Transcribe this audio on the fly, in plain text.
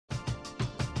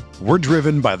We're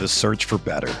driven by the search for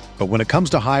better. But when it comes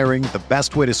to hiring, the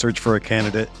best way to search for a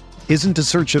candidate isn't to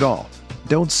search at all.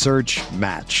 Don't search,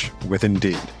 match with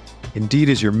Indeed. Indeed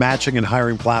is your matching and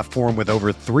hiring platform with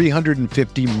over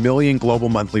 350 million global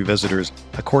monthly visitors,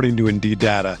 according to Indeed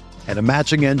data, and a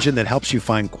matching engine that helps you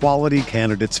find quality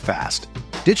candidates fast.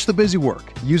 Ditch the busy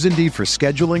work. Use Indeed for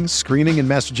scheduling, screening, and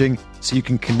messaging so you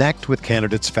can connect with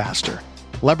candidates faster.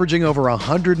 Leveraging over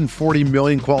 140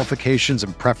 million qualifications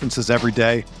and preferences every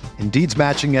day, Indeed's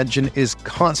matching engine is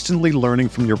constantly learning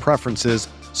from your preferences,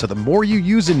 so the more you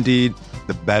use Indeed,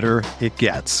 the better it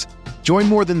gets. Join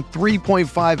more than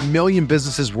 3.5 million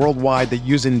businesses worldwide that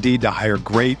use Indeed to hire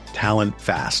great talent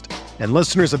fast. And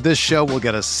listeners of this show will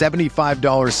get a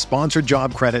 $75 sponsored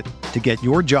job credit to get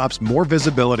your jobs more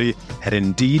visibility at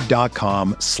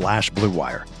Indeed.com/Blue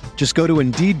Wire. Just go to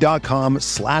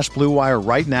Indeed.com/Blue Wire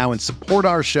right now and support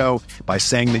our show by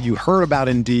saying that you heard about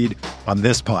Indeed on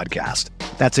this podcast.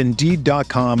 That's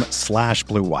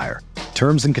Indeed.com/Blue Wire.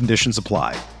 Terms and conditions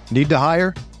apply. Need to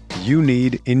hire? You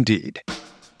need Indeed.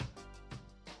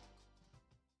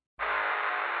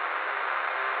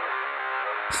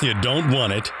 You don't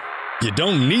want it, you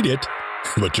don't need it,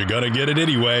 but you're going to get it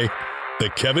anyway. The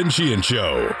Kevin Sheehan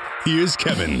Show. Here's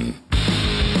Kevin.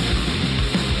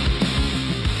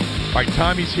 All right,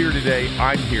 Tommy's here today.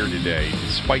 I'm here today.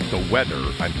 Despite the weather,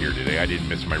 I'm here today. I didn't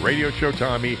miss my radio show,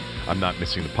 Tommy. I'm not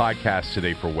missing the podcast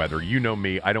today for weather. You know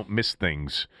me. I don't miss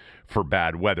things for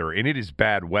bad weather, and it is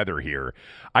bad weather here.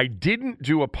 I didn't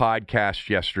do a podcast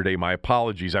yesterday. My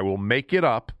apologies. I will make it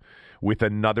up with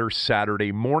another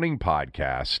Saturday morning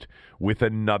podcast with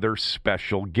another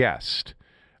special guest.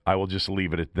 I will just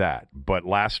leave it at that. But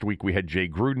last week we had Jay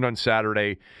Gruden on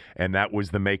Saturday, and that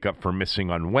was the makeup for missing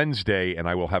on Wednesday, and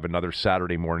I will have another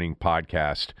Saturday morning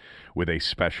podcast with a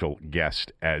special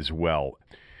guest as well.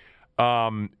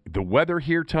 The weather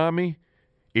here, Tommy,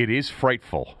 it is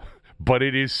frightful, but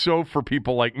it is so, for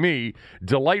people like me,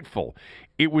 delightful.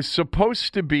 It was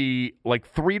supposed to be like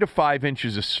 3 to 5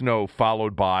 inches of snow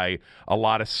followed by a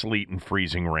lot of sleet and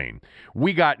freezing rain.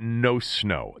 We got no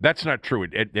snow. That's not true.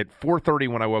 At 4:30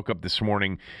 when I woke up this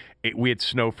morning, we had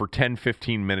snow for 10,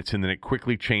 15 minutes, and then it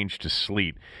quickly changed to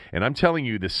sleet. And I'm telling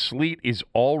you, the sleet is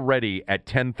already at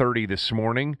 10:30 this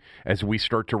morning as we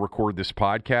start to record this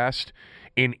podcast,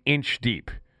 an inch deep.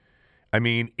 I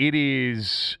mean, it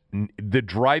is the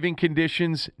driving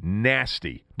conditions,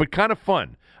 nasty, but kind of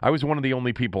fun. I was one of the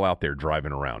only people out there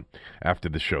driving around after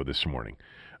the show this morning.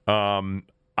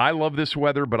 I love this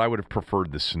weather, but I would have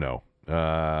preferred the snow.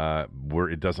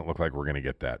 It doesn't look like we're going to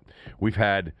get that. I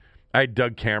had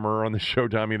Doug Kammerer on the show,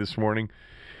 Tommy, this morning,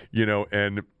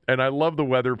 and I love the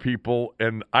weather people,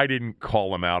 and I didn't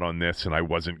call him out on this, and I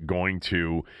wasn't going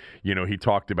to. He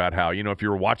talked about how, if you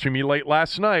were watching me late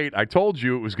last night, I told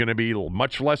you it was going to be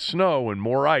much less snow and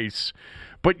more ice.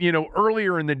 But,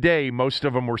 earlier in the day, most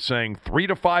of them were saying 3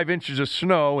 to 5 inches of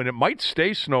snow, and it might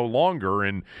stay snow longer,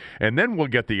 and then we'll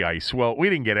get the ice. Well, we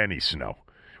didn't get any snow,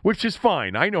 which is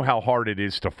fine. I know how hard it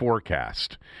is to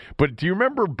forecast. But do you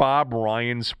remember Bob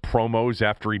Ryan's promos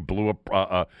after he blew up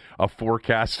a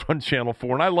forecast on Channel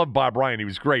 4? And I love Bob Ryan. He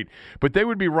was great. But they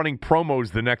would be running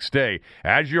promos the next day,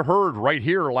 as you heard right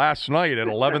here last night at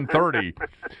 11:30.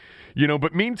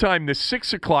 But meantime, the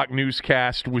 6 o'clock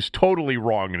newscast was totally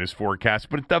wrong in his forecast.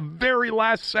 But at the very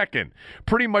last second,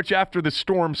 pretty much after the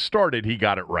storm started, he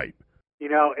got it right.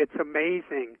 It's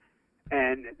amazing,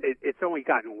 and it's only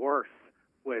gotten worse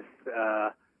with,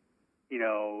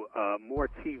 more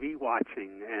TV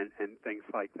watching and things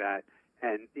like that.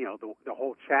 And, the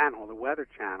whole channel, the Weather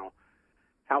Channel,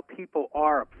 how people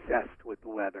are obsessed with the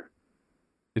weather.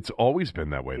 It's always been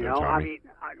that way, though, Tommy.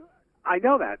 I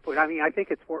know that, but I think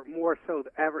it's more so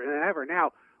than ever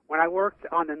now. When I worked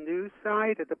on the news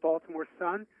side at the Baltimore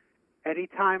Sun,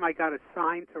 anytime I got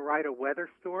assigned to write a weather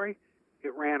story,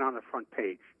 it ran on the front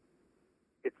page.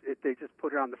 They just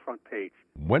put it on the front page.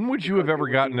 When would you have ever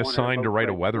gotten assigned to write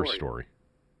a weather story?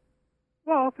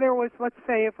 Well, if there was, let's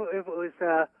say, if it was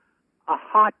a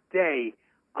hot day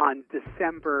on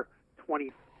December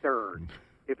 23rd,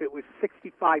 if it was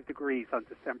 65 degrees on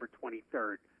December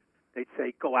 23rd, they'd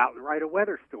say, go out and write a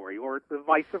weather story, or the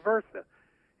vice versa.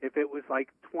 If it was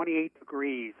like 28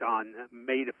 degrees on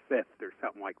May the 5th or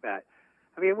something like that.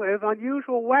 I mean, with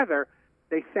unusual weather,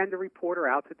 they send a reporter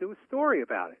out to do a story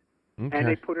about it. Okay. And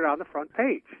they put it on the front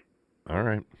page. All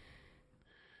right.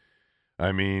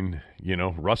 I mean,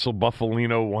 Russell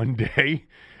Buffalino one day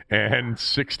and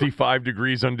 65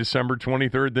 degrees on December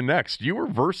 23rd the next. You were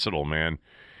versatile, man.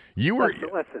 You were.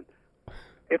 Listen,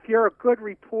 if you're a good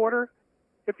reporter,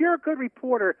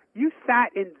 you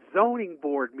sat in zoning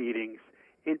board meetings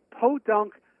in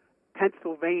Podunk,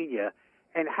 Pennsylvania,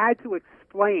 and had to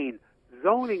explain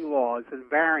zoning laws and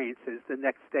variances the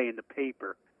next day in the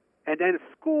paper, and then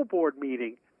a school board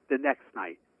meeting the next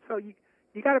night. So you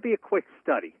got to be a quick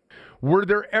study. Were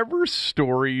there ever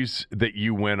stories that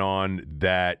you went on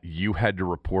that you had to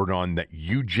report on that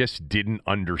you just didn't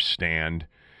understand?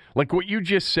 Like what you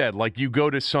just said, like you go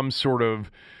to some sort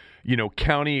of,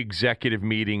 county executive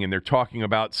meeting and they're talking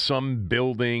about some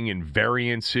building and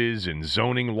variances and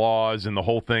zoning laws and the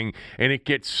whole thing, and it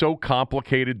gets so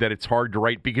complicated that it's hard to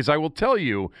write. Because I will tell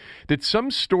you that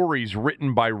some stories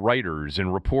written by writers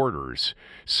and reporters,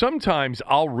 sometimes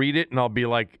I'll read it and I'll be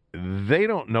like, they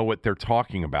don't know what they're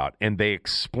talking about, and they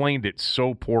explained it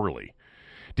so poorly.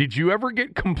 Did you ever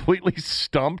get completely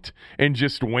stumped and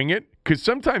just wing it? Because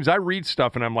sometimes I read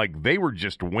stuff and I'm like, they were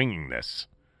just winging this.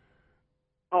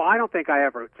 Oh, I don't think I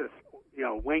ever just,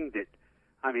 winged it.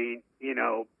 I mean,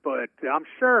 but I'm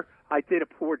sure I did a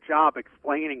poor job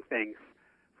explaining things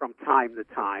from time to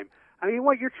time. I mean,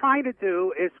 what you're trying to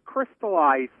do is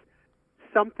crystallize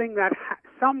something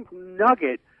some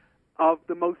nugget of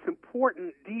the most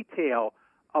important detail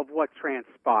of what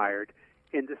transpired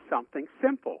into something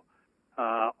simple.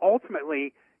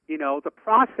 Ultimately, the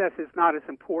process is not as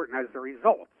important as the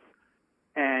results.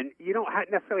 And you don't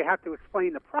necessarily have to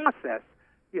explain the process.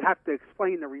 You have to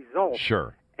explain the results.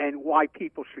 Sure. And why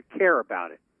people should care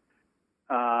about it.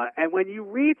 And when you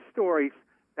read stories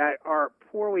that are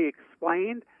poorly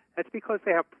explained, that's because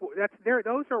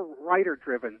those are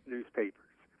writer-driven newspapers.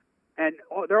 And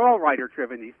they're all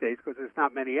writer-driven these days because there's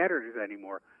not many editors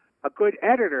anymore. A good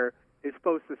editor is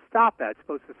supposed to stop that,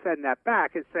 supposed to send that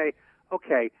back and say,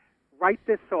 okay, write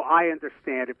this so I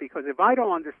understand it, because if I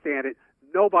don't understand it,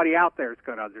 nobody out there is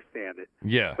going to understand it.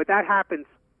 Yeah. But that happens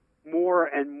more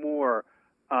and more,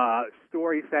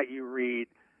 stories that you read,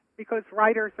 because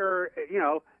writers are,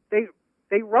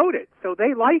 they wrote it, so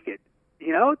they like it.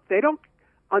 They don't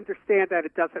understand that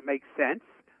it doesn't make sense.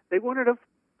 They wouldn't have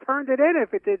turned it in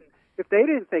if they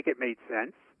didn't think it made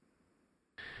sense.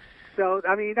 So,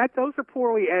 I mean, those are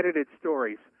poorly edited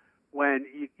stories when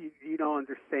you don't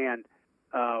understand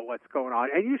what's going on.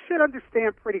 And you should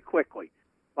understand pretty quickly.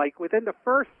 Like within the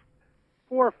first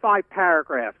 4 or 5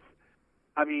 paragraphs,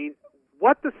 I mean,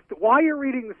 why you're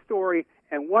reading the story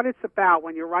and what it's about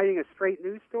when you're writing a straight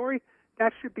news story,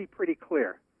 that should be pretty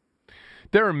clear.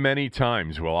 There are many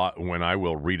times when I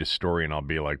will read a story and I'll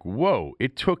be like, whoa,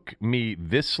 it took me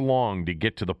this long to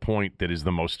get to the point that is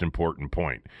the most important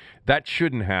point. That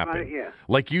shouldn't happen. Yeah.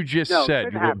 Like you just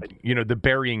said, the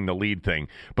burying the lead thing.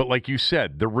 But like you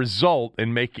said, the result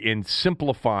in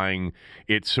simplifying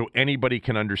it so anybody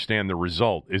can understand the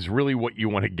result is really what you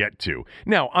want to get to.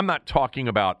 Now, I'm not talking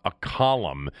about a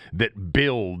column that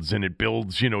builds and it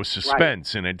builds,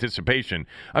 suspense and anticipation.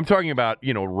 I'm talking about,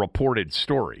 a reported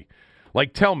story.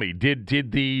 Like, tell me, did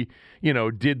the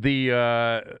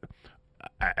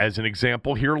as an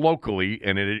example here locally,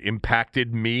 and it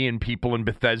impacted me and people in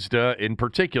Bethesda in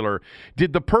particular,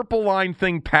 did the Purple Line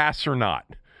thing pass or not?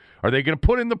 Are they going to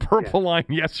put in the Purple Line,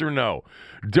 yes or no?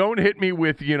 Don't hit me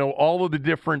with, all of the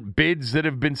different bids that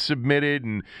have been submitted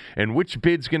and which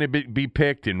bid's going to be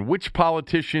picked and which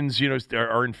politicians,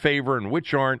 are in favor and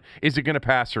which aren't. Is it going to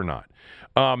pass or not?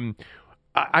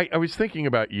 I was thinking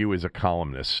about you as a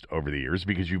columnist over the years,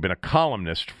 because you've been a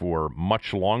columnist for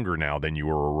much longer now than you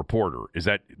were a reporter.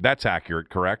 That's accurate,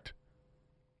 correct?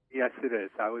 Yes, it is.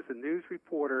 I was a news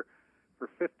reporter for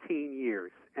 15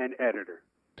 years and editor.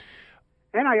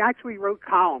 And I actually wrote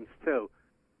columns, too,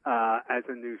 as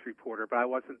a news reporter, but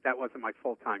that wasn't my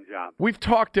full-time job. We've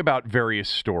talked about various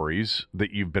stories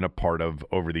that you've been a part of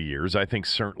over the years. I think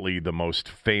certainly the most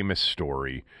famous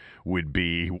story would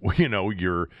be,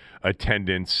 your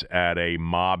attendance at a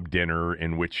mob dinner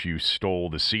in which you stole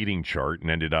the seating chart and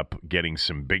ended up getting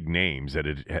some big names that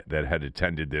had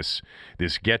attended this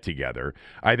get-together.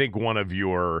 I think one of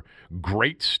your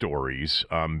great stories,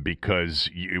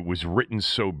 because it was written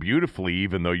so beautifully,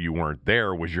 even though you weren't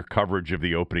there, was your coverage of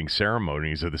the opening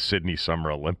ceremonies of the Sydney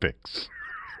Summer Olympics.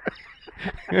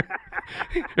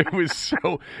 It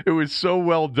was so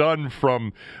well done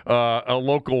from a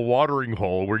local watering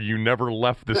hole where you never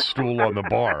left the stool on the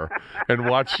bar and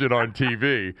watched it on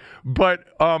TV. But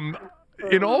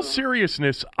in all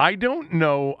seriousness, I don't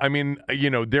know. I mean,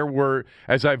 there were,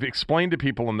 as I've explained to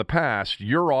people in the past,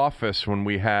 your office when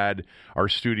we had our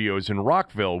studios in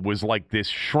Rockville was like this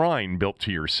shrine built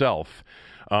to yourself.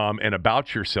 And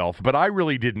about yourself, but I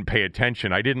really didn't pay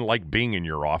attention. I didn't like being in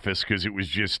your office because it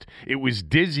was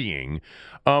dizzying.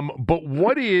 But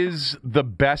what is the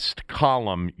best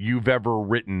column you've ever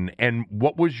written, and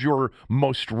what was your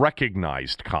most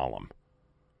recognized column?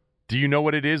 Do you know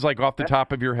what it is, like off the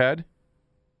top of your head?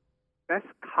 Best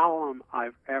column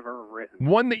I've ever written.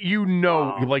 One that you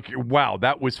know, like, wow,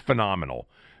 that was phenomenal.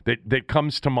 That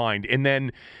comes to mind, and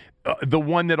then the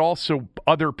one that also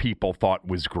other people thought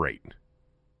was great,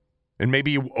 and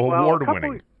maybe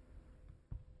award-winning.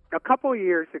 A couple of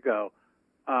years ago,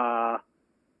 I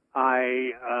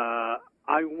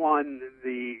won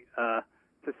the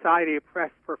Society of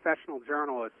Professional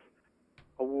Journalists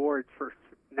Award for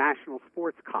National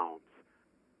Sports Columns,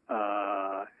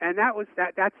 and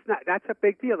that's a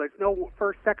big deal. There's no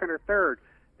first, second, or third.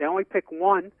 They only pick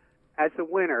one as the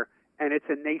winner, and it's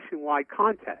a nationwide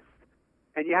contest.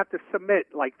 And you have to submit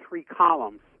like 3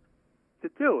 columns to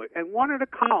do it. And one of the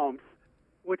columns,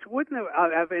 which wouldn't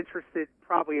have interested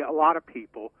probably a lot of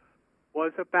people,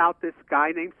 was about this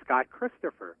guy named Scott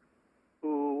Christopher,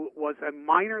 who was a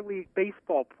minor league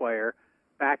baseball player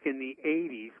back in the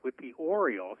 80s with the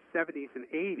Orioles, 70s and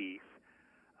 80s.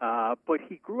 But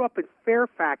he grew up in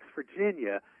Fairfax,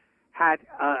 Virginia, had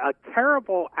a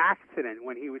terrible accident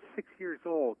when he was 6 years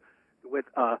old with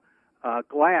a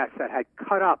glass that had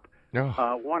cut up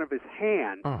one of his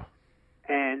hands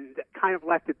and kind of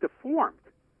left it deformed.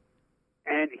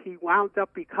 And he wound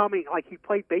up becoming, like, he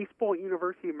played baseball at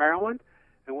University of Maryland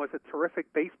and was a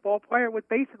terrific baseball player with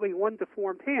basically one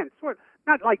deformed hand. Sort of,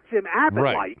 not like Jim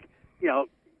Abbott-like, right.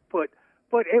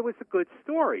 But it was a good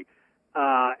story.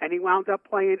 And he wound up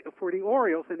playing for the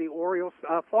Orioles in the Orioles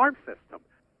farm system.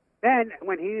 Then,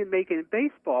 when he didn't make it in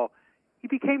baseball, he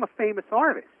became a famous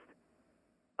artist,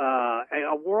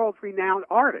 a world-renowned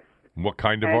artist. What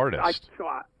kind of artist?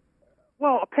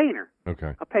 A painter.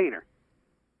 Okay. A painter.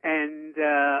 And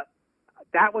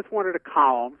that was one of the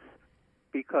columns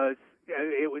because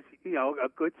it was, a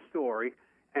good story,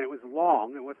 and it was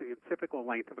long. It wasn't the typical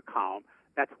length of a column.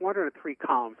 That's one of the 3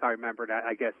 columns I remember that,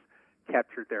 I guess,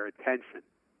 captured their attention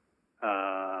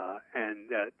and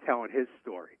telling his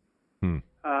story.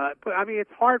 But, I mean,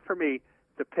 it's hard for me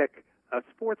to pick a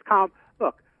sports column.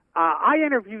 Look, I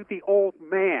interviewed the old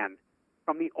man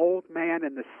from The Old Man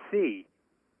and the Sea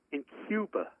in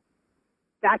Cuba.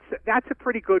 That's a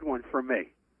pretty good one for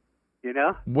me,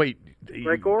 Wait.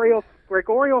 Gregorio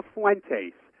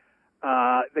Fuentes,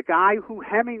 the guy who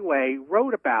Hemingway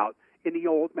wrote about in The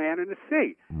Old Man and the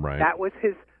Sea. Right. That was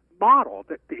his model,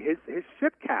 his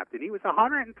ship captain. He was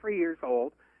 103 years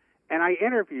old, and I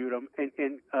interviewed him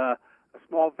in a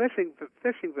small fishing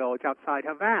village outside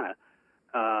Havana.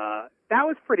 That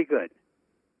was pretty good.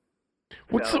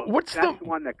 That's the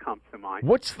one that comes to mind.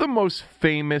 What's the most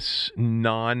famous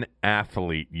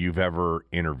non-athlete you've ever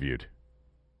interviewed?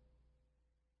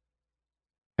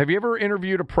 Have you ever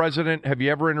interviewed a president? Have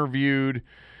you ever interviewed,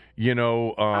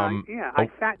 I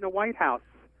sat in the White House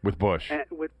with Bush.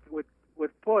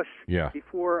 With Bush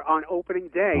before on opening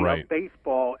day of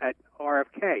baseball at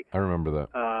RFK. I remember that.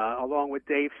 Along with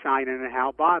Dave Sheinin and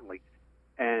Hal Bodley,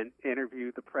 and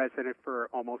interviewed the president for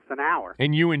almost an hour.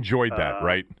 And you enjoyed that,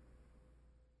 right?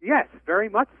 Yes, very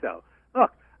much so.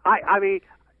 Look, I mean,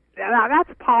 now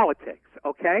that's politics,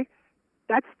 okay?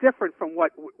 That's different from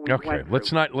what we went through.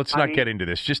 Let's not get into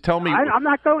this. Just tell me. I'm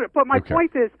not going to. But my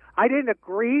point is, I didn't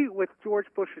agree with George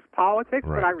Bush's politics,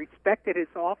 but I respected his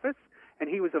office, and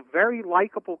he was a very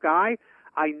likable guy.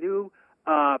 I knew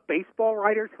baseball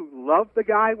writers who loved the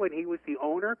guy when he was the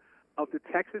owner of the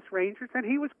Texas Rangers, and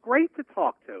he was great to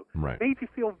talk to. Right. Made you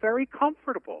feel very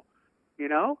comfortable,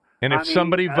 And if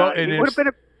somebody voted,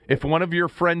 if one of your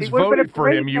friends voted for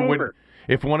him, you would.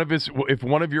 If one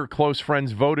of your close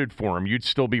friends voted for him, you'd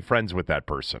still be friends with that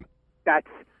person.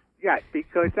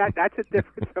 Because that's a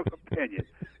difference of opinion.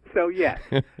 So yes,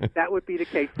 that would be the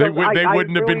case. They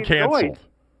wouldn't have been canceled.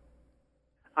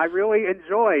 I really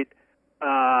enjoyed,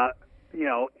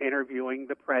 interviewing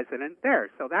the president there.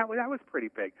 So that was pretty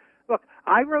big. Look,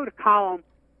 I wrote a column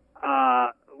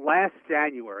last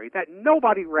January that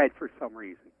nobody read for some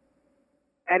reason.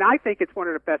 And I think it's one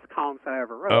of the best columns I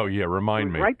ever wrote. Oh, yeah,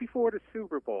 remind me. Right before the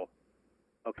Super Bowl.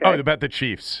 Okay. Oh, about the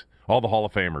Chiefs, all the Hall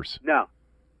of Famers. No.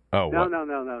 Oh, no, what?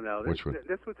 No. Which one?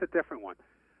 This was a different one.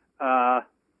 I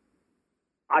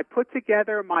put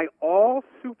together my all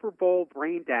Super Bowl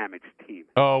brain damage team.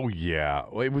 Oh, yeah.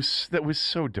 That was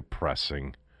so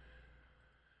depressing.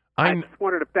 It's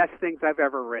one of the best things I've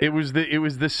ever written. It was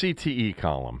the CTE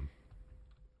column.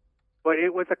 But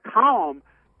it was a column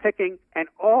picking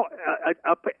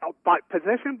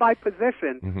position by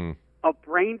position of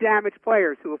brain damaged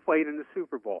players who have played in the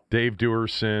Super Bowl. Dave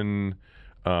Duerson,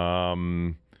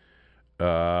 who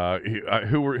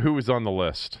was on the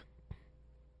list?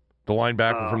 The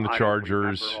linebacker from the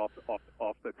Chargers. I don't remember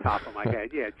off the top of my head.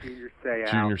 Yeah, Junior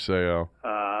Seau. Junior Seau.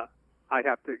 I'd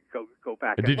have to go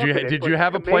back. Did you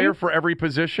have a player for every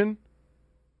position?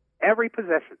 Every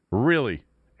position. Really?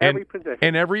 Every position.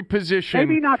 And every position.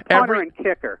 Maybe not punter and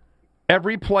kicker.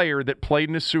 Every player that played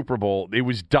in the Super Bowl, it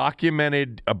was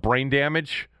documented brain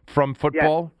damage from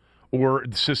football or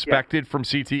suspected from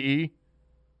CTE.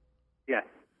 Yes.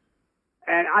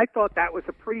 And I thought that was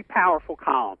a pretty powerful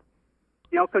column.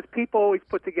 You know, because people always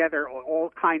put together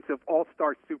all kinds of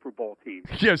all-star Super Bowl teams.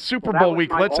 Yeah, Super Bowl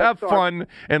week. Let's have fun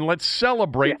and let's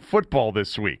celebrate football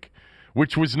this week,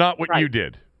 which was not what you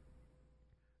did.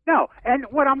 No, and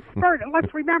what I'm starting,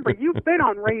 let's remember, you've been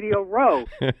on Radio Row,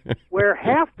 where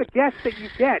half the guests that you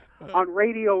get on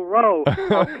Radio Row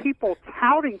are people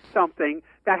touting something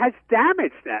that has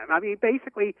damaged them. I mean,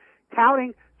 basically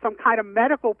touting some kind of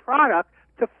medical product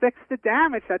to fix the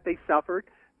damage that they suffered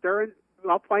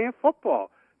while playing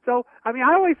football. So, I mean,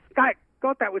 I always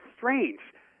thought that was strange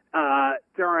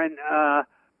during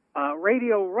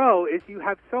Radio Row. Is you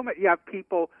have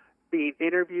people being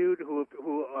interviewed who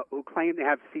claim they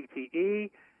have CTE.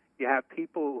 You have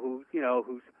people who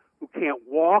can't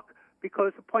walk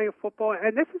because of playing football,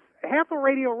 and this is half of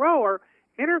Radio Row are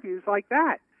interviews like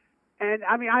that. And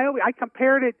I mean, I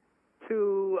compared it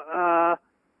to a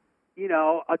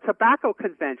tobacco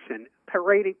convention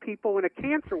parading people in a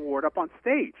cancer ward up on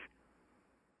stage.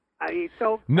 I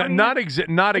mean, not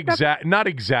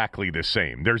exactly the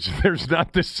same. There's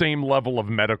not the same level of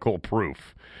medical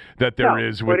proof that there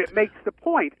is with. But it makes the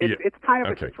point. It's kind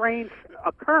of a strange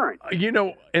occurrence.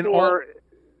 For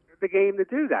the game to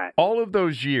do that. All of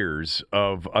those years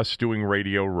of us doing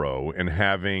Radio Row and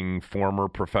having former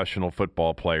professional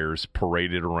football players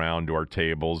paraded around to our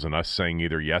tables and us saying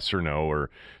either yes or no, or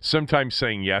sometimes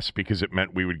saying yes because it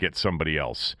meant we would get somebody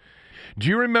else. Do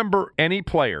you remember any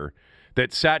player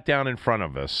that sat down in front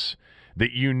of us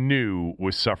that you knew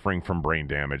was suffering from brain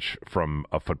damage from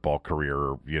a football career,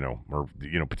 or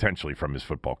potentially from his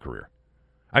football career?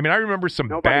 I mean, I remember some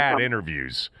bad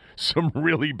interviews, some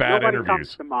really bad interviews. Nobody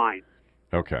comes to mind.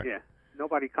 Okay. Yeah,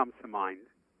 nobody comes to mind.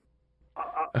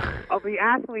 Of the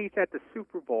athletes at the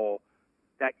Super Bowl,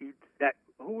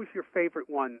 who was your favorite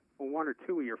one, or one or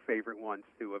two of your favorite ones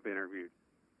to have interviewed?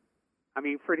 I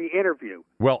mean, for the interview.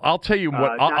 Well, I'll tell you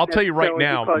what. I'll tell you right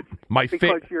now.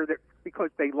 Because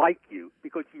they like you,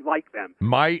 because you like them.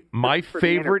 My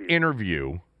favorite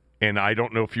interview. And I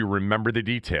don't know if you remember the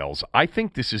details. I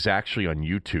think this is actually on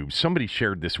YouTube. Somebody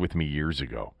shared this with me years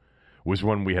ago. Was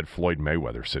when we had Floyd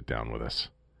Mayweather sit down with us,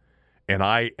 and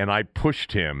I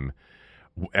pushed him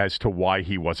as to why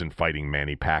he wasn't fighting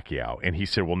Manny Pacquiao, and he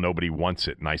said, "Well, nobody wants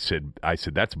it." And I said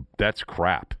that's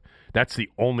crap. That's the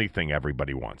only thing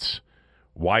everybody wants.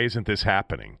 Why isn't this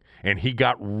happening? And he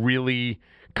got really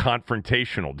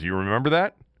confrontational. Do you remember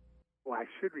that? Well, I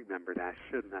should remember that,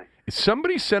 shouldn't I?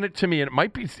 Somebody sent it to me, and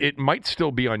it might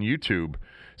still be on YouTube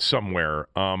somewhere,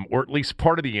 or at least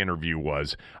part of the interview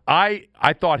was. I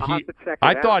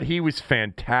thought he was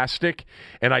fantastic,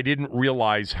 and I didn't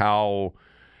realize how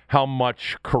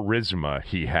much charisma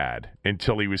he had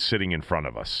until he was sitting in front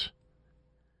of us.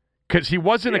 Because he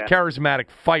wasn't a charismatic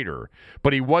fighter,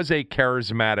 but he was a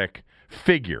charismatic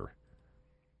figure.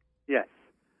 Yes.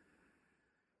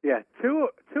 Yeah, two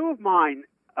of mine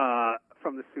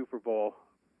from the Super Bowl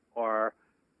are,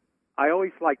 I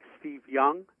always liked Steve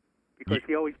Young because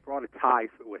he always brought a tie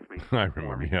with me. I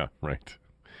remember, yeah, right.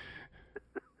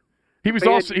 He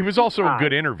was also a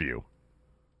good interview.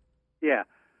 Yeah,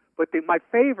 but my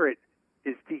favorite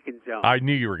is Deacon Jones. I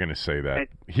knew you were going to say that.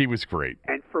 He was great.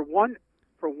 And for one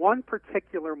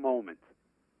particular moment,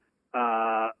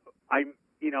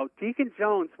 Deacon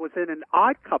Jones was in an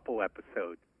Odd Couple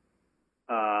episode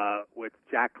with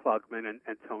Jack Klugman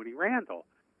and Tony Randall.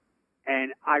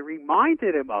 And I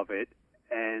reminded him of it,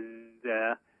 and,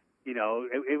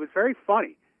 it was very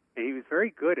funny, and he was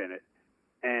very good in it.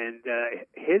 And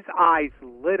his eyes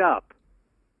lit up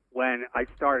when I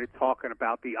started talking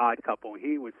about the Odd Couple.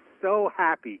 He was so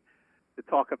happy to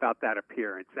talk about that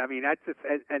appearance. I mean, that's just,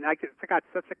 and I got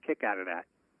such a kick out of that.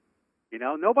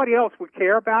 Nobody else would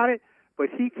care about it, but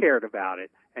he cared about it,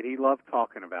 and he loved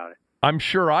talking about it. I'm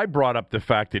sure I brought up the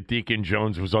fact that Deacon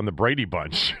Jones was on the Brady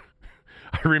Bunch.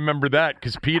 I remember that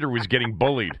because Peter was getting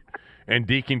bullied, and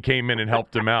Deacon came in and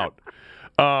helped him out.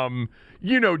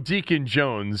 Deacon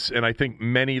Jones, and I think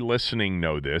many listening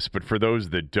know this, but for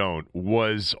those that don't,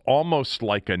 was almost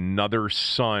like another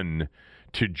son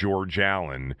to George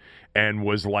Allen, and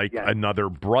was like another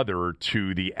brother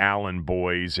to the Allen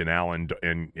boys and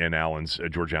Allen's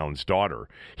George Allen's daughter.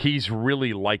 He's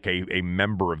really like a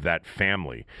member of that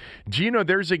family. Do you know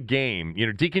there's a game?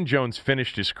 Deacon Jones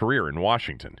finished his career in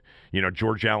Washington.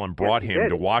 George Allen brought him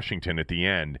to Washington at the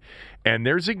end, and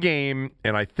there's a game,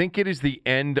 and I think it is the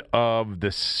end of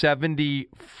the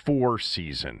 '74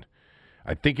 season.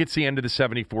 I think it's the end of the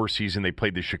 74 season. They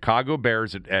played the Chicago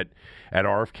Bears at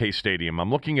RFK Stadium.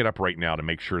 I'm looking it up right now to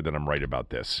make sure that I'm right about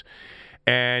this.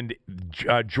 And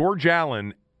George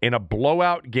Allen, in a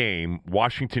blowout game,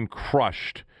 Washington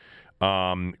crushed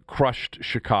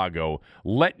Chicago.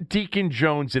 Let Deacon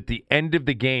Jones at the end of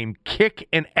the game kick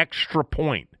an extra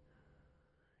point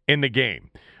in the game.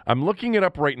 I'm looking it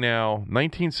up right now.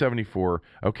 1974.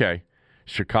 Okay.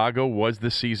 Chicago was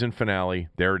the season finale.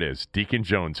 There it is. Deacon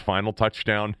Jones, final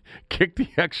touchdown, kicked the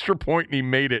extra point, and he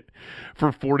made it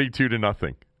for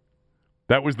 42-0.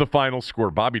 That was the final score.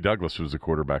 Bobby Douglas was the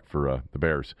quarterback for the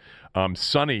Bears.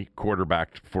 Sonny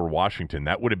quarterbacked for Washington.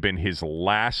 That would have been his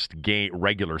last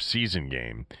regular season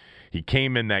game. He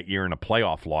came in that year in a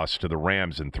playoff loss to the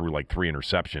Rams and threw like 3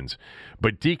 interceptions.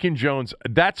 But Deacon Jones,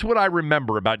 that's what I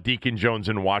remember about Deacon Jones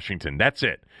in Washington. That's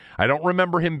it. I don't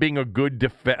remember him being a good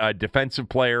defensive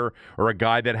player or a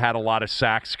guy that had a lot of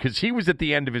sacks because he was at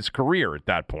the end of his career at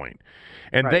that point.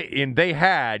 And right. they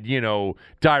had,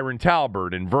 Dyron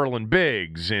Talbert and Verlin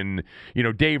Biggs and,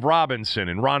 Dave Robinson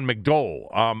and Ron McDowell.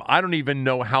 I don't even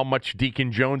know how much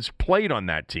Deacon Jones played on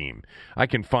that team. I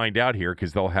can find out here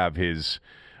because they'll have his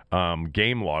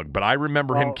game log. But I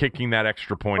remember him kicking that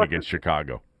extra point against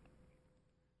Chicago.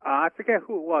 I forget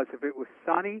who it was, if it was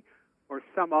Sonny or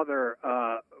some other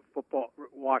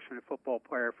Washington football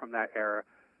player from that era.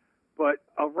 But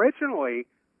originally,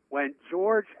 when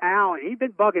George Allen, he'd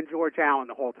been bugging George Allen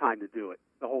the whole time to do it,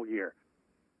 the whole year.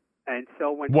 And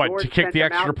so when George to kick the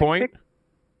extra point?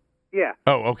 Yeah.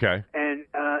 Oh, okay. And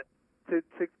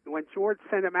when George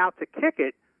sent him out to kick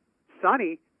it,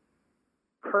 Sonny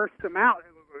cursed him out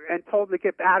and told him to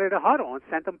get out of the huddle and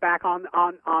sent him back on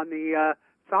the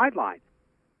sideline.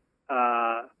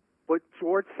 But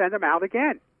George sent him out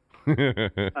again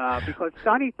because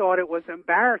Sonny thought it was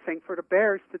embarrassing for the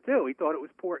Bears to do. He thought it was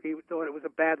poor. He thought it was a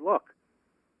bad look.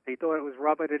 He thought it was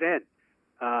rubbing it in.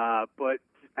 But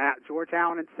George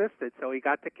Allen insisted, so he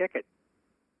got to kick it.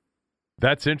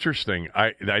 That's interesting.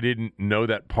 I didn't know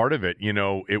that part of it.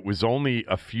 It was only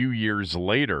a few years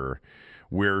later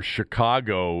where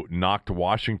Chicago knocked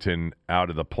Washington out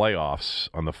of the playoffs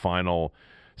on the final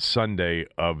Sunday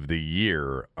of the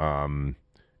year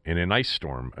in an ice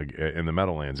storm in the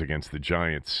Meadowlands against the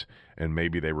Giants, and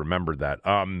maybe they remembered that.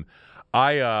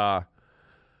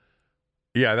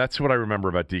 Yeah, that's what I remember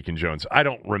about Deacon Jones. I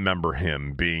don't remember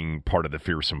him being part of the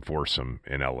fearsome foursome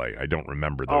in L.A. I don't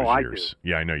remember those years.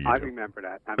 Do. Yeah, I know you do. I remember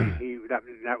that. I mean,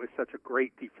 that was such a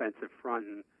great defensive front,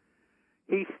 and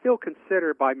he's still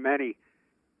considered by many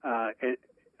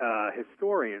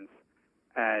historians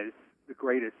as the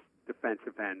greatest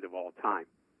defensive end of all time.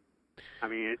 I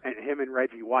mean, and him and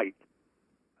Reggie White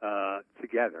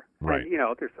together. Right.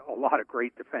 And, there's a lot of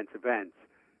great defensive ends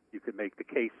you could make the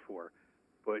case for.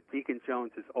 But Deacon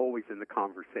Jones is always in the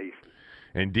conversation.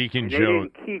 And Deacon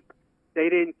Jones... They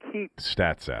didn't keep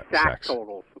sack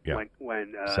totals yeah.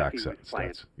 when sack he was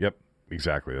playing. Stats. Yep,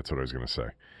 exactly. That's what I was going to say.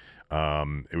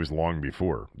 It was long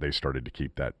before they started to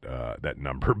keep that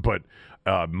number. But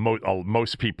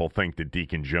most people think that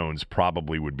Deacon Jones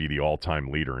probably would be the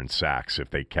all-time leader in sacks if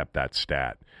they kept that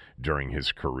stat during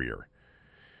his career.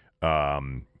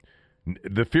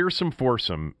 The fearsome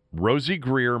foursome, Rosie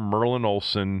Greer, Merlin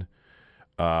Olsen,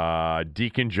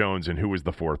 Deacon Jones, and who was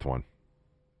the fourth one?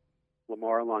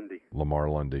 Lamar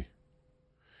Lundy.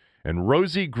 And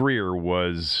Rosie Greer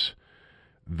was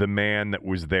the man that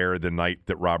was there the night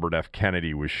that Robert F.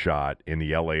 Kennedy was shot in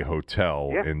the L.A.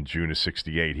 hotel in June of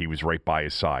 '68. He was right by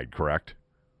his side, correct?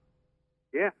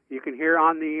 Yeah, you can hear it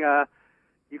on the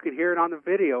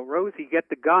video. Rosie, get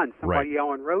the gun. Somebody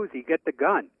yelling, Rosie, get the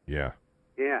gun. Yeah.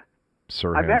 Yeah.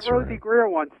 Sirhan, I met Rosie Greer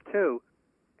once too,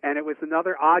 and it was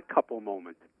another odd couple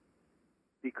moment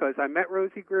because I met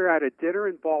Rosie Greer at a dinner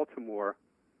in Baltimore,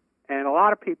 and a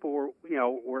lot of people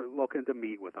were looking to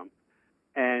meet with him.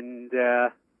 And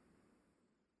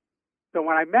so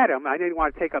when I met him, I didn't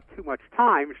want to take up too much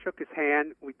time. I shook his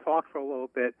hand. We talked for a little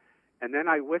bit. And then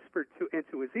I whispered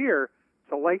into his ear,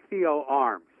 Salathiel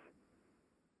Arms.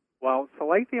 Well,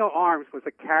 Salathiel Arms was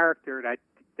a character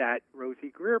that Rosie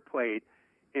Greer played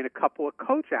in a couple of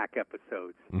Kojak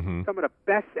episodes. Mm-hmm. Some of the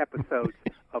best episodes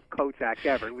of Kojak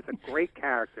ever. It was a great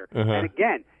character. Uh-huh. And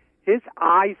again, his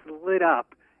eyes lit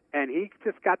up, and he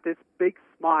just got this big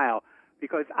smile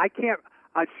because I'm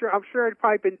sure it'd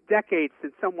probably been decades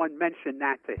since someone mentioned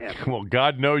that to him. Well,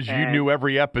 God knows you knew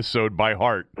every episode by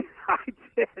heart. I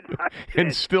did.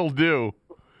 And still do.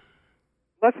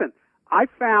 Listen, I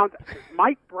found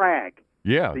Mike Bragg,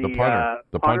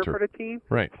 the punter for the team,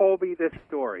 right, told me this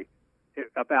story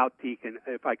about Deacon,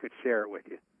 if I could share it with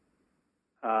you.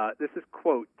 This is,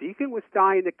 quote, Deacon was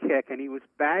dying to kick, and he was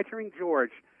badgering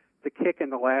George the kick in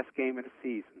the last game of the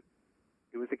season.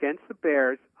 It was against the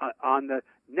Bears. On the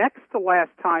next to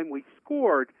last time we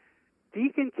scored,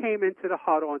 Deacon came into the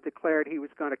huddle and declared he was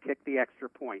going to kick the extra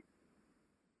point.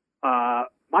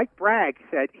 Mike Bragg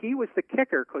said he was the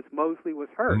kicker because Mosley was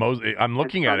hurt. I'm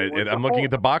looking at it. I'm looking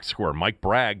at the box score. Mike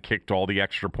Bragg kicked all the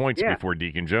extra points before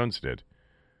Deacon Jones did.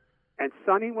 And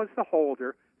Sonny was the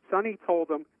holder. Sonny told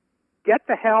him, "Get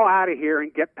the hell out of here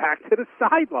and get back to the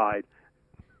sideline."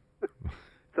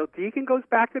 So Deacon goes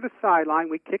back to the sideline.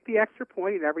 We kick the extra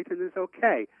point, and everything is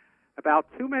okay. About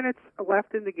 2 minutes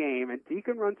left in the game, and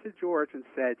Deacon runs to George and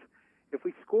says, "If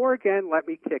we score again, let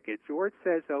me kick it." George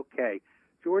says, "Okay."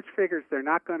 George figures they're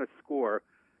not going to score,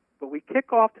 but we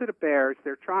kick off to the Bears.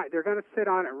 They're going to sit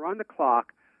on it and run the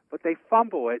clock, but they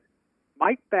fumble it.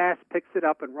 Mike Bass picks it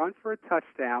up and runs for a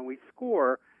touchdown. We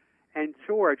score, and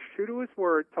George, true to his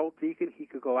word, told Deacon he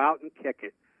could go out and kick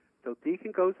it. So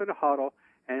Deacon goes in the huddle,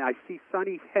 and I see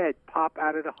Sonny's head pop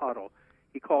out of the huddle.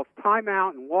 He calls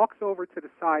timeout and walks over to the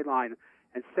sideline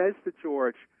and says to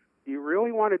George, "Do you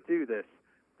really want to do this?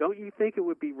 Don't you think it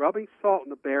would be rubbing salt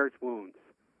in the Bears' wounds?"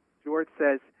 George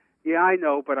says, "Yeah, I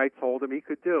know, but I told him he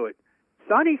could do it."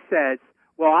 Sonny says,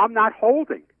 "Well, I'm not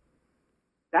holding."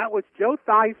 That was Joe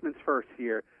Theismann's first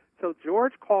year. So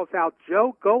George calls out,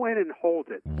 "Joe, go in and hold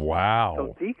it." Wow.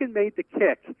 So Deacon made the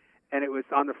kick, and it was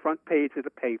on the front page of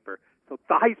the paper. So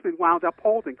Theismann wound up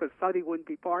holding because Sonny wouldn't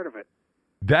be part of it.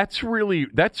 That's really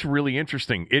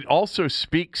interesting. It also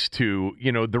speaks to,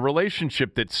 the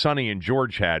relationship that Sonny and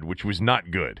George had, which was not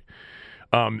good.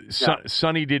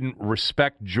 Sonny didn't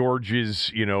respect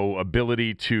George's,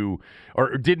 ability to,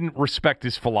 or didn't respect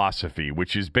his philosophy,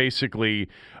 which is basically,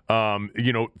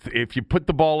 if you put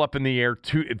the ball up in the air,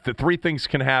 the three things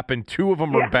can happen. Two of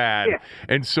them are bad,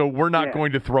 and so we're not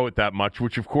going to throw it that much.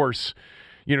 Which, of course,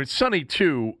 Sonny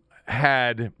too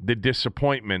had the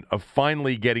disappointment of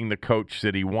finally getting the coach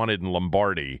that he wanted in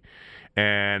Lombardi.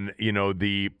 And,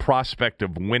 the prospect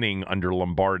of winning under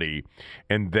Lombardi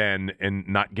and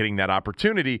not getting that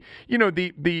opportunity.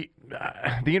 The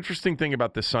interesting thing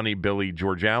about the Sonny, Billy,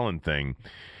 George Allen thing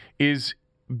is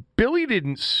Billy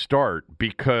didn't start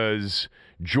because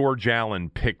George Allen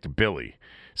picked Billy.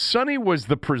 Sonny was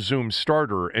the presumed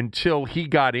starter until he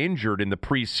got injured in the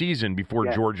preseason before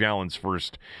George Allen's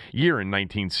first year in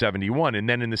 1971. And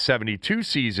then in the 72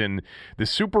 season, the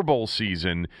Super Bowl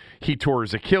season, he tore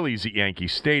his Achilles at Yankee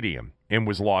Stadium and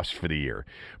was lost for the year.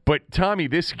 But, Tommy,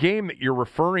 this game that you're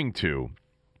referring to,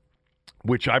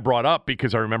 which I brought up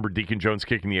because I remember Deacon Jones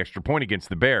kicking the extra point against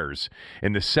the Bears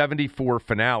in the 74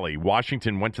 finale.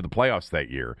 Washington went to the playoffs that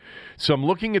year. So I'm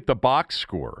looking at the box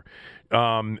score.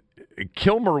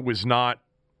 Kilmer was not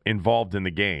involved in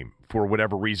the game for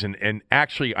whatever reason, and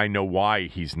actually I know why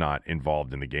he's not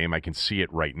involved in the game. I can see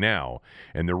it right now,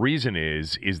 and the reason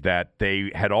is that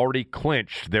they had already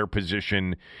clinched their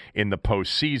position in the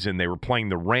postseason. They were playing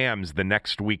the Rams the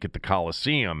next week at the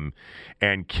Coliseum,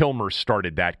 and Kilmer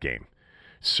started that game.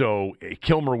 So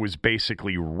Kilmer was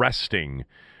basically resting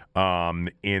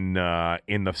in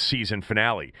the season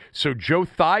finale. So Joe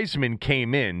Theismann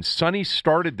came in. Sonny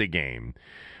started the game.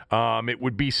 It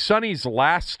would be Sonny's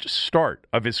last start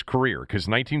of his career because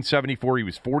 1974, he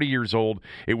was 40 years old.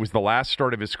 It was the last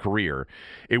start of his career.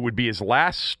 It would be his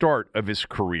last start of his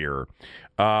career.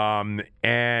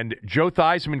 And Joe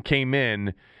Theismann came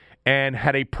in and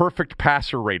had a perfect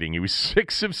passer rating. He was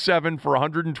 6 of 7 for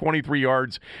 123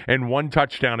 yards and 1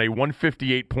 touchdown, a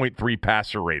 158.3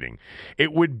 passer rating.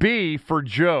 It would be, for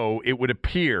Joe, it would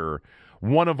appear,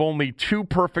 one of only 2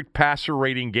 perfect passer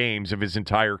rating games of his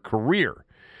entire career.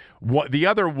 The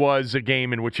other was a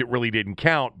game in which it really didn't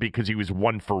count because he was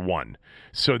 1 for 1.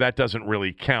 So that doesn't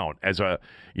really count as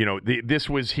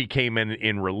he came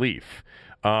in relief.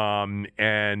 And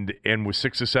was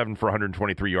 6 of 7 for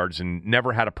 123 yards and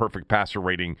never had a perfect passer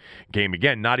rating game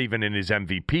again, not even in his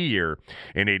MVP year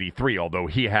in 83, although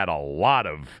he had a lot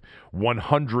of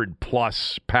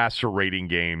 100-plus passer rating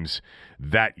games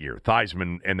that year.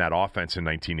 Theismann and that offense in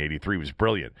 1983 was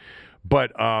brilliant.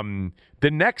 But the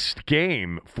next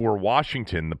game for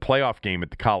Washington, the playoff game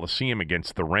at the Coliseum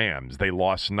against the Rams, they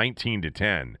lost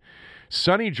 19-10.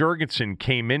 Sonny Jurgensen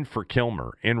came in for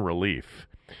Kilmer in relief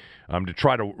to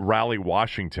try to rally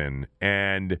Washington.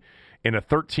 And in a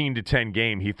 13-10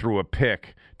 game, he threw a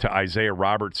pick to Isaiah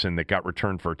Robertson that got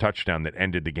returned for a touchdown that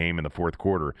ended the game in the fourth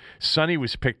quarter. Sonny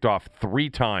was picked off 3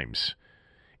 times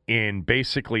in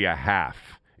basically a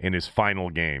half in his final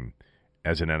game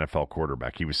as an NFL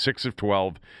quarterback. He was 6 of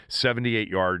 12, 78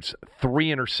 yards, 3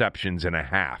 interceptions and a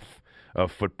half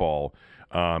of football.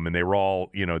 And they were all,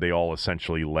 they all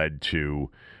essentially led to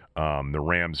The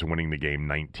Rams winning the game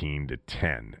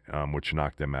 19-10, which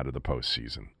knocked them out of the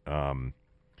postseason.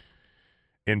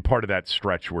 In part of that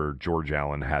stretch where George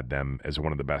Allen had them as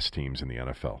one of the best teams in the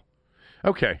NFL.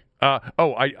 Okay.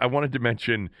 I wanted to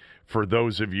mention, for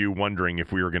those of you wondering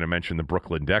if we were going to mention the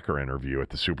Brooklyn Decker interview at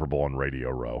the Super Bowl on Radio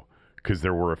Row, because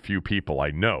there were a few people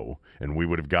I know, and we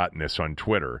would have gotten this on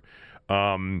Twitter.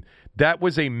 That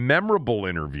was a memorable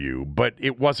interview, but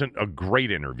it wasn't a great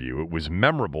interview. It was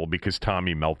memorable because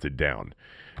Tommy melted down.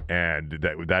 And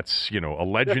that's a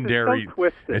legendary,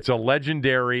 it's a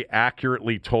legendary,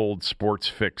 accurately told sports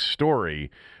fix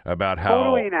story about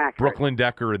how Brooklyn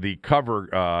Decker, the cover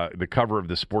of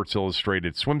the Sports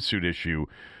Illustrated swimsuit issue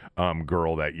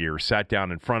girl that year, sat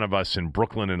down in front of us, and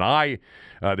Brooklyn and I,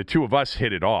 the two of us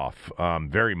hit it off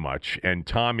very much, and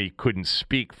Tommy couldn't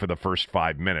speak for the first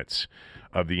 5 minutes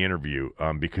of the interview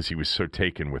because he was so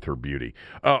taken with her beauty.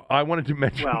 I wanted to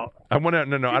mention. Well, I want to.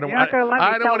 No, I don't.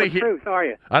 I don't want to hear. Are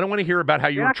you? I don't want to hear about how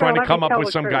you were trying to come up with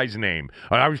some guy's name.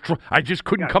 I just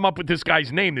couldn't come up with this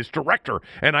guy's name. This director,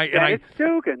 it's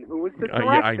Dugan, who was the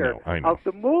director I know. of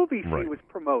the movies he was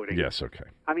promoting. Yes, okay.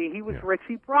 I mean, he was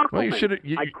Richie Brockman. Well,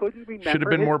 I couldn't remember. Should have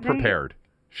been more prepared.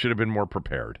 Should have been more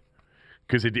prepared.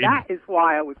 Because that is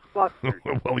why I was flustered.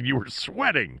 Well, you were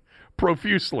sweating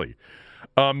profusely.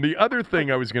 The other thing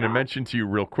I was going to mention to you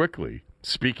real quickly,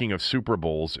 speaking of Super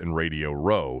Bowls and Radio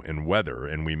Row and weather,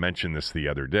 and we mentioned this the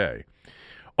other day,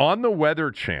 on the Weather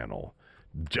Channel,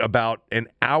 about an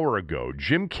hour ago,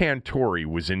 Jim Cantore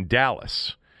was in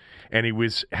Dallas, and he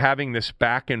was having this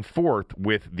back and forth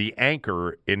with the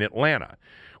anchor in Atlanta.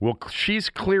 Well, she's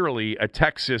clearly a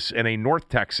Texas and a North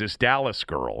Texas Dallas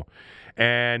girl,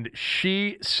 and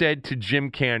she said to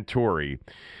Jim Cantore,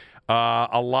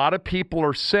 a lot of people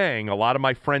are saying, a lot of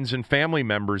my friends and family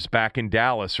members back in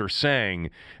Dallas are saying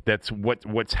that's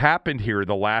what's happened here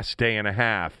the last day and a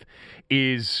half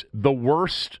is the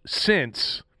worst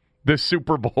since the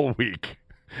Super Bowl week,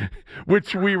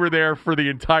 which we were there for the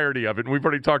entirety of it. And we've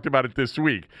already talked about it this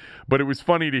week. But it was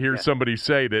funny to hear somebody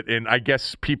say that, and I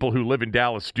guess people who live in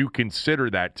Dallas do consider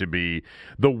that to be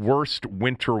the worst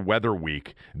winter weather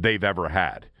week they've ever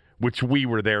had, which we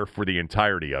were there for the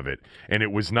entirety of it. And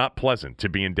it was not pleasant to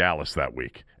be in Dallas that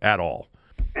week at all.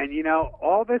 And,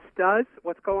 all this does,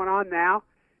 what's going on now,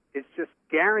 is just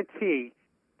guarantee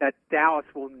that Dallas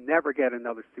will never get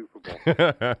another Super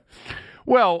Bowl.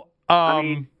 Well,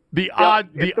 if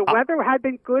the weather had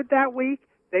been good that week,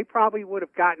 they probably would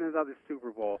have gotten another Super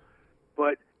Bowl.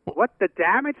 But what the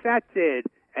damage that did,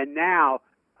 and now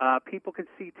people can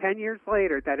see 10 years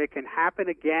later that it can happen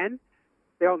again,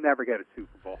 they'll never get a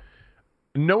Super Bowl.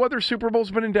 No other Super Bowl's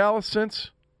been in Dallas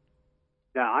since?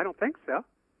 No, I don't think so.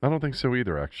 I don't think so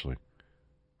either, actually.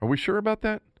 Are we sure about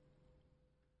that?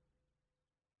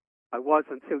 I was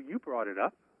until you brought it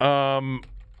up.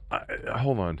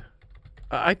 Hold on.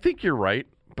 I think you're right,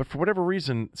 but for whatever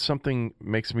reason, something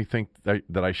makes me think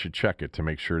that I should check it to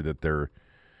make sure that there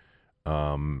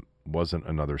wasn't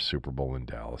another Super Bowl in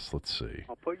Dallas. Let's see.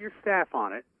 I'll put your staff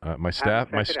on it. My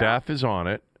staff is on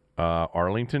it.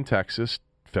 Arlington, Texas,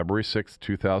 February 6th,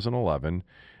 2011.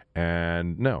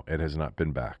 And no, it has not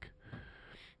been back.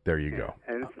 There you go.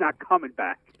 And it's not coming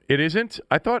back. It isn't?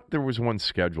 I thought there was one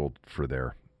scheduled for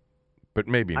there, but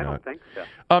maybe not. I don't think so.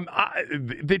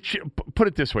 Put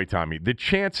it this way, Tommy. The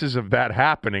chances of that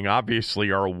happening obviously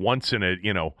are once in a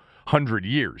 100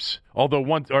 years, although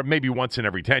maybe once in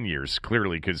every 10 years,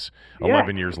 clearly, because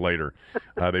 11 years later,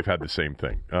 they've had the same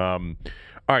thing. All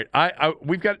right,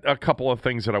 we've got a couple of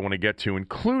things that I want to get to,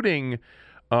 including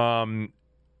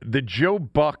the Joe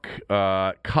Buck,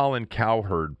 Colin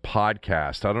Cowherd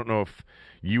podcast. I don't know if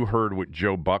you heard what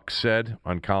Joe Buck said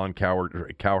on Colin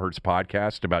Cowherd's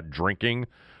podcast about drinking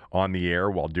on the air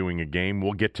while doing a game.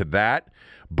 We'll get to that.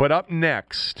 But up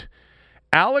next,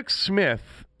 Alex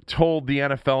Smith told the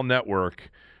NFL Network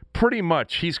pretty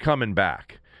much he's coming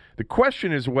back. The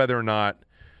question is whether or not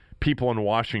people in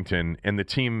Washington and the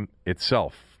team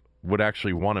itself would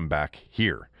actually want him back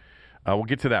here. We'll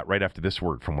get to that right after this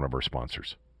word from one of our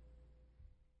sponsors.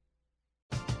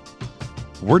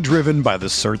 We're driven by the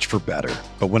search for better.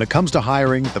 But when it comes to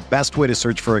hiring, the best way to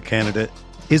search for a candidate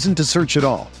isn't to search at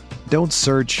all. Don't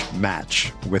search,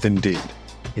 match with Indeed.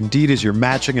 Indeed is your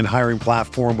matching and hiring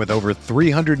platform with over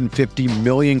 350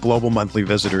 million global monthly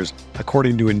visitors,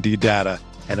 according to Indeed data,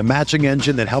 and a matching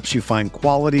engine that helps you find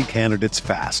quality candidates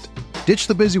fast. Ditch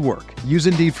the busy work. Use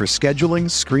Indeed for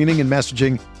scheduling, screening, and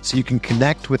messaging so you can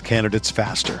connect with candidates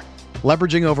faster.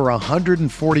 Leveraging over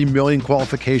 140 million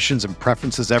qualifications and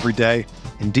preferences every day,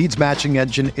 Indeed's matching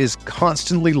engine is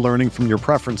constantly learning from your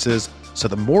preferences, so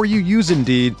the more you use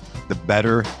Indeed, the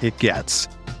better it gets.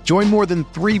 Join more than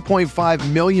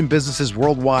 3.5 million businesses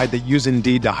worldwide that use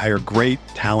Indeed to hire great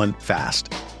talent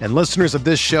fast. And listeners of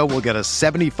this show will get a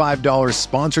 $75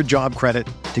 sponsored job credit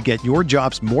to get your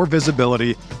jobs more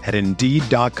visibility at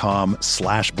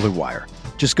Indeed.com/Blue Wire.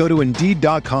 Just go to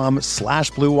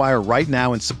Indeed.com/Blue Wire right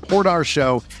now and support our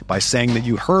show by saying that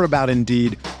you heard about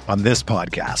Indeed on this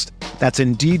podcast. That's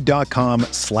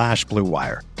Indeed.com/Blue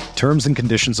Wire. Terms and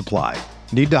conditions apply.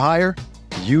 Need to hire?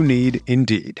 You need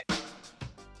Indeed.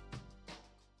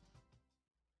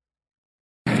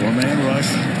 Four-man rush.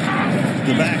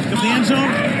 The back of the end zone.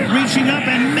 Reaching up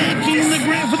and making the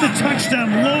grab for the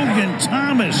touchdown. Logan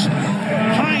Thomas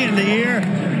high in the air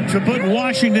to put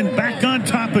Washington back on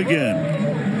top again.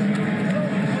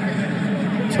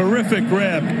 Terrific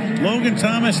grab. Logan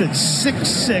Thomas at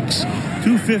 6'6",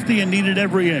 250, and needed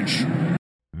every inch.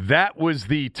 That was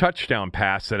the touchdown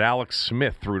pass that Alex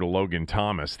Smith threw to Logan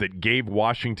Thomas that gave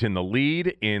Washington the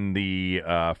lead in the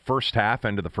first half,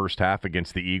 end of the first half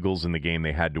against the Eagles in the game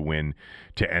they had to win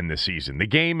to end the season. The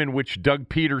game in which Doug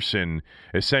Peterson,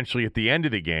 essentially at the end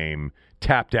of the game,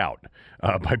 tapped out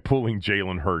by pulling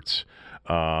Jalen Hurts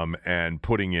and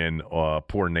putting in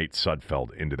poor Nate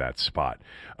Sudfeld into that spot.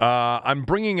 I'm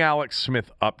bringing Alex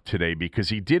Smith up today because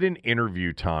he did an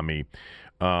interview, Tommy,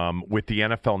 with the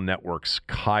NFL Network's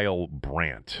Kyle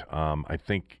Brandt. I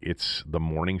think it's the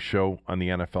morning show on the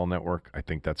NFL Network. I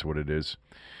think that's what it is.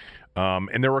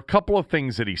 And there were a couple of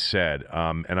things that he said,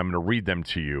 and I'm going to read them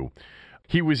to you.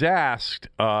 He was asked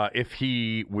if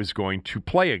he was going to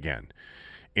play again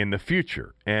in the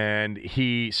future. And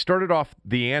he started off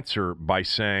the answer by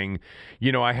saying,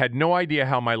 I had no idea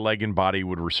how my leg and body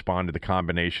would respond to the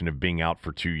combination of being out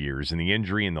for 2 years and the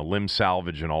injury and the limb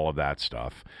salvage and all of that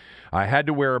stuff. I had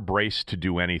to wear a brace to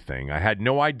do anything. I had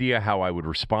no idea how I would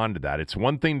respond to that. It's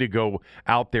one thing to go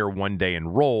out there one day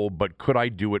and roll, but could I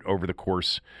do it over the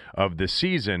course of the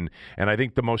season? And I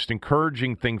think the most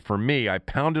encouraging thing for me, I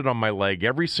pounded on my leg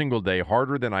every single day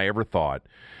harder than I ever thought.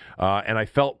 And I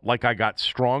felt like I got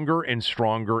stronger and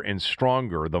stronger and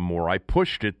stronger. The more I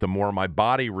pushed it, the more my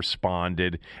body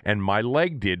responded, and my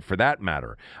leg did for that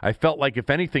matter. I felt like,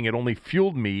 if anything, it only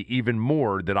fueled me even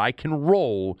more that I can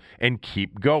roll and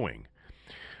keep going.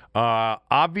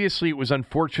 Obviously, it was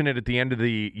unfortunate at the end of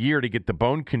the year to get the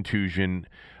bone contusion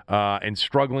and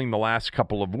struggling the last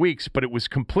couple of weeks, but it was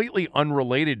completely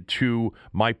unrelated to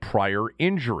my prior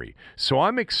injury. So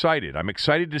I'm excited. I'm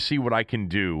excited to see what I can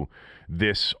do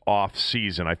this off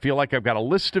season. I feel like I've got a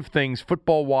list of things,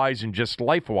 football-wise and just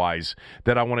life-wise,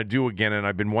 that I want to do again, and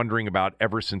I've been wondering about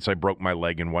ever since I broke my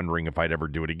leg and wondering if I'd ever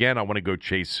do it again. I want to go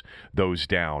chase those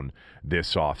down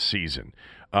this off season.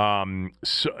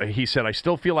 So he said, I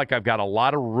still feel like I've got a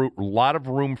lot of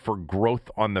room for growth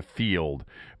on the field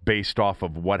based off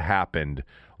of what happened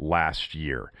last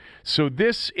year. So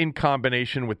this, in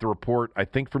combination with the report, I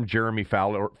think from Jeremy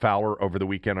Fowler over the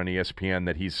weekend on ESPN,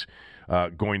 that he's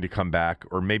going to come back,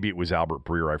 or maybe it was Albert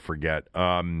Breer, I forget.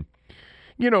 I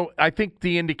think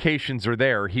the indications are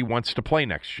there. He wants to play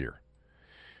next year.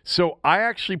 So I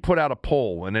actually put out a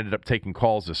poll and ended up taking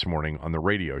calls this morning on the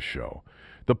radio show.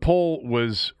 The poll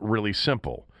was really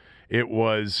simple. It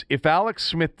was, if Alex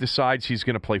Smith decides he's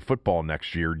going to play football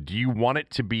next year, do you want it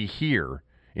to be here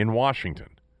in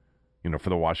Washington, for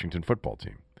the Washington football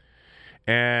team?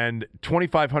 And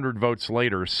 2,500 votes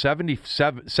later,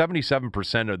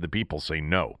 77% of the people say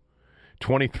no.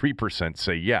 23%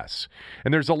 say yes.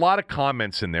 And there's a lot of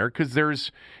comments in there because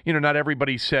there's, not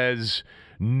everybody says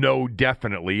no,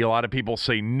 definitely. A lot of people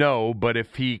say no, but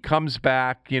if he comes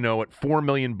back, at $4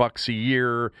 million a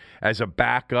year as a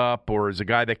backup or as a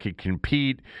guy that could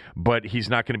compete, but he's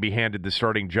not going to be handed the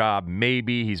starting job,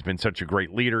 maybe he's been such a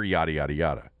great leader, yada, yada,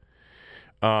 yada.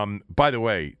 By the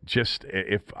way, just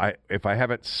if I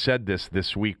haven't said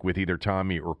this week with either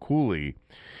Tommy or Cooley,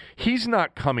 he's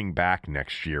not coming back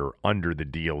next year under the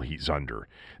deal he's under.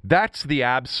 That's the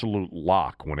absolute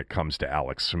lock when it comes to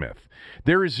Alex Smith.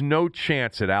 There is no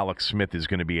chance that Alex Smith is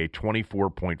going to be a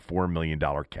 $24.4 million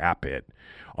cap hit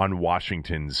on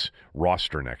Washington's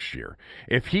roster next year.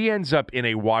 If he ends up in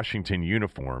a Washington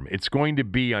uniform, it's going to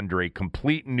be under a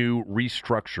complete new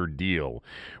restructured deal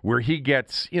where he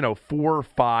gets, $4, $5,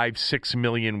 $6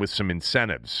 million with some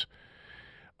incentives.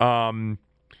 How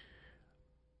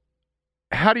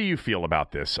do you feel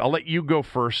about this? I'll let you go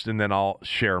first, and then I'll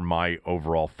share my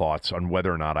overall thoughts on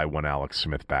whether or not I want Alex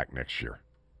Smith back next year.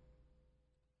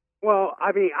 Well,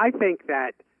 I think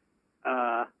that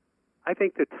the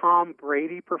Tom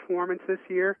Brady performance this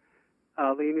year,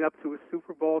 leading up to a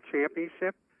Super Bowl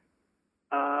championship,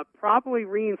 probably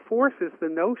reinforces the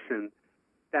notion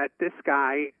that this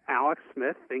guy, Alex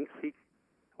Smith, thinks he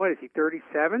what is he,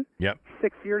 37? Yep.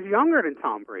 6 years younger than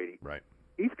Tom Brady. Right.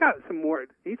 He's got some more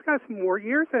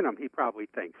years in him, he probably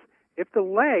thinks. If the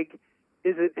leg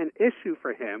isn't an issue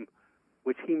for him,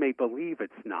 which he may believe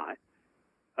it's not,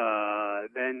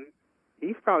 then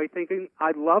he's probably thinking,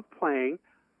 I love playing.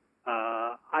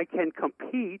 I can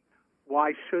compete.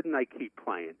 Why shouldn't I keep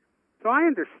playing? So I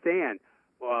understand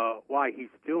why he's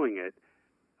doing it.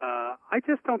 I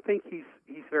just don't think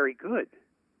he's very good.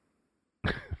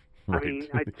 Right. I mean,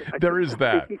 I there just is don't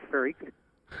that. think he's very good.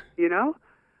 You know?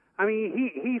 I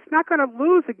mean, he's not going to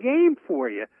lose a game for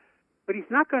you, but he's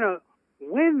not going to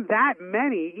win that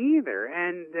many either.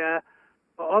 And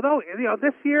although,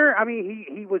 this year, I mean,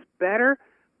 he was better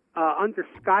under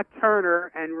Scott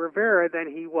Turner and Rivera than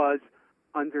he was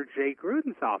under Jay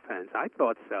Gruden's offense. I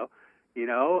thought so.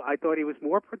 I thought he was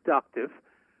more productive,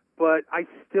 but I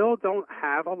still don't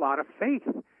have a lot of faith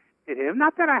in him.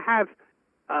 Not that I have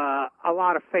a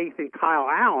lot of faith in Kyle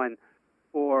Allen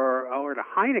or the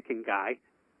Heineken guy,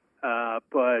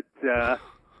 but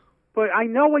I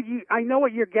know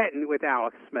what you're getting with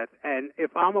Alex Smith, and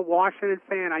if I'm a Washington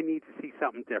fan, I need to see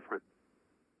something different.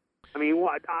 I mean,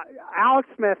 Alex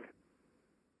Smith,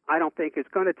 I don't think is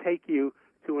going to take you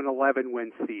to an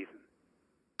 11-win season.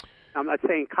 I'm not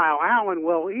saying Kyle Allen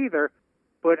will either,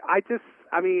 but if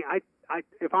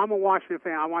I'm a Washington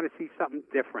fan, I want to see something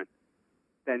different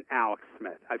than Alex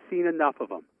Smith. I've seen enough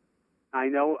of him. I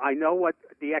know what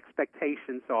the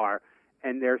expectations are,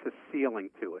 and there's a ceiling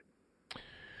to it.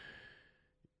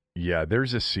 Yeah,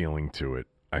 there's a ceiling to it,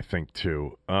 I think,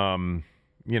 too.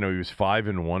 He was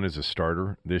 5-1 as a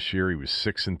starter this year. He was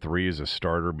 6-3 as a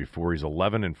starter before. He's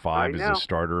 11-5 as a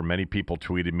starter. Many people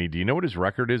tweeted me, do you know what his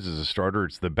record is as a starter?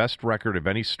 It's the best record of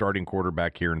any starting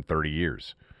quarterback here in 30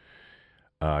 years.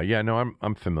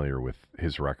 I'm familiar with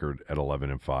his record at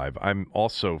 11-5. I'm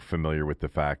also familiar with the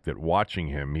fact that watching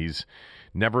him, he's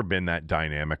never been that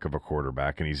dynamic of a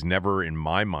quarterback, and he's never, in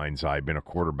my mind's eye, been a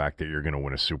quarterback that you're going to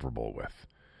win a Super Bowl with,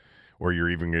 or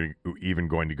you're even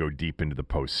going to go deep into the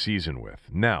postseason with.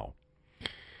 Now,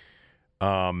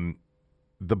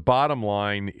 the bottom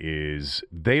line is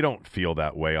they don't feel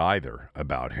that way either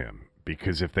about him,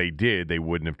 because if they did, they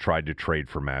wouldn't have tried to trade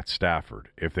for Matt Stafford.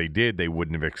 If they did, they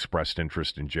wouldn't have expressed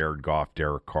interest in Jared Goff,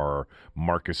 Derek Carr,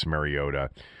 Marcus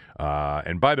Mariota.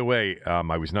 And by the way,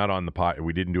 I was not on the pod.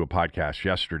 We didn't do a podcast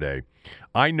yesterday.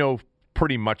 I know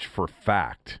pretty much for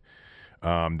fact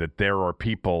that there are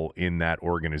people in that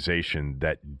organization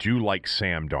that do like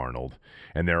Sam Darnold,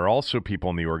 and there are also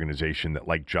people in the organization that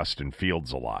like Justin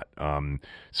Fields a lot.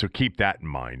 So keep that in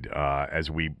mind as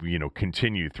we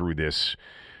continue through this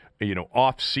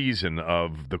off season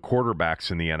of the quarterbacks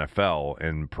in the NFL,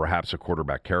 and perhaps a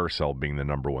quarterback carousel being the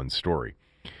number one story.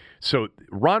 So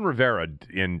Ron Rivera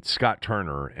and Scott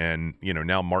Turner and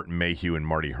now Martin Mayhew and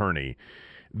Marty Herney,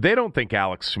 they don't think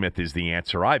Alex Smith is the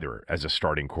answer either as a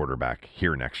starting quarterback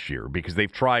here next year, because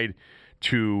they've tried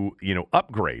to,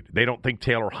 upgrade. They don't think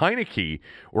Taylor Heineke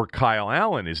or Kyle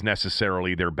Allen is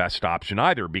necessarily their best option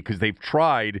either, because they've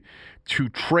tried to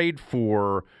trade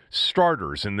for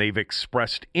starters, and they've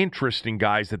expressed interest in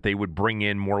guys that they would bring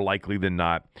in more likely than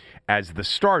not as the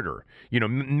starter.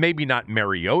 Maybe not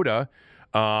Mariota,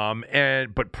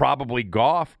 but probably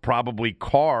Goff, probably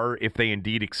Carr, if they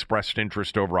indeed expressed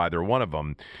interest over either one of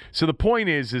them. So the point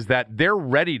is that they're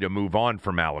ready to move on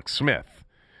from Alex Smith.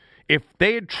 If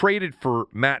they had traded for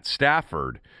Matt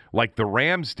Stafford like the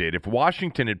Rams did, if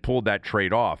Washington had pulled that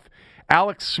trade off,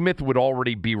 Alex Smith would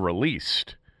already be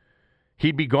released.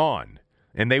 He'd be gone.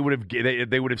 And they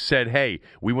would have said, hey,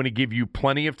 we want to give you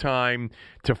plenty of time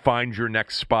to find your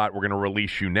next spot. We're going to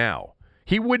release you now.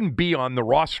 He wouldn't be on the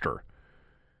roster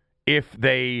if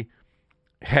they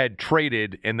had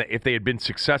traded and if they had been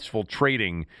successful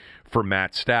trading for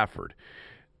Matt Stafford.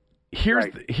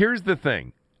 Here's the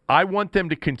thing. I want them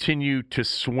to continue to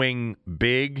swing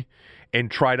big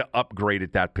and try to upgrade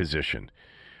at that position.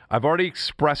 I've already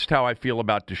expressed how I feel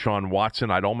about Deshaun Watson.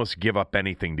 I'd almost give up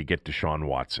anything to get Deshaun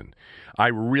Watson. I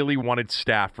really wanted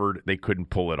Stafford. They couldn't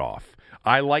pull it off.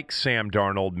 I like Sam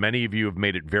Darnold. Many of you have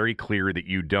made it very clear that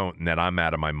you don't and that I'm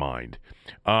out of my mind.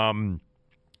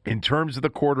 In terms of the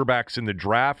quarterbacks in the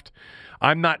draft,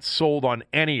 I'm not sold on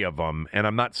any of them, and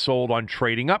I'm not sold on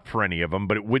trading up for any of them,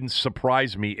 but it wouldn't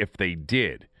surprise me if they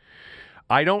did.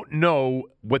 I don't know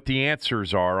what the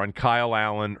answers are on Kyle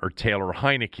Allen or Taylor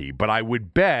Heineke, but I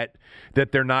would bet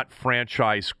that they're not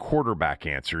franchise quarterback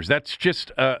answers. That's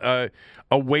just a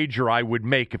wager I would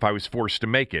make if I was forced to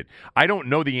make it. I don't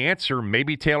know the answer.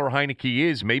 Maybe Taylor Heineke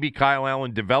is. Maybe Kyle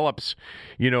Allen develops,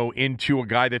 into a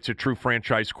guy that's a true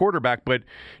franchise quarterback. But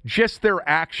just their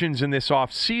actions in this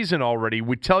offseason already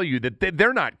would tell you that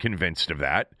they're not convinced of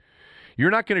that.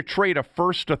 You're not going to trade a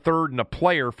first, a third, and a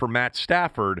player for Matt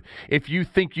Stafford if you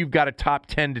think you've got a top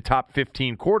 10 to top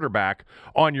 15 quarterback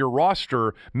on your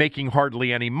roster making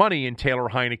hardly any money in Taylor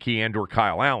Heineke and or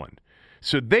Kyle Allen.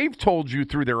 So they've told you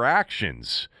through their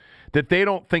actions that they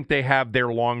don't think they have their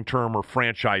long-term or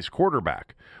franchise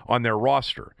quarterback on their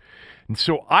roster. And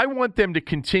so I want them to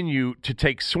continue to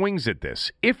take swings at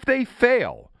this. If they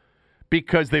fail,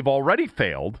 because they've already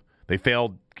failed, they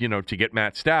failed, to get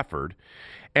Matt Stafford,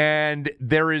 and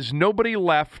there is nobody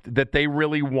left that they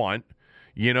really want.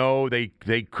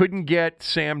 They couldn't get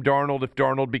Sam Darnold if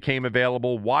Darnold became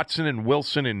available. Watson and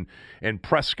Wilson and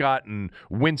Prescott and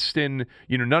Winston,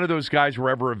 none of those guys were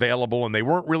ever available, and they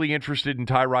weren't really interested in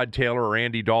Tyrod Taylor or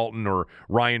Andy Dalton or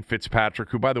Ryan Fitzpatrick,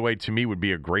 who, by the way, to me would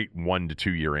be a great 1 to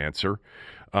 2 year answer,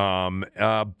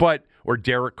 or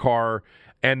Derek Carr,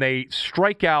 and they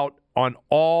strike out on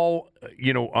all,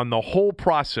 on the whole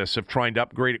process of trying to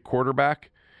upgrade at quarterback.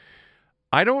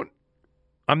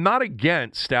 I'm not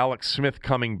against Alex Smith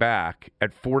coming back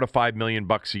at $4 to $5 million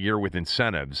a year with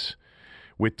incentives,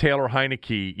 with Taylor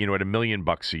Heineke, at $1 million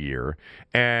a year,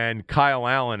 and Kyle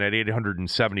Allen at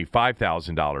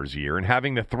 $875,000 a year, and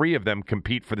having the three of them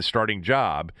compete for the starting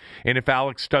job. And if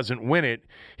Alex doesn't win it,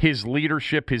 his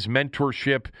leadership, his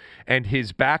mentorship, and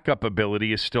his backup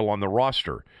ability is still on the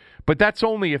roster. But that's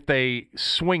only if they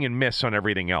swing and miss on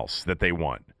everything else that they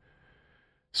want.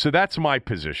 So that's my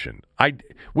position.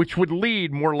 Which would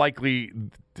lead more likely,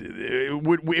 it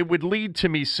would lead to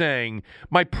me saying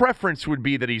my preference would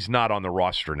be that he's not on the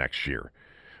roster next year.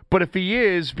 But if he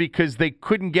is because they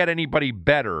couldn't get anybody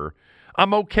better,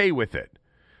 I'm okay with it.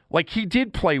 Like, he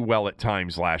did play well at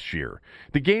times last year.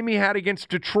 The game he had against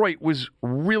Detroit was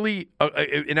really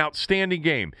an outstanding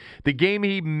game. The game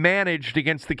he managed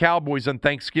against the Cowboys on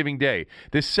Thanksgiving Day.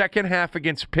 The second half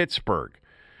against Pittsburgh.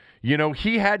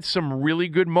 He had some really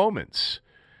good moments.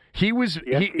 He was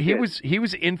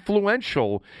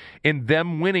influential in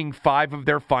them winning 5 of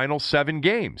their final 7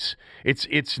 games.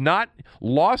 It's not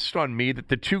lost on me that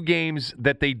the 2 games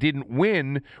that they didn't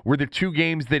win were the 2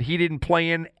 games that he didn't play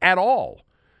in at all.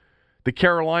 The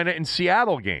Carolina and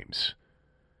Seattle games.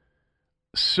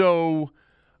 So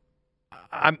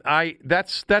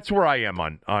that's where I am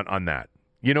on that.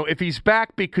 If he's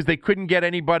back because they couldn't get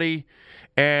anybody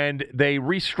and they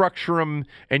restructure him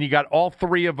and you got all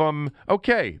 3 of them,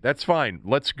 okay, that's fine.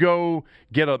 Let's go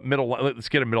get a middle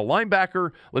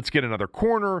linebacker. Let's get another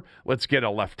corner. Let's get a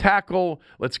left tackle.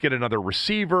 Let's get another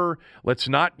receiver. Let's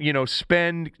not,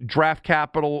 spend draft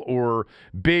capital or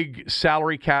big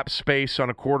salary cap space on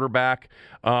a quarterback.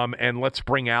 And let's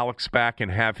bring Alex back and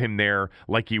have him there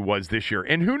like he was this year.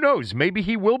 And who knows, maybe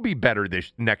he will be better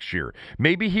next year.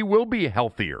 Maybe he will be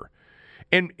healthier.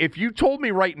 And if you told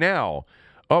me right now,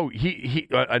 he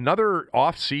another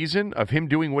off season of him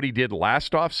doing what he did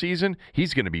last off season,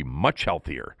 he's going to be much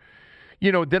healthier.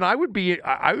 Then I would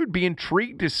be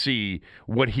intrigued to see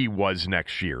what he was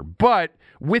next year. But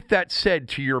with that said,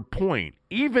 to your point,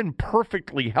 even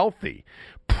perfectly healthy,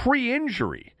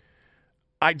 pre-injury,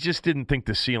 I just didn't think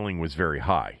the ceiling was very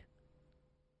high.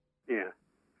 Yeah.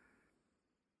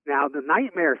 Now, the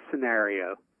nightmare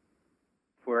scenario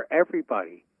for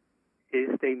everybody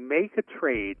is they make a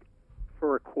trade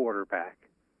for a quarterback,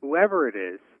 whoever it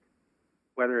is,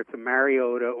 whether it's a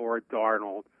Mariota or a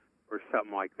Darnold or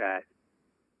something like that,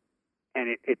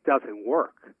 and it doesn't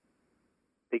work.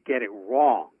 They get it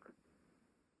wrong.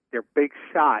 Their big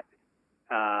shot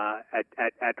at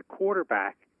the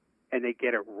quarterback, and they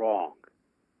get it wrong.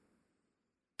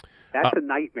 That's a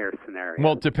nightmare scenario.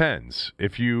 Well, it depends.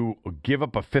 If you give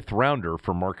up a 5th rounder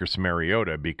for Marcus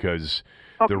Mariota because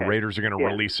the Raiders are going to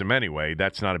release him anyway,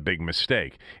 that's not a big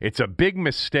mistake. It's a big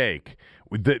mistake.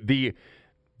 The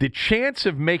chance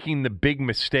of making the big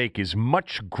mistake is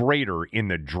much greater in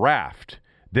the draft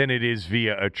than it is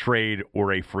via a trade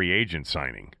or a free agent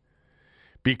signing.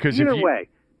 Because either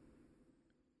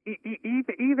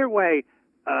way,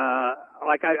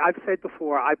 like I've said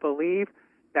before, I believe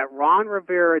that Ron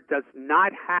Rivera does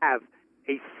not have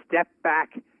a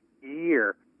step-back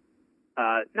year.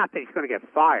 Not that he's going to get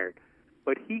fired,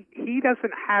 but he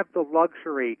doesn't have the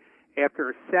luxury after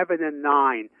a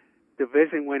 7-9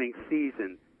 division-winning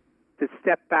season to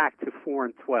step back to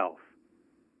 4-12.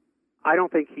 I don't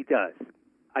think he does.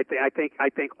 I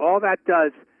think all that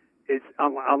does is,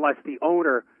 unless the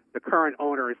current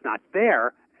owner is not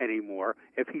there anymore,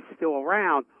 if he's still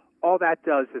around, all that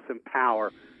does is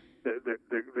empower the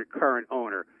current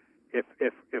owner if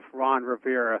Ron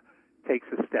Rivera takes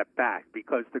a step back,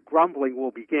 because the grumbling will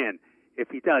begin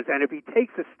if he does. And if he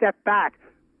takes a step back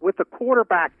with the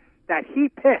quarterback that he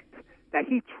picked, that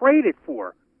he traded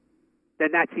for,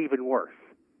 then that's even worse.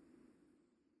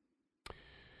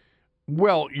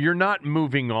 Well, you're not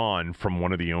moving on from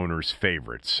one of the owner's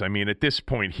favorites. I mean, at this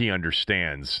point, he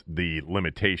understands the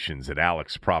limitations that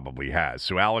Alex probably has.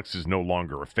 So Alex is no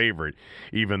longer a favorite,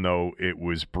 even though it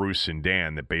was Bruce and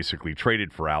Dan that basically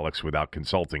traded for Alex without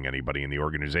consulting anybody in the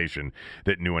organization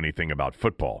that knew anything about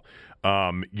football.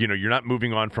 You're not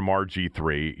moving on from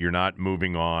RG3. You're not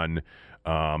moving on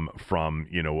from,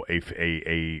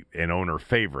 an owner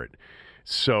favorite.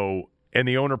 So... And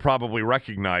the owner probably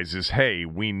recognizes, hey,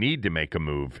 we need to make a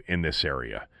move in this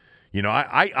area.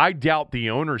 I doubt the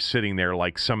owner's sitting there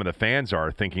like some of the fans are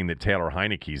thinking that Taylor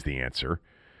Heineke's the answer.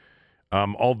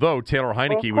 Although Taylor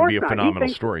Heineke would be a phenomenal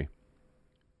story.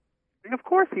 Of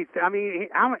course he's. I mean,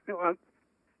 how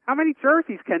many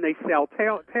jerseys can they sell?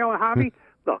 Taylor Heineke?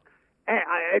 Look,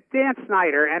 Dan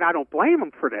Snyder, and I don't blame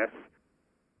him for this,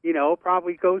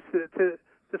 probably goes to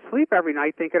sleep every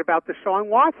night thinking about Deshaun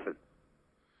Watson.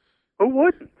 Who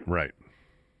wouldn't? Right.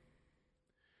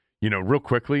 Real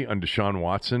quickly on Deshaun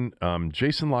Watson,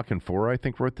 Jason La Canfora, I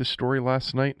think, wrote this story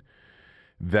last night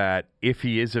that if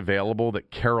he is available,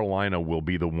 that Carolina will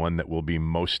be the one that will be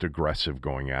most aggressive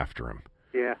going after him.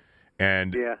 Yeah.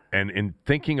 And in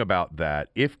thinking about that,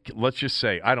 let's just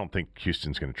say, I don't think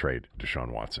Houston's going to trade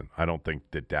Deshaun Watson. I don't think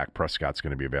that Dak Prescott's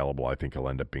going to be available. I think he'll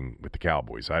end up being with the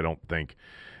Cowboys. I don't think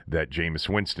that Jameis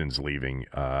Winston's leaving,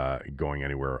 going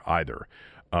anywhere either.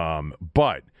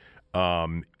 But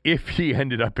if he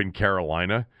ended up in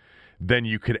Carolina, then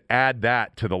you could add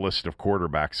that to the list of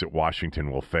quarterbacks that Washington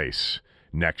will face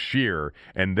next year,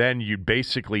 and then you'd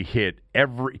basically hit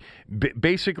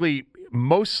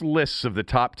most lists of the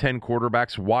top 10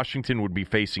 quarterbacks, Washington would be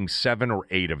facing 7 or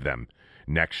 8 of them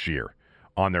next year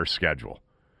on their schedule.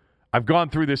 I've gone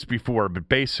through this before, but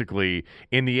basically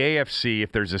in the AFC,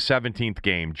 if there's a 17th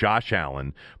game, Josh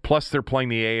Allen, plus they're playing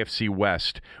the AFC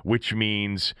West, which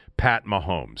means Pat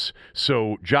Mahomes.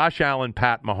 So Josh Allen,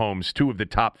 Pat Mahomes, 2 of the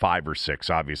top 5 or 6,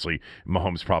 obviously.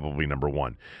 Mahomes probably number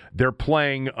 1. They're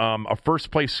playing a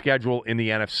first-place schedule in the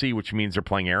NFC, which means they're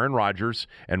playing Aaron Rodgers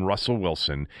and Russell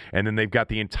Wilson. And then they've got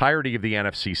the entirety of the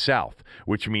NFC South,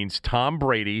 which means Tom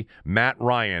Brady, Matt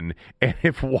Ryan, and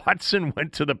if Watson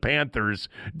went to the Panthers,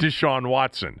 Deshaun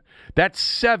Watson. That's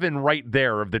 7 right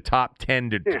there of the top 10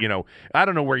 to, I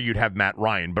don't know where you'd have Matt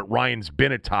Ryan, but Ryan's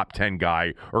been a top 10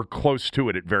 guy or close to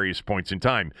it at various points in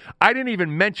time. I didn't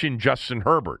even mention Justin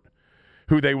Herbert,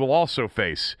 who they will also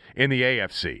face in the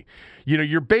AFC.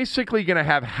 You're basically going to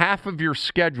have half of your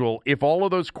schedule, if all of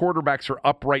those quarterbacks are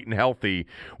upright and healthy,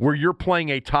 where you're playing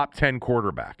a top 10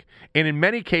 quarterback. And in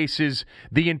many cases,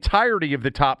 the entirety of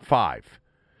the top 5.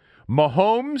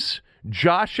 Mahomes,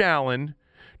 Josh Allen,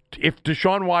 if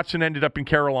Deshaun Watson ended up in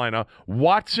Carolina,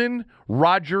 Watson,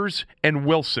 Rodgers, and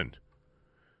Wilson.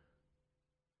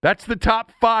 That's the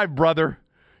top 5, brother.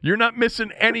 You're not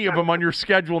missing any of them on your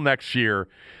schedule next year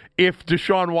if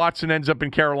Deshaun Watson ends up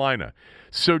in Carolina.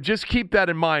 So just keep that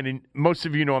in mind. And most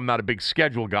of you know I'm not a big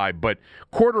schedule guy, but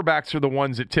quarterbacks are the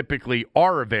ones that typically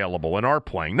are available and are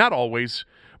playing. Not always,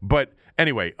 but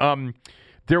anyway,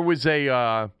 there was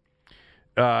ESPN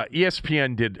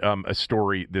did a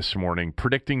story this morning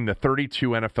predicting the 32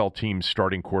 NFL teams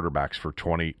starting quarterbacks for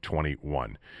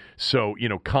 2021. So,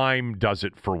 Keim does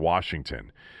it for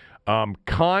Washington.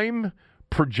 Keim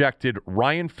projected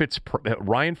Ryan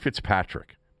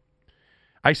Fitzpatrick.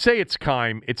 I say it's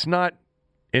Keim. It's not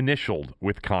initialed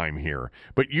with Keim here,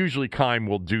 but usually Keim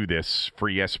will do this for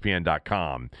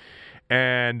ESPN.com.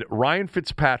 And Ryan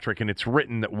Fitzpatrick, and it's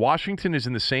written that Washington is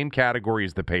in the same category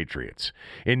as the Patriots,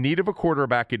 in need of a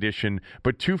quarterback addition,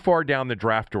 but too far down the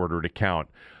draft order to count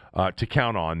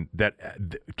on that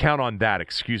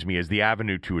as the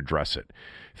avenue to address it.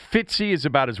 Fitzy is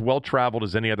about as well-traveled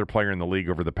as any other player in the league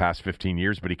over the past 15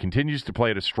 years, but he continues to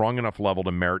play at a strong enough level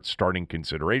to merit starting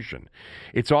consideration.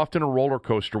 It's often a roller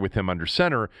coaster with him under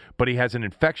center, but he has an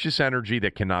infectious energy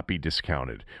that cannot be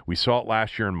discounted. We saw it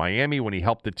last year in Miami when he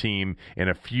helped the team in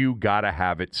a few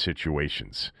gotta-have-it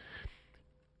situations.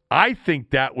 I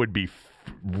think that would be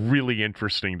really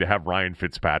interesting to have Ryan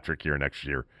Fitzpatrick here next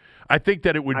year. I think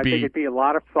that it would be. I think it'd be a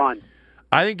lot of fun.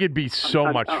 I think it'd be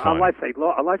so much fun. Unless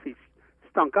he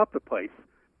stunk up the place.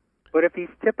 But if he's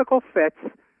typical Fitz,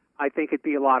 I think it'd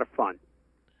be a lot of fun.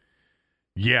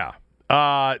 Yeah.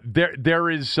 There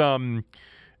is the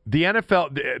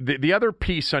NFL. The other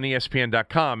piece on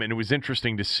ESPN.com, and it was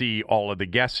interesting to see all of the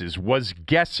guesses, was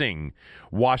guessing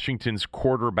Washington's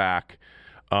quarterback.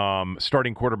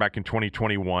 Starting quarterback in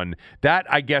 2021. That,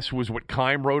 I guess, was what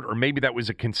Keim wrote, or maybe that was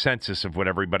a consensus of what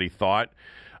everybody thought.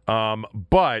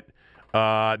 But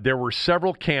there were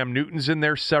several Cam Newtons in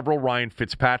there, several Ryan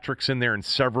Fitzpatricks in there, and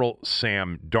several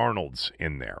Sam Darnolds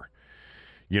in there.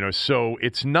 So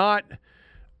it's not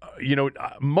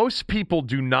most people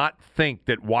do not think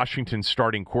that Washington's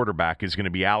starting quarterback is going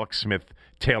to be Alex Smith,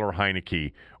 Taylor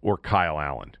Heineke, or Kyle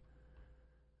Allen.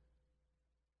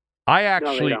 I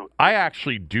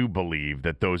actually do believe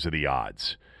that those are the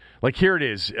odds. Like, here it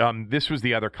is. This was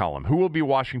the other column. Who will be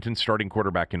Washington's starting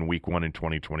quarterback in Week 1 in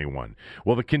 2021?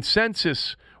 Well, the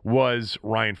consensus was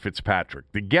Ryan Fitzpatrick.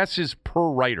 The guesses per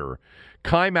writer,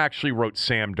 Keim actually wrote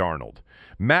Sam Darnold.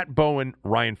 Matt Bowen,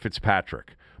 Ryan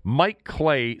Fitzpatrick. Mike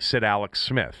Clay said Alex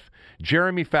Smith.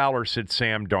 Jeremy Fowler said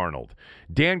Sam Darnold.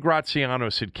 Dan Graziano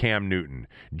said Cam Newton.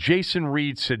 Jason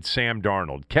Reed said Sam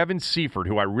Darnold. Kevin Seifert,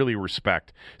 who I really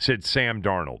respect, said Sam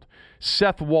Darnold.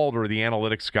 Seth Walder, the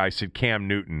analytics guy, said Cam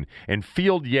Newton. And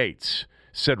Field Yates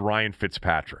said Ryan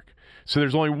Fitzpatrick. So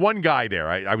there's only one guy there.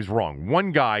 I was wrong.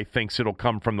 One guy thinks it'll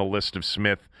come from the list of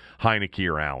Smith, Heineke,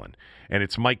 or Allen. And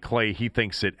it's Mike Clay. He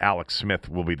thinks that Alex Smith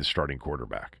will be the starting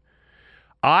quarterback.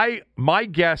 My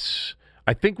guess,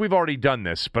 I think we've already done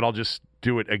this, but I'll just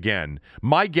do it again.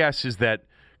 My guess is that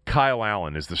Kyle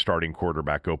Allen is the starting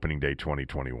quarterback opening day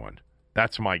 2021.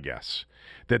 That's my guess.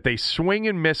 That they swing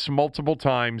and miss multiple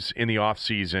times in the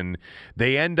offseason.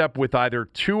 They end up with either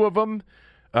two of them,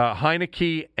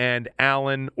 Heineke and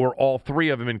Allen, or all three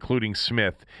of them, including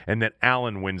Smith, and that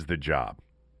Allen wins the job.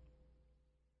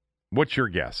 What's your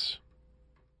guess?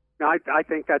 No, I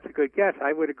think that's a good guess.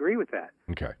 I would agree with that.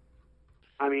 Okay.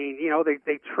 I mean,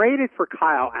 they traded for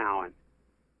Kyle Allen.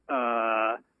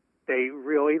 They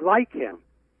really like him.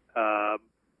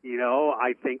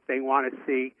 I think they want to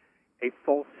see a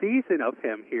full season of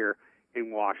him here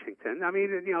in Washington. I mean,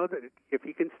 if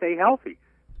he can stay healthy.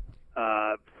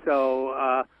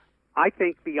 So I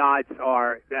think the odds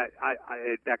are that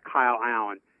that Kyle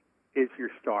Allen is your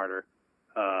starter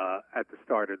at the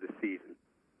start of the season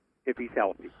if he's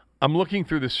healthy. I'm looking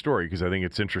through this story because I think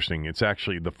it's interesting. It's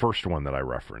actually the first one that I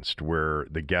referenced where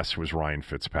the guess was Ryan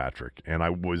Fitzpatrick. And I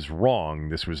was wrong.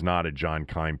 This was not a John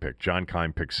Keim pick. John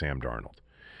Keim picked Sam Darnold.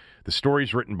 The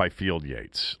story's written by Field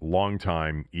Yates,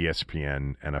 longtime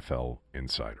ESPN NFL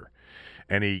insider.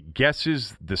 And he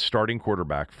guesses the starting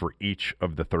quarterback for each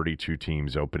of the 32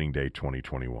 teams opening day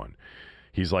 2021.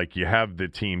 He's like, you have the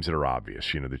teams that are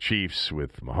obvious. The Chiefs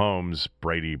with Mahomes,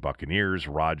 Brady, Buccaneers,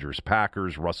 Rodgers,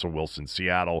 Packers, Russell Wilson,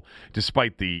 Seattle,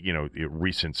 despite the,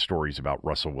 recent stories about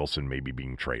Russell Wilson maybe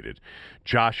being traded.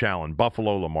 Josh Allen,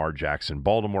 Buffalo, Lamar Jackson,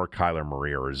 Baltimore, Kyler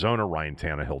Murray, Arizona, Ryan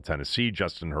Tannehill, Tennessee,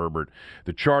 Justin Herbert,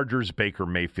 the Chargers, Baker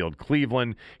Mayfield,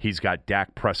 Cleveland. He's got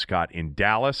Dak Prescott in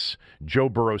Dallas, Joe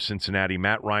Burrow, Cincinnati,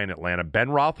 Matt Ryan, Atlanta, Ben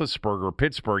Roethlisberger,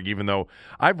 Pittsburgh, even though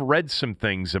I've read some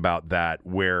things about that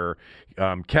where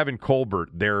Kevin Colbert,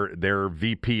 their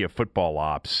VP of football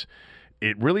ops,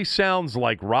 it really sounds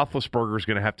like Roethlisberger is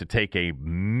going to have to take a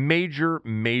major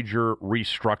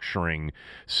restructuring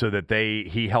so that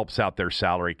he helps out their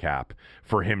salary cap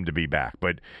for him to be back.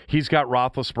 But he's got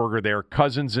Roethlisberger there,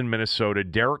 Cousins in Minnesota,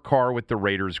 Derek Carr with the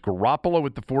Raiders, Garoppolo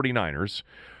with the 49ers,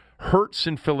 Hurts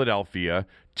in Philadelphia,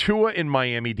 Tua in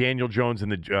Miami, Daniel Jones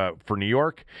for New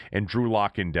York, and Drew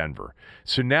Lock in Denver.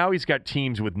 So now he's got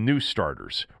teams with new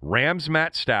starters. Rams,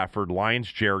 Matt Stafford.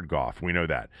 Lions, Jared Goff. We know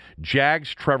that.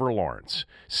 Jags, Trevor Lawrence.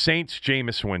 Saints,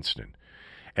 Jameis Winston.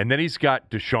 And then he's got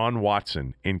Deshaun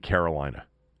Watson in Carolina.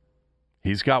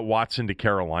 He's got Watson to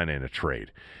Carolina in a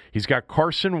trade. He's got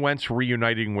Carson Wentz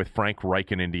reuniting with Frank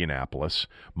Reich in Indianapolis.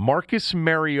 Marcus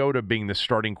Mariota being the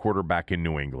starting quarterback in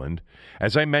New England.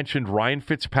 As I mentioned, Ryan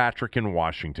Fitzpatrick in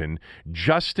Washington.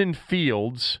 Justin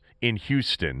Fields in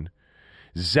Houston.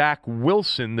 Zach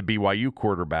Wilson, the BYU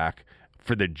quarterback,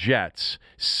 for the Jets.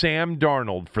 Sam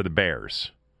Darnold for the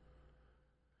Bears.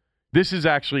 This is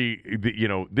actually,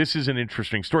 this is an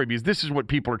interesting story because this is what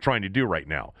people are trying to do right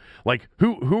now. Like,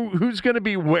 who's going to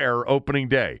be where opening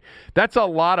day? That's a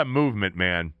lot of movement,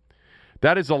 man.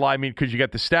 That is a lot. I mean, because you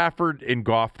got the Stafford and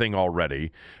Goff thing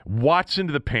already. Watson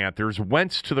to the Panthers.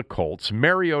 Wentz to the Colts.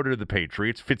 Mariota to the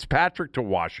Patriots. Fitzpatrick to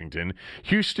Washington.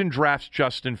 Houston drafts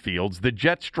Justin Fields. The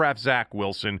Jets draft Zach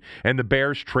Wilson. And the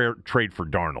Bears trade for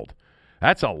Darnold.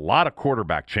 That's a lot of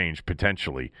quarterback change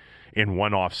potentially in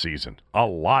one offseason. A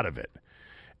lot of it.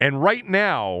 And right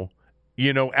now,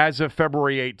 as of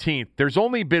February 18th, there's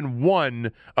only been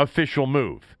one official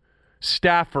move.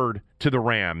 Stafford to the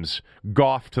Rams,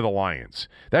 Goff to the Lions.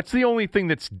 That's the only thing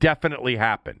that's definitely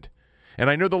happened. And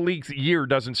I know the league's year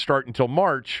doesn't start until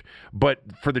March, but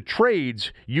for the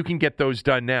trades, you can get those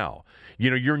done now.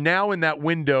 You're now in that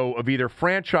window of either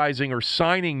franchising or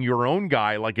signing your own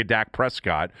guy like a Dak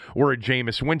Prescott or a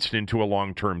Jameis Winston to a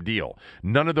long-term deal.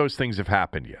 None of those things have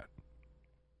happened yet.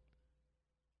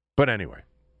 But anyway.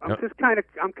 I'm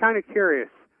kind of curious.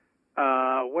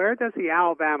 Where does the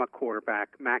Alabama quarterback,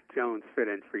 Mac Jones, fit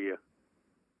in for you?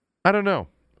 I don't know.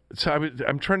 So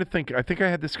I'm trying to think. I think I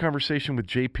had this conversation with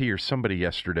JP or somebody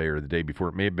yesterday or the day before.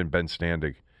 It may have been Ben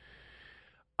Standig.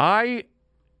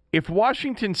 If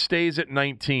Washington stays at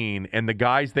 19 and the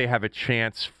guys they have a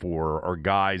chance for are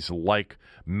guys like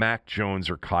Mac Jones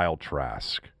or Kyle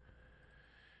Trask,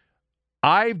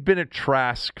 I've been a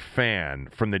Trask fan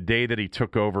from the day that he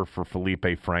took over for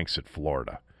Felipe Franks at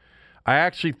Florida. I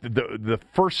actually, the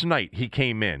first night he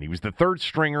came in, he was the third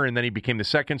stringer, and then he became the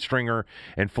second stringer,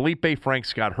 and Felipe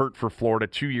Franks got hurt for Florida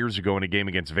 2 years ago in a game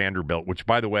against Vanderbilt, which,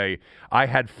 by the way, I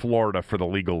had Florida for the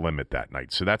legal limit that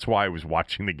night, so that's why I was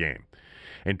watching the game.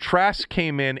 And Trask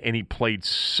came in, and he played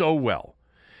so well.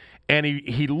 And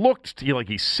he looked like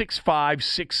he's 6'5",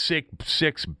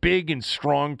 6'6", big and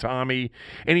strong, Tommy,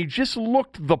 and he just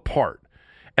looked the part.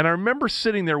 And I remember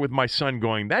sitting there with my son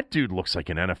going, that dude looks like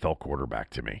an NFL quarterback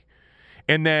to me.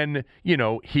 And then,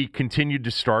 he continued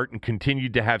to start and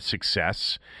continued to have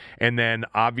success. And then,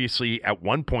 obviously, at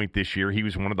one point this year, he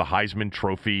was one of the Heisman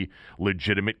Trophy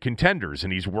legitimate contenders.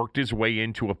 And he's worked his way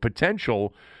into a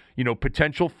potential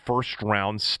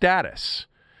first-round status.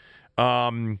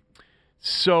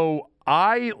 So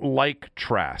I like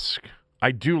Trask.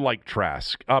 I do like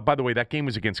Trask. By the way, that game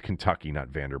was against Kentucky, not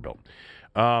Vanderbilt.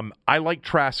 I like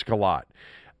Trask a lot.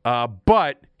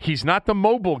 But he's not the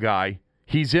mobile guy.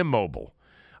 He's immobile.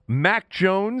 Mac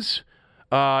Jones,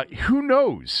 who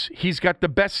knows? He's got the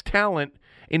best talent,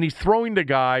 and he's throwing to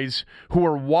guys who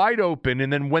are wide open,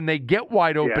 and then when they get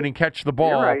wide open and catch the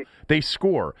ball, they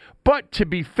score. But to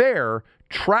be fair,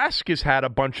 Trask has had a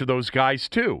bunch of those guys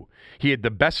too. He had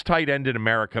the best tight end in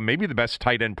America, maybe the best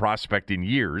tight end prospect in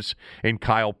years, in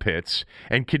Kyle Pitts,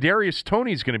 and Kadarius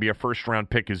Toney is going to be a first-round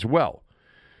pick as well.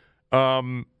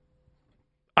 I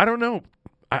don't know.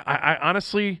 I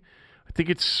honestly... I think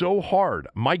it's so hard.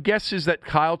 My guess is that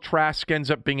Kyle Trask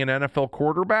ends up being an NFL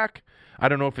quarterback. I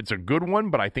don't know if it's a good one,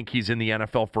 but I think he's in the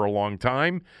NFL for a long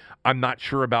time. I'm not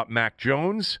sure about Mac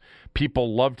Jones.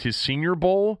 People loved his Senior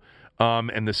Bowl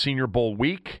and the Senior Bowl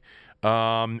week.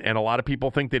 And a lot of people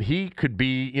think that he could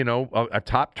be, a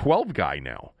top 12 guy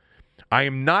now. I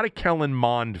am not a Kellen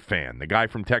Mond fan, the guy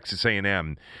from Texas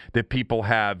A&M that people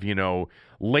have,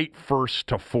 late first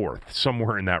to fourth,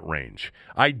 somewhere in that range.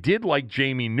 I did like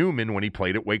Jamie Newman when he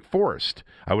played at Wake Forest.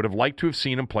 I would have liked to have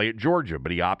seen him play at Georgia,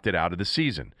 but he opted out of the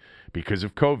season because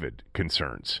of COVID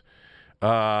concerns.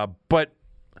 But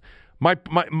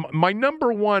my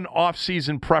number one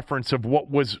offseason preference of what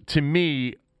was, to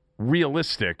me,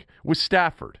 realistic was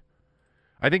Stafford.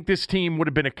 I think this team would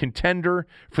have been a contender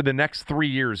for the next 3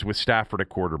 years with Stafford at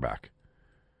quarterback.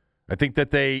 I think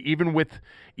that even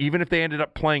if they ended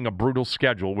up playing a brutal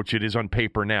schedule, which it is on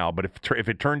paper now, but if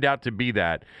it turned out to be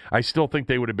that, I still think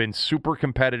they would have been super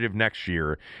competitive next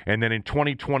year, and then in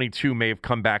 2022 may have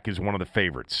come back as one of the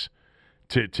favorites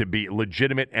to be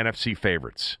legitimate NFC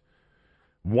favorites.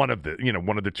 One of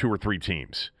the 2 or 3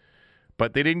 teams.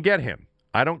 But they didn't get him.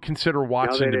 I don't consider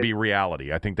Watson to be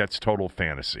reality. I think that's total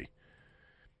fantasy.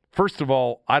 First of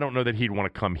all, I don't know that he'd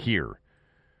want to come here.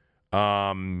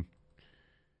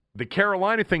 The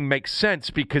Carolina thing makes sense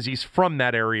because he's from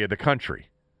that area of the country.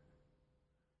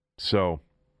 So,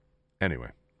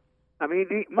 anyway. I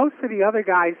mean, most of the other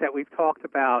guys that we've talked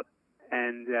about,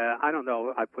 and I don't know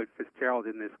if I put Fitzgerald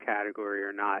in this category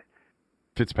or not.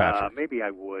 Fitzpatrick. Maybe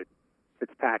I would.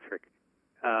 Fitzpatrick.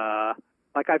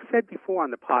 Like I've said before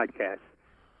on the podcast,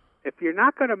 if you're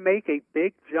not going to make a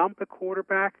big jump at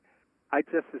quarterback, I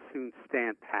just as soon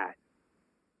stand pat.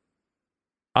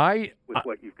 With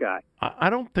what you've got. I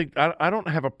don't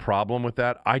have a problem with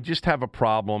that. I just have a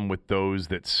problem with those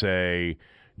that say,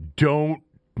 don't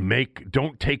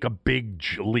take a big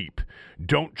leap.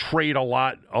 Don't trade a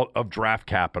lot of draft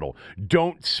capital.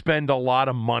 Don't spend a lot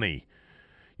of money.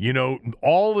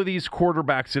 All of these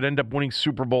quarterbacks that end up winning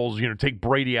Super Bowls, take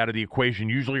Brady out of the equation,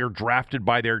 usually are drafted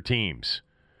by their teams.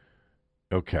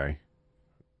 Okay.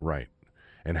 Right.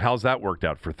 And how's that worked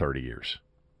out for 30 years?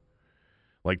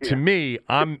 To me,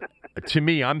 I'm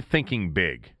thinking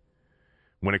big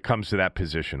when it comes to that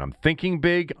position. I'm thinking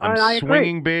big. I'm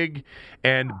swinging big,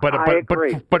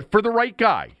 but for the right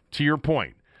guy. To your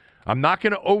point, I'm not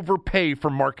going to overpay for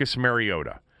Marcus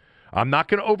Mariota. I'm not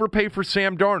going to overpay for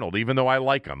Sam Darnold, even though I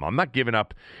like him. I'm not giving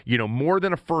up, more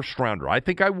than a first rounder. I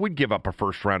think I would give up a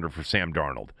first rounder for Sam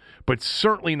Darnold, but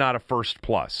certainly not a first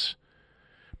plus.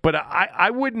 But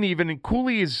I wouldn't even, and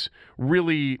Cooley has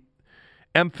really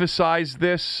emphasized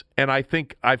this, and I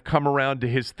think I've come around to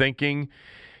his thinking.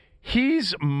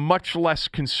 He's much less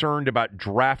concerned about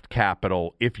draft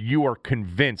capital if you are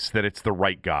convinced that it's the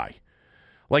right guy.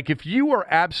 Like if you are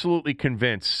absolutely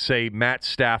convinced, say, Matt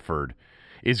Stafford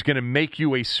is going to make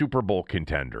you a Super Bowl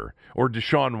contender, or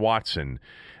Deshaun Watson,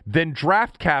 then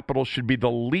draft capital should be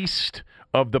the least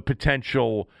of the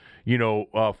potential,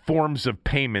 forms of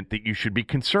payment that you should be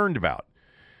concerned about.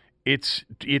 It's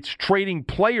trading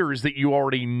players that you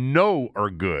already know are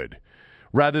good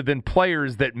rather than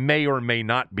players that may or may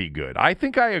not be good. I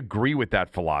think I agree with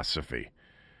that philosophy.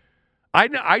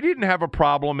 I didn't have a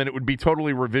problem, and it would be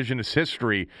totally revisionist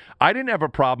history. I didn't have a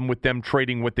problem with them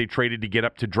trading what they traded to get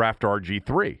up to draft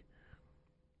RG3.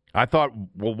 I thought,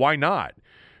 well, why not?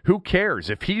 Who cares?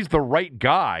 If he's the right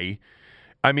guy,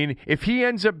 I mean, if he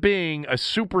ends up being a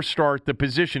superstar at the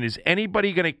position, is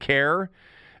anybody going to care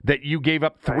that you gave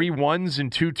up 3 1s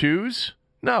and 2 2s?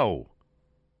 No.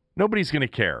 Nobody's going to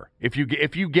care if you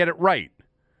get it right.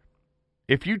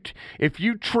 If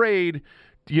you trade,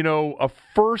 a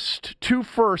first, 2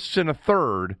 firsts and a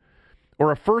third,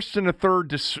 or a first and a third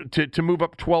to move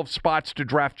up 12 spots to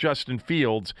draft Justin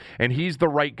Fields, and he's the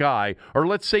right guy, or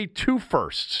let's say 2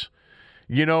 firsts,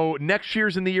 next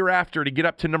year's and the year after to get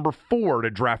up to number 4 to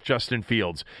draft Justin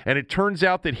Fields, and it turns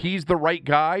out that he's the right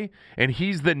guy and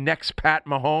he's the next Pat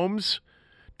Mahomes,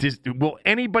 will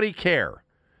anybody care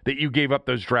that you gave up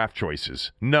those draft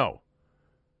choices? No.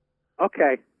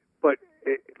 Okay, but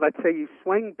let's say you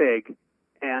swing big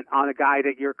and on a guy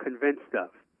that you're convinced of.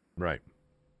 Right.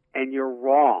 And you're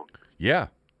wrong. Yeah.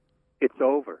 It's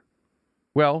over.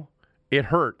 Well, it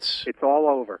hurts. It's all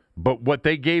over. But what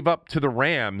they gave up to the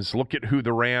Rams, look at who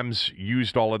the Rams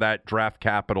used all of that draft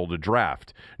capital to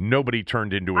draft. Nobody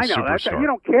turned into a superstar. You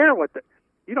don't care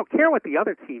what the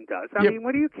other team does. I mean,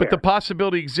 what do you care? But the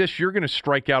possibility exists you're going to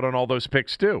strike out on all those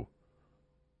picks too.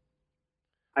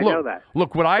 I know that.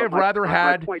 Look, would I have rather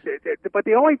had... But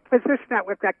the only position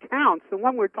that counts, the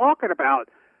one we're talking about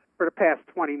for the past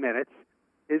 20 minutes,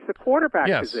 is the quarterback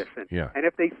position. Yeah. And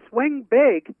if they swing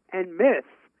big and miss,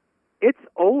 it's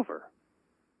over.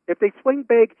 If they swing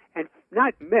big and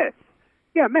not miss,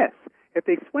 miss. If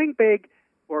they swing big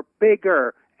or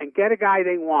bigger and get a guy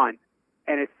they want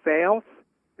and it fails,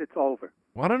 it's over.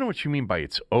 Well, I don't know what you mean by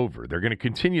it's over. They're going to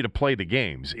continue to play the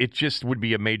games. It just would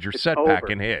be a major setback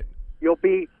and hit. You'll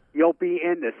be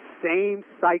in the same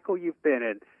cycle you've been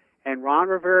in, and Ron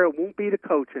Rivera won't be the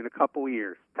coach in a couple of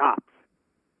years, tops.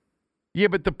 Yeah,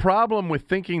 but the problem with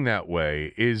thinking that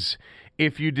way is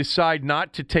if you decide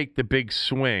not to take the big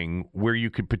swing where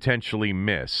you could potentially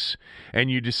miss,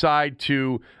 and you decide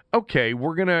to, okay,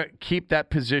 we're going to keep that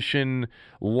position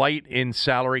light in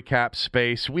salary cap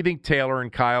space. We think Taylor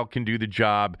and Kyle can do the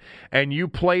job, and you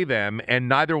play them, and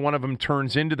neither one of them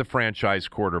turns into the franchise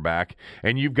quarterback,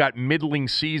 and you've got middling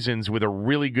seasons with a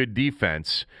really good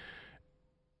defense.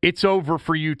 It's over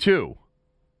for you too.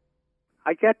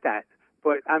 I get that,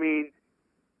 but I mean,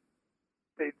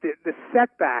 the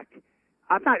setback.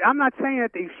 I'm not saying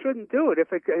that they shouldn't do it if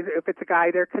it's a guy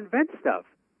they're convinced of,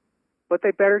 but they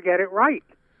better get it right.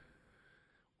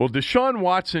 Well, Deshaun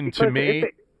Watson, to me,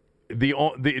 the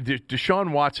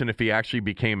Deshaun Watson, if he actually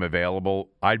became available,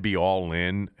 I'd be all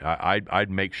in. I'd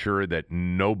make sure that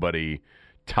nobody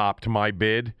topped my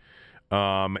bid,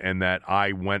 and that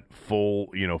I went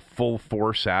full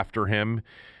force after him.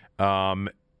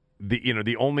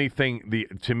 The only thing,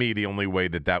 to me, the only way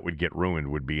that would get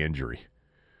ruined would be injury,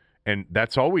 and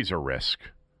that's always a risk.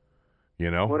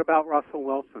 What about Russell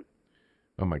Wilson?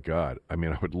 Oh my God! I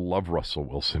mean, I would love Russell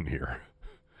Wilson here.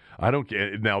 I don't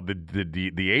get now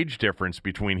the age difference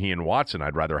between he and Watson.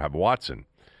 I'd rather have Watson.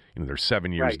 There's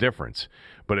 7 years difference,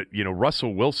 but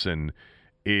Russell Wilson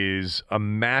is a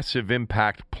massive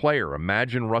impact player.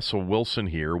 Imagine Russell Wilson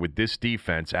here with this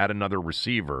defense, add another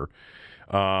receiver.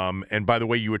 And by the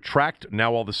way,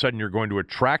 now all of a sudden you're going to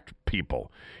attract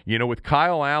people. With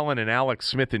Kyle Allen and Alex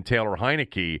Smith and Taylor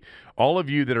Heineke, all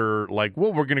of you that are like,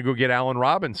 well, we're going to go get Allen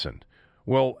Robinson.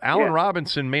 Well, Allen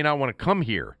Robinson may not want to come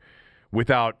here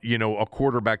without, a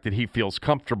quarterback that he feels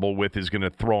comfortable with is going to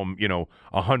throw him,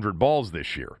 100 balls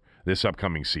this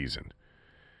upcoming season.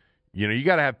 You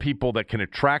got to have people that can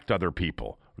attract other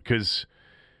people because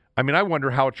I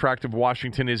wonder how attractive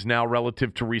Washington is now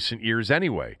relative to recent years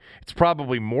anyway. It's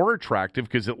probably more attractive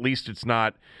because at least it's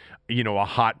not, a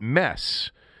hot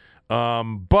mess.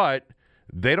 But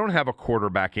they don't have a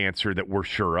quarterback answer that we're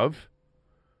sure of.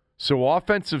 So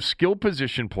offensive skill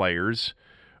position players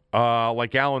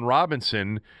like Allen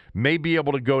Robinson may be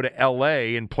able to go to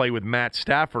L.A. and play with Matt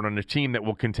Stafford on a team that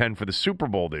will contend for the Super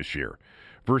Bowl this year,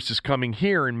 versus coming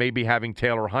here and maybe having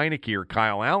Taylor Heineke or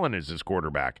Kyle Allen as his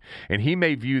quarterback. And he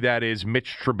may view that as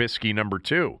Mitch Trubisky number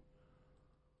 2.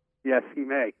 Yes, he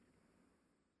may.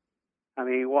 I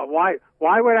mean, why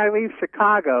would I leave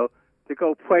Chicago to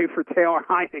go play for Taylor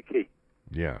Heineke?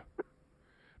 Yeah.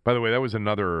 By the way, that was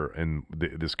another in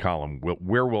this column.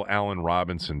 Where will Allen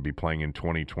Robinson be playing in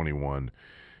 2021?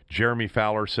 Jeremy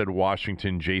Fowler said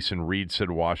Washington. Jason Reed said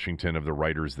Washington, of the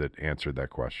writers that answered that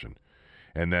question.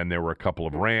 And then there were a couple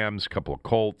of Rams, a couple of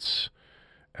Colts,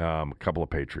 a couple of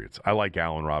Patriots. I like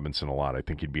Allen Robinson a lot. I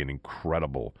think he'd be an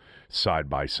incredible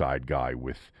side-by-side guy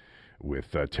with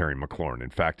Terry McLaurin.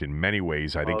 In fact, in many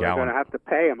ways, I think they're Allen... going to have to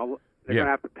pay him. They're going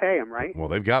to have to pay him, right? Well,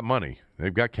 they've got money.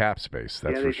 They've got cap space,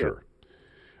 that's for sure.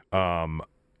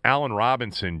 Allen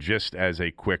Robinson, just as a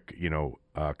quick,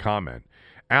 comment,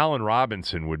 Allen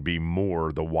Robinson would be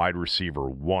more the wide receiver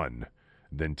 1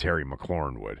 than Terry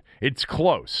McLaurin would. It's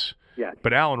close. Yes.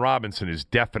 But Allen Robinson is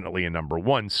definitely a number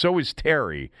 1. So is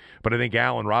Terry, but I think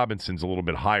Allen Robinson's a little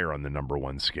bit higher on the number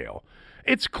 1 scale.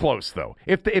 It's close, though.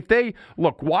 If they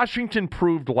look, Washington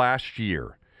proved last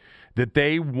year that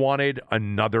they wanted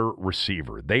another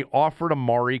receiver. They offered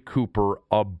Amari Cooper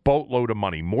a boatload of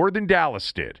money, more than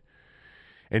Dallas did.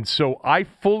 And so I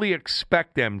fully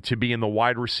expect them to be in the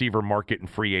wide receiver market in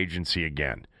free agency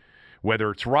again. Whether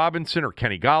it's Robinson or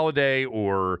Kenny Golladay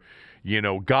or,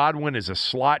 Godwin is a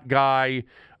slot guy,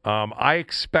 I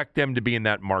expect them to be in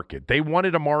that market. They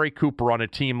wanted Amari Cooper on a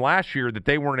team last year that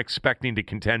they weren't expecting to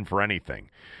contend for anything.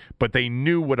 But they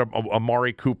knew what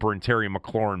Amari Cooper and Terry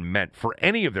McLaurin meant for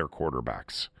any of their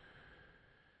quarterbacks.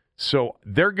 So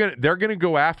they're gonna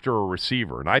go after a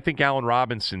receiver, and I think Allen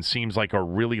Robinson seems like a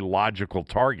really logical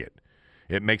target.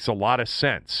 It makes a lot of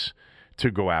sense to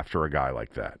go after a guy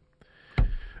like that.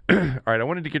 All right, I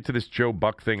wanted to get to this Joe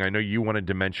Buck thing. I know you wanted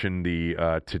to mention the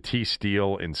Tatis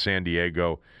deal in San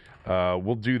Diego.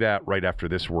 We'll do that right after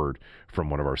this word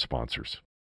from one of our sponsors.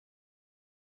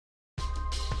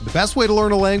 The best way to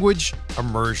learn a language?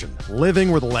 Immersion.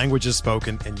 Living where the language is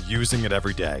spoken and using it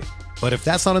every day. But if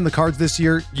that's not in the cards this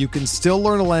year, you can still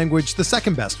learn a language the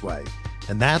second best way,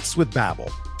 and that's with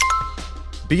Babbel.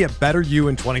 Be a better you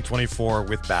in 2024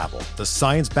 with Babbel, the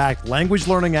science-backed language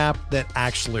learning app that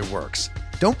actually works.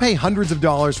 Don't pay hundreds of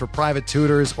dollars for private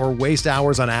tutors or waste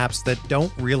hours on apps that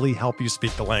don't really help you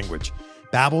speak the language.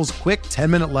 Babbel's quick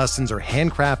 10-minute lessons are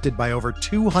handcrafted by over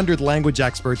 200 language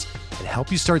experts and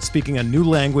help you start speaking a new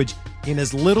language in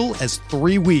as little as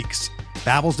 3 weeks.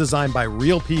 Babbel's designed by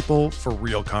real people for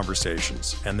real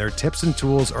conversations, and their tips and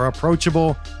tools are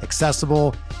approachable,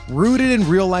 accessible, rooted in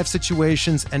real-life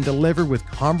situations, and delivered with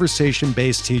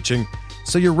conversation-based teaching,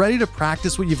 so you're ready to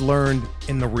practice what you've learned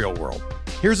in the real world.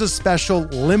 Here's a special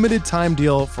limited-time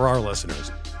deal for our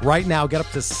listeners. Right now, get up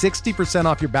to 60%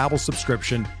 off your Babbel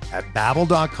subscription at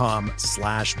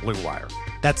Babbel.com/Blue Wire.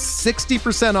 That's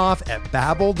 60% off at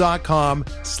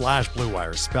Babbel.com/Blue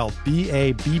Wire, spelled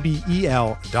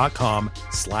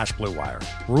BABBEL.com/Blue Wire.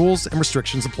 Rules and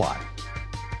restrictions apply.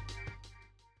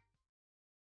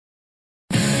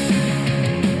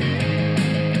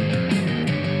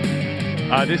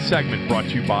 This segment brought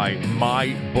to you by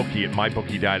MyBookie at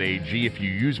MyBookie.ag. If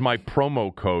you use my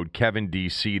promo code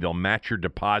KevinDC, they'll match your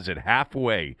deposit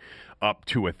halfway up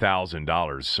to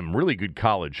 $1,000. Some really good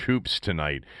college hoops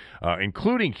tonight,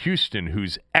 including Houston,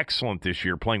 who's excellent this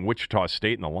year, playing Wichita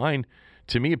State, and the line,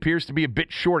 to me, appears to be a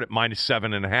bit short at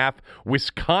 -7.5.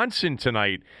 Wisconsin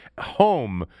tonight,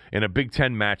 home in a Big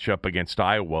Ten matchup against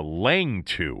Iowa, laying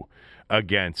 2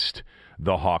 against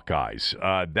the Hawkeyes.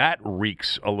 That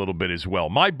reeks a little bit as well.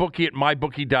 MyBookie at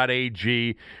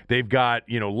MyBookie.ag. They've got,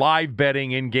 live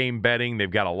betting, in-game betting. They've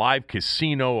got a live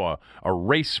casino, a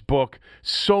race book,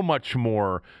 so much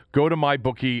more. Go to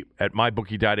MyBookie at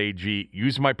MyBookie.ag.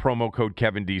 Use my promo code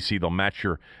KevinDC. They'll match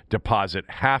your deposit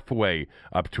halfway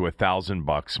up to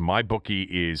 $1,000. MyBookie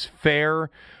is fair,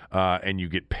 and you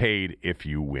get paid if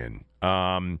you win.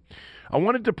 I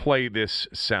wanted to play this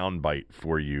soundbite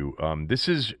for you. This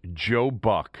is Joe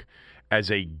Buck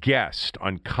as a guest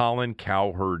on Colin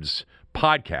Cowherd's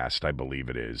podcast, I believe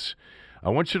it is. I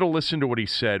want you to listen to what he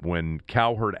said when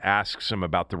Cowherd asks him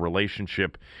about the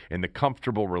relationship and the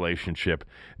comfortable relationship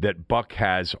that Buck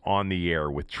has on the air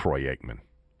with Troy Aikman.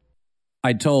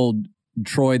 I told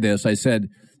Troy this. I said,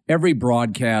 every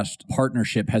broadcast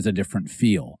partnership has a different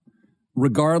feel.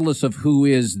 Regardless of who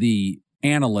is the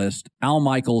analyst, Al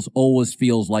Michaels always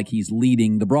feels like he's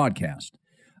leading the broadcast.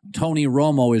 Tony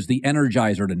Romo is the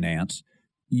energizer to Nance.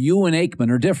 You and Aikman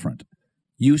are different.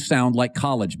 You sound like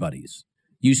college buddies.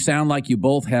 You sound like you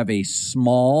both have a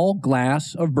small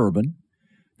glass of bourbon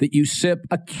that you sip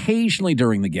occasionally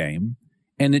during the game,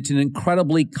 and it's an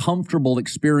incredibly comfortable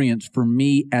experience for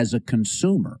me as a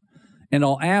consumer. And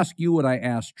I'll ask you what I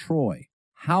asked Troy.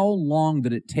 How long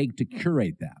did it take to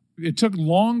curate that? It took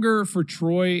longer for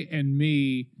Troy and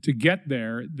me to get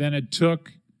there than it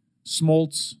took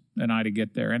Smoltz and I to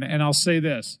get there. And I'll say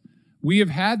this. We have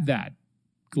had that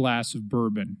glass of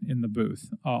bourbon in the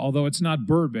booth, although it's not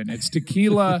bourbon. It's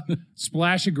tequila,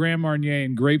 splash of Grand Marnier,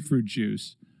 and grapefruit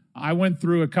juice. I went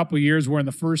through a couple years where in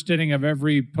the first inning of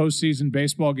every postseason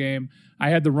baseball game, I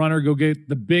had the runner go get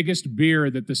the biggest beer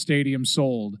that the stadium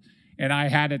sold. And I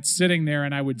had it sitting there,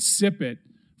 and I would sip it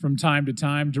from time to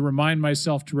time to remind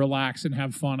myself to relax and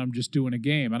have fun. I'm just doing a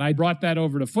game. And I brought that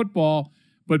over to football,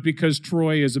 but because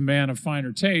Troy is a man of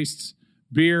finer tastes,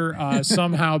 beer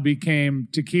somehow became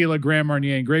tequila, Grand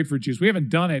Marnier, and grapefruit juice. We haven't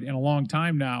done it in a long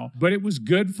time now, but it was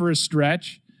good for a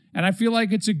stretch. And I feel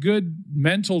like it's a good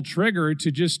mental trigger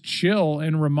to just chill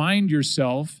and remind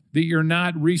yourself that you're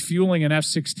not refueling an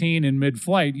F-16 in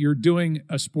mid-flight. You're doing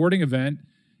a sporting event,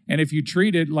 and if you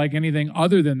treat it like anything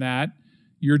other than that,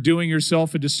 you're doing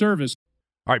yourself a disservice.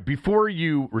 All right, before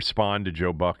you respond to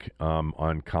Joe Buck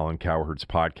on Colin Cowherd's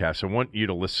podcast, I want you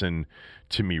to listen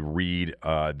to me read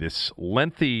this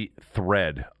lengthy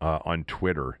thread on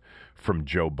Twitter from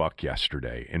Joe Buck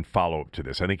yesterday in follow-up to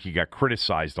this. I think he got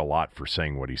criticized a lot for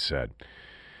saying what he said.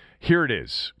 Here it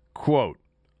is, quote,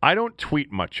 "I don't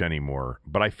tweet much anymore,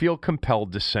 but I feel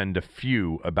compelled to send a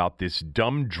few about this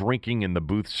dumb drinking in the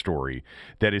booth story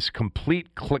that is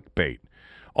complete clickbait.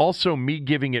 Also, me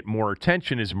giving it more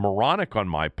attention is moronic on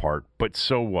my part, but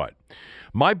so what?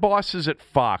 My bosses at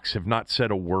Fox have not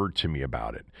said a word to me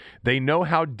about it. They know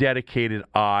how dedicated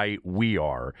we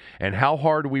are, and how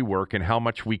hard we work, and how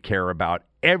much we care about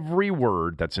every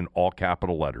word, that's in all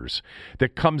capital letters,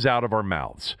 that comes out of our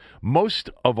mouths. Most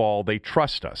of all, they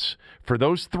trust us. For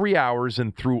those 3 hours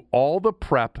and through all the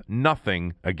prep,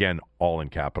 nothing, again, all in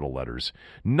capital letters,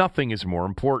 nothing is more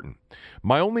important.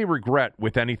 My only regret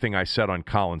with anything I said on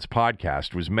Colin's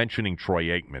podcast was mentioning Troy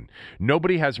Aikman.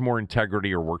 Nobody has more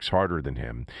integrity or works harder than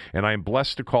him, and I am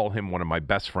blessed to call him one of my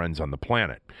best friends on the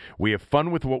planet. We have fun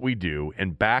with what we do,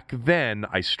 and back then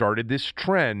I started this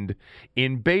trend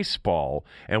in baseball,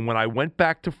 and when I went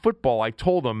back to football, I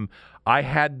told him I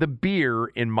had the beer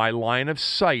in my line of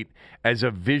sight as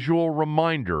a visual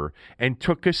reminder and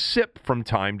took a sip from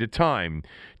time to time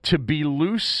to be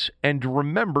loose and to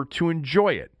remember to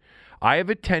enjoy it. I have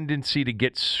a tendency to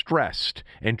get stressed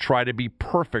and try to be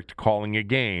perfect calling a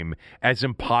game, as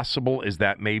impossible as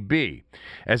that may be.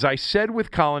 As I said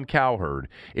with Colin Cowherd,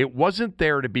 it wasn't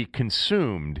there to be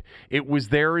consumed. It was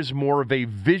there as more of a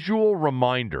visual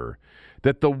reminder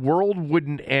that the world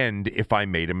wouldn't end if I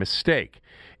made a mistake.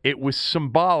 It was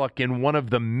symbolic in one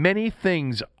of the many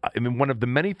things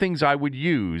I would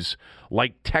use,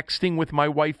 like texting with my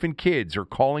wife and kids or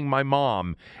calling my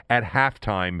mom at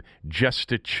halftime just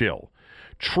to chill.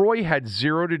 Troy had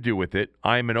zero to do with it.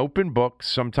 I am an open book,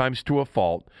 sometimes to a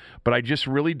fault, but I just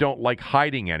really don't like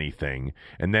hiding anything.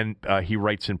 And then he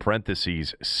writes in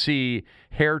parentheses, see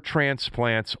hair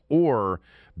transplants or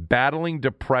battling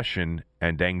depression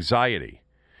and anxiety.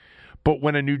 But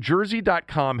when a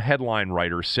NewJersey.com headline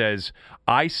writer says,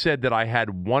 I said that I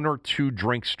had 1 or 2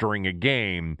 drinks during a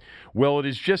game, well, it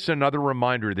is just another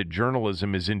reminder that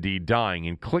journalism is indeed dying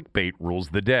and clickbait rules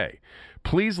the day.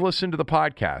 Please listen to the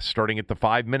podcast starting at the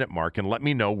 5-minute mark and let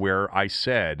me know where I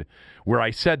said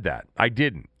that. I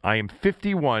didn't. I am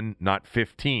 51, not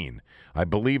 15. I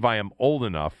believe I am old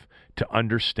enough to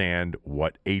understand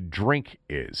what a drink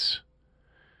is.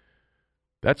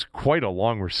 That's quite a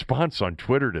long response on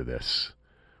Twitter to this.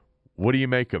 What do you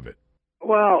make of it?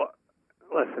 Well,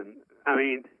 listen, I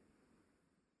mean,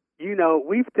 you know,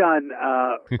 we've done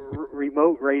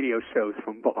remote radio shows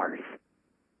from bars.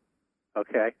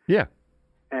 Okay? Yeah.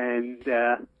 And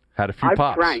had a few I've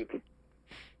pops. drank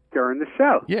during the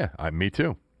show. Yeah, me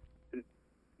too.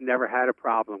 Never had a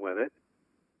problem with it.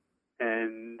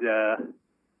 And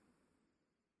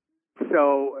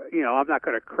so, you know, I'm not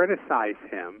going to criticize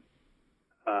him.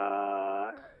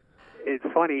 It's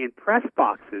funny, in press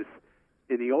boxes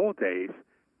in the old days,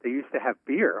 they used to have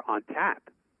beer on tap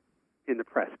in the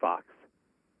press box.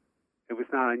 It was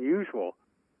not unusual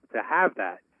to have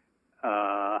that.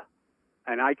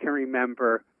 And I can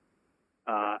remember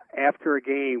after a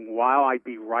game, while I'd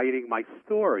be writing my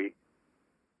story,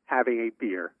 having a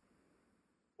beer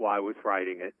while I was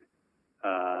writing it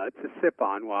to sip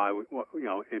on while I was, you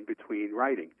know, in between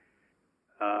writing.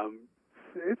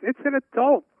 It's an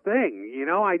adult thing, you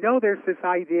know. I know there's this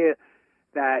idea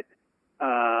that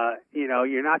you know,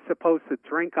 you're not supposed to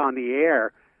drink on the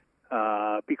air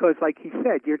because, like he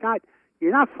said, you're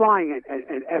not flying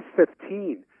an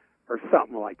F-15 or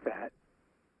something like that.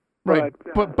 Right,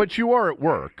 but you are at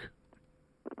work.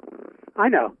 I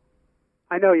know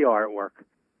you are at work.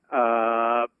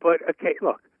 But okay,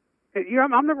 look,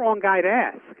 I'm the wrong guy to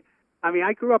ask. I mean,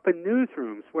 I grew up in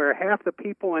newsrooms where half the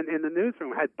people in the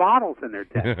newsroom had bottles in their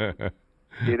desk.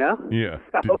 You know? Yeah.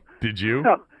 So, did you?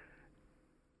 So,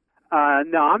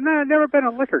 no, I've never been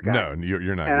a liquor guy. No,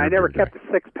 you're not. And I never kept a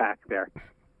 6-pack there.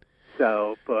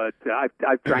 So, but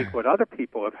I've drank what other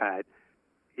people have had,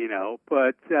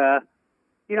 But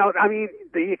I mean,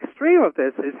 the extreme of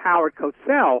this is Howard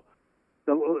Cosell.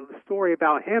 The story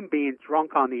about him being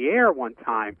drunk on the air one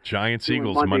time. Giants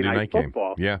Eagles Monday night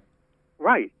football. game. Yeah.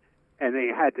 Right, and they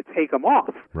had to take him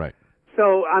off. Right.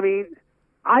 So, I mean,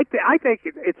 I think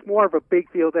it's more of a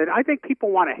big deal that I think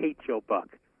people want to hate Joe Buck,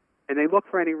 and they look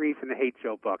for any reason to hate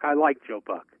Joe Buck. I like Joe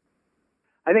Buck.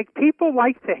 I think people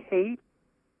like to hate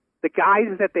the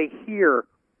guys that they hear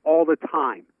all the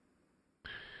time,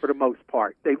 for the most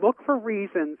part. They look for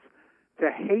reasons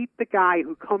to hate the guy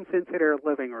who comes into their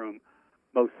living room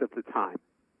most of the time.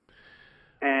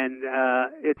 And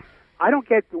I don't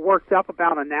get worked up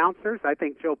about announcers. I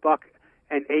think Joe Buck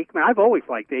and Aikman, I've always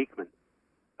liked Aikman.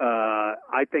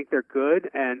 I think they're good,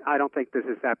 and I don't think this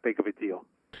is that big of a deal.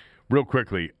 Real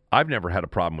quickly, I've never had a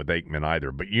problem with Aikman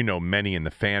either, but many in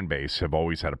the fan base have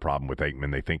always had a problem with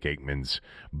Aikman. They think Aikman's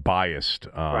biased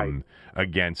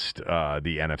against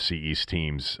the NFC East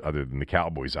teams other than the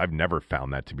Cowboys. I've never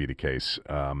found that to be the case.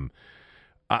 I'm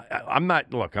not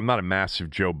a massive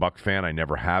Joe Buck fan. I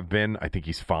never have been. I think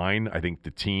he's fine. I think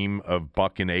the team of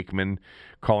Buck and Aikman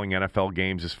calling NFL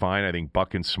games is fine. I think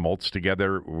Buck and Smoltz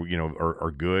together,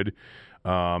 are good.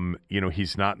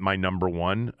 He's not my number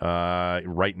one.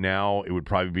 Right now, it would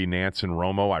probably be Nance and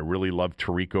Romo. I really love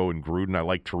Tirico and Gruden. I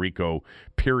like Tirico,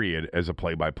 period, as a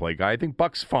play-by-play guy. I think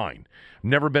Buck's fine.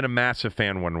 Never been a massive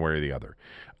fan one way or the other.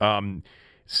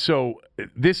 So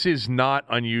this is not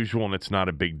unusual, and it's not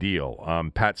a big deal.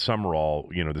 Pat Summerall,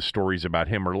 the stories about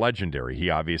him are legendary.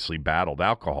 He obviously battled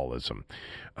alcoholism.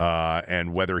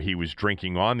 And whether he was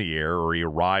drinking on the air or he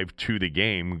arrived to the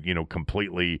game,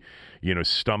 completely,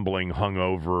 stumbling,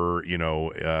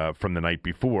 hungover, from the night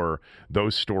before,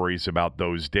 those stories about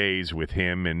those days with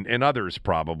him and others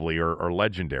probably are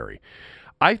legendary.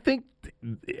 I think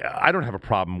I don't have a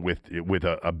problem with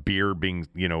a beer being,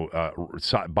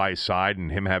 by his side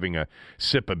and him having a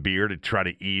sip of beer to try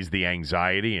to ease the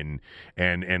anxiety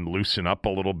and loosen up a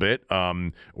little bit,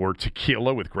 or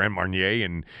tequila with Grand Marnier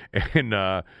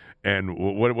and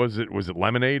what was it? Was it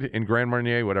lemonade in Grand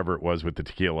Marnier? Whatever it was with the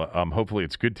tequila. Hopefully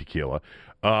it's good tequila.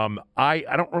 I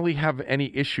don't really have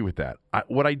any issue with that.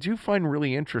 What I do find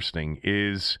really interesting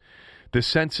is the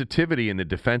sensitivity and the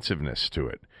defensiveness to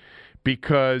it.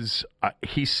 Because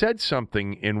he said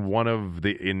something in one of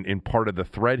in part of the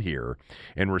thread here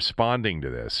in responding to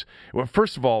this. Well,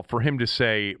 first of all, for him to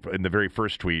say in the very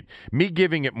first tweet, me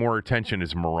giving it more attention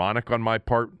is moronic on my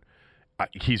part,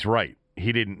 he's right.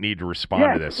 He didn't need to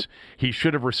respond to this. He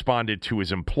should have responded to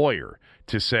his employer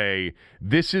to say,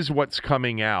 this is what's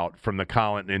coming out from the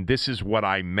column, and this is what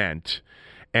I meant,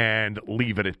 and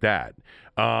leave it at that.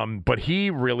 But he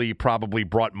really probably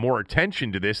brought more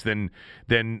attention to this than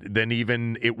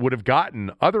even it would have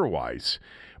gotten otherwise.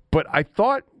 But I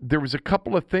thought there was a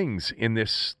couple of things in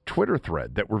this Twitter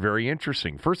thread that were very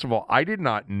interesting. First of all, I did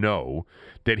not know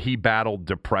that he battled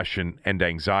depression and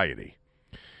anxiety.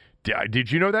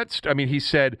 Did you know that? I mean, he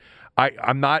said,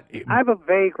 I'm not... I have a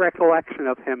vague recollection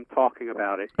of him talking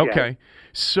about it. Okay. Yeah.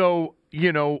 So,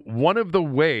 one of the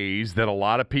ways that a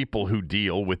lot of people who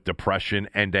deal with depression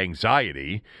and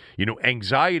anxiety,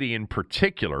 anxiety in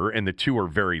particular, and the two are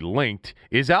very linked,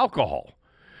 is alcohol.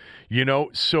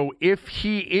 So if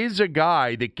he is a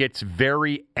guy that gets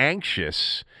very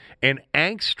anxious and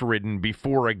angst-ridden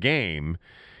before a game,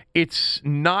 it's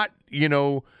not,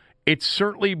 it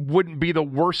certainly wouldn't be the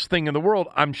worst thing in the world.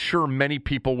 I'm sure many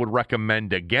people would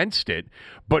recommend against it.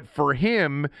 But for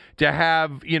him to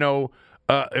have,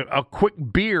 a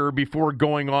quick beer before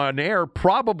going on air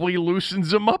probably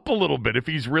loosens him up a little bit if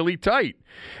he's really tight.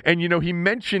 And, he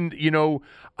mentioned,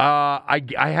 I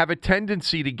have a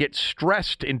tendency to get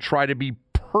stressed and try to be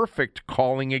perfect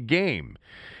calling a game,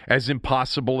 as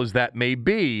impossible as that may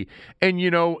be. And,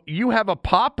 you have a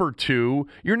pop or two,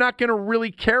 you're not going to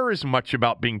really care as much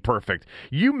about being perfect.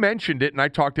 You mentioned it, and I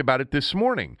talked about it this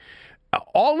morning.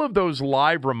 All of those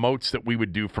live remotes that we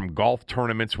would do from golf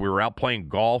tournaments, we were out playing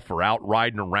golf or out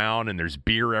riding around and there's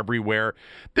beer everywhere.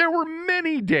 There were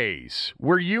many days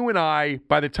where you and I,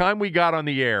 by the time we got on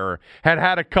the air,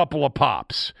 had a couple of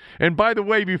pops. And by the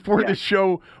way, before the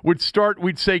show would start,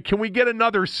 we'd say, can we get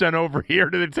another sent over here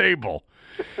to the table?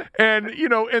 And,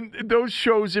 and those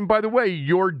shows, and by the way,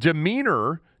 your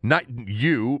demeanor, not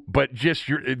you, but just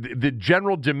the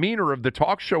general demeanor of the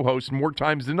talk show host more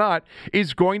times than not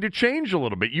is going to change a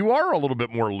little bit. You are a little bit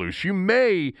more loose. You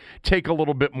may take a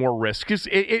little bit more risk.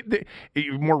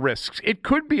 More risks. It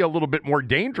could be a little bit more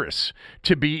dangerous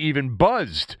to be even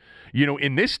buzzed,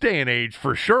 in this day and age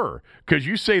for sure, because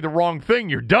you say the wrong thing,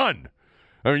 you're done.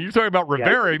 I mean, you're talking about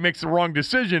Rivera. He makes the wrong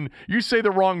decision. You say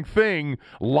the wrong thing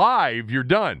live, you're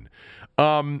done.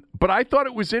 But I thought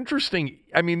it was interesting.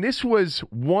 I mean, this was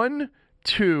 1,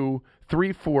 2,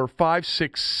 3, 4, 5,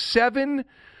 6, 7,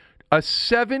 a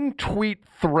 7-tweet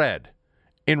thread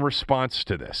in response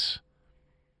to this.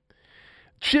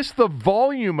 Just the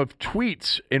volume of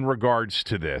tweets in regards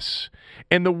to this,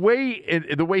 and the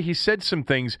way he said some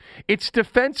things, it's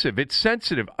defensive, it's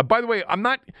sensitive. By the way, I'm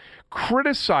not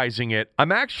criticizing it.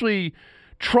 I'm actually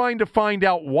trying to find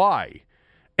out why.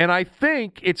 And I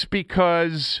think it's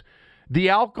because the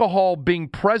alcohol being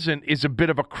present is a bit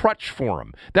of a crutch for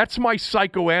him. That's my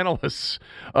psychoanalysis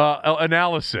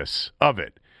analysis of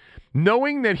it.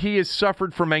 Knowing that he has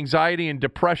suffered from anxiety and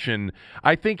depression,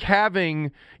 I think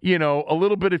having, a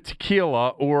little bit of tequila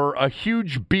or a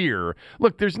huge beer.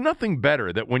 Look, there's nothing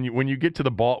better that when you get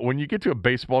to when you get to a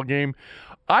baseball game,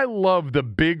 I love the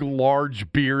big,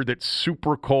 large beer that's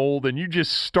super cold, and you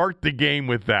just start the game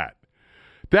with that.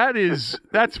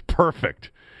 That's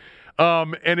perfect.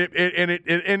 And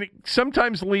it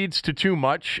sometimes leads to too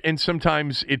much, and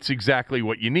sometimes it's exactly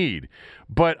what you need.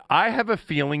 But I have a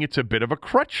feeling it's a bit of a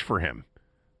crutch for him.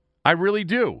 I really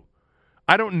do.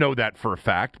 I don't know that for a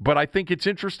fact, but I think it's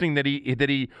interesting that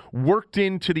he worked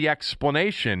into the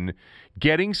explanation,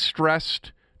 getting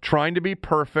stressed, trying to be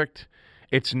perfect.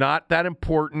 It's not that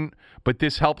important, but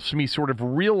this helps me sort of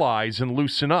realize and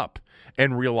loosen up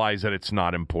and realize that it's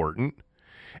not important.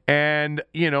 And,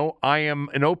 I am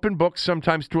an open book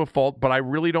sometimes to a fault, but I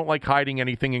really don't like hiding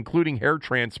anything, including hair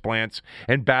transplants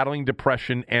and battling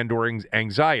depression and or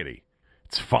anxiety.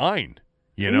 It's fine,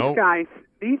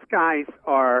 These guys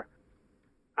are,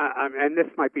 and this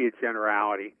might be a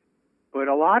generality, but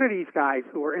a lot of these guys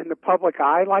who are in the public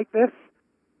eye like this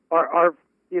are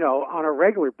on a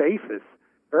regular basis,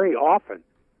 very often,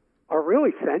 are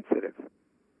really sensitive.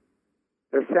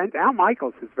 Al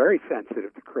Michaels is very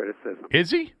sensitive to criticism.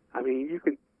 Is he? I mean,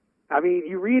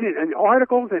 you read it in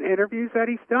articles and interviews that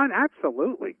he's done.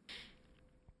 Absolutely.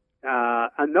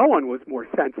 And no one was more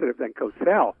sensitive than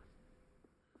Cosell.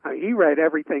 He read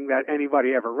everything that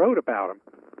anybody ever wrote about him.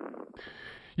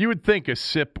 You would think a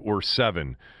sip or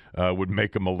 7 would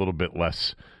make him a little bit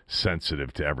less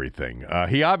sensitive to everything.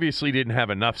 He obviously didn't have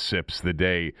enough sips the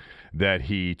day that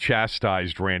he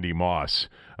chastised Randy Moss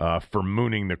for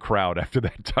mooning the crowd after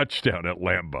that touchdown at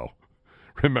Lambeau.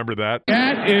 Remember that?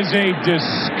 That is a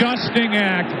disgusting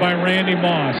act by Randy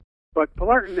Moss. But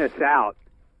blurting this out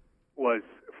was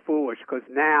foolish because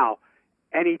now,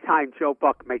 anytime Joe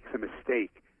Buck makes a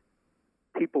mistake,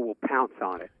 people will pounce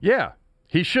on it. Yeah,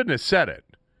 he shouldn't have said it.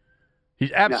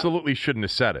 He absolutely shouldn't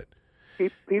have said it.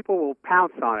 People will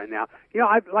pounce on it now.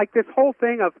 I like this whole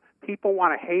thing of people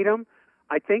want to hate him.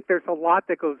 I think there's a lot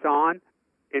that goes on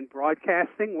in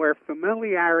broadcasting where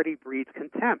familiarity breeds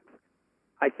contempt.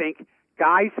 I think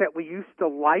guys that we used to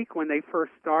like when they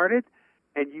first started,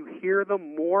 and you hear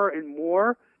them more and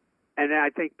more, and I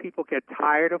think people get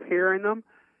tired of hearing them,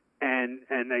 and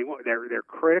they're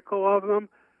critical of them.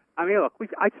 I mean, look,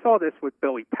 I saw this with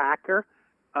Billy Packer,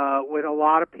 with a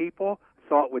lot of people.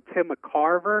 Saw it with Tim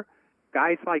McCarver,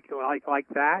 guys like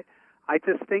that. I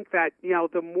just think that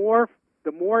the more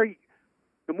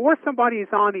somebody is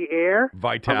on the air,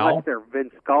 Vitale, unless they're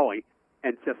Vince Scully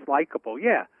and just likable,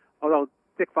 yeah. Although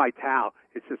Dick Vitale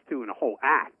is just doing a whole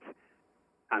act.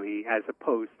 I mean, as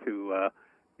opposed to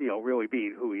really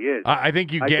being who he is. I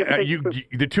think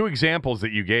the two examples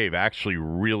that you gave actually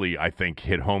really, I think,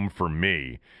 hit home for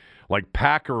me. Like,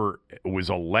 Packer was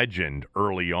a legend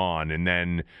early on, and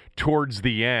then towards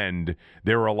the end,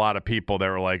 there were a lot of people that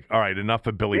were like, all right, enough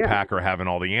of Billy Packer having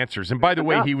all the answers. And by the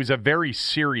way, he was a very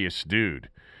serious dude.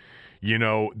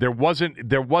 There wasn't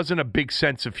a big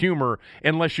sense of humor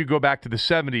unless you go back to the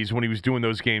 70s when he was doing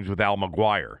those games with Al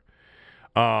McGuire.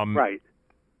 Right.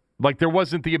 Like, there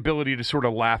wasn't the ability to sort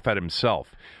of laugh at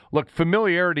himself. Look,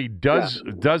 familiarity does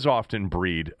often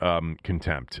breed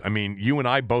contempt. I mean, you and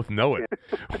I both know it.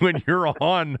 When you're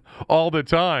on all the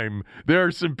time, there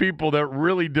are some people that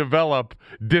really develop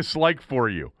dislike for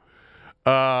you.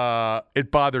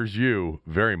 It bothers you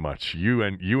very much. You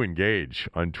engage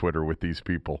on Twitter with these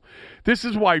people. This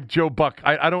is why Joe Buck,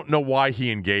 I don't know why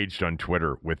he engaged on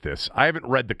Twitter with this. I haven't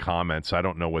read the comments. I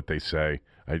don't know what they say.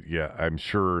 I'm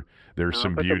sure there's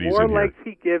some beauties in here. The more legs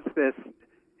he gives this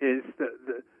is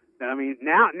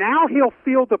now he'll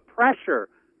feel the pressure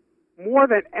more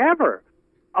than ever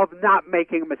of not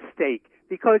making a mistake,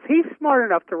 because he's smart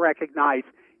enough to recognize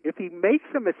if he makes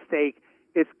a mistake,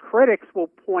 his critics will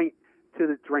point to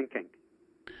the drinking.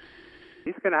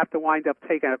 He's going to have to wind up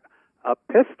taking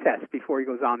piss test before he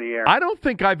goes on the air. I don't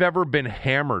think I've ever been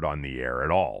hammered on the air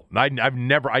at all. I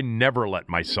never let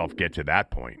myself get to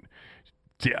that point.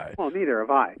 Well, neither have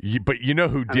I. But you know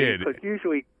who did? Because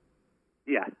usually,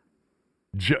 yeah.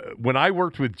 When I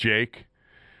worked with Jake,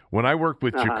 when I worked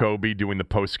with Jacoby doing the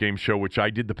post-game show, which I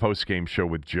did the post-game show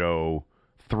with Joe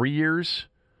 3 years.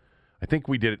 I think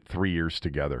we did it 3 years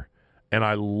together. And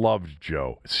I loved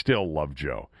Joe, still love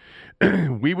Joe.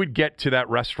 We would get to that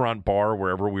restaurant bar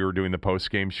wherever we were doing the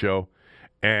post-game show.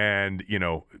 And,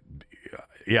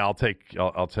 I'll take,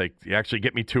 actually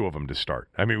get me two of them to start.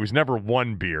 I mean, it was never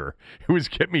one beer. It was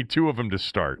get me two of them to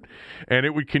start. And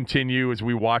it would continue as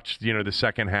we watched, the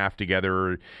second half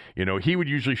together. He would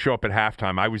usually show up at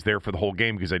halftime. I was there for the whole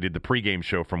game because I did the pregame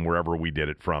show from wherever we did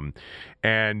it from.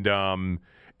 And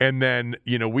then,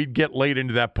 we'd get late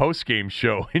into that post-game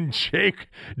show, and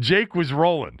Jake was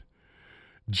rolling.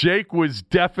 Jake was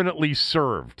definitely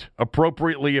served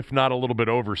appropriately, if not a little bit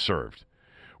overserved,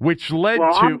 which led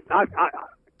to...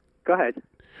 Go ahead.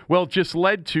 Well, just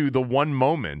led to the one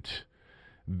moment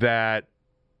that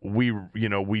we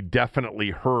definitely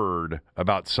heard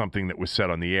about something that was said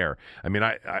on the air. I mean,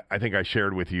 I think I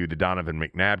shared with you the Donovan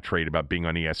McNabb trade about being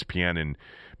on ESPN and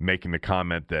making the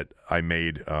comment that I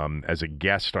made as a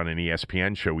guest on an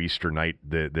ESPN show Easter night,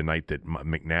 the night that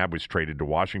McNabb was traded to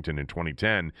Washington in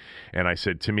 2010. And I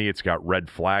said, to me, it's got red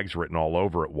flags written all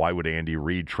over it. Why would Andy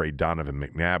Reid trade Donovan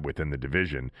McNabb within the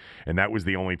division? And that was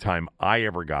the only time I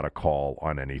ever got a call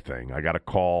on anything. I got a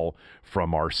call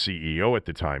from our CEO at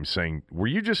the time saying, were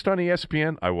you just on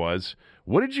ESPN? I was.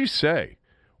 What did you say?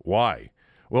 Why?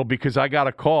 Well, because I got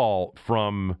a call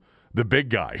from the big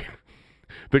guy.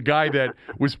 The guy that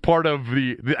was part of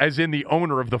as in the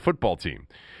owner of the football team,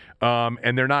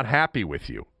 and they're not happy with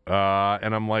you.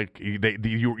 And I'm like,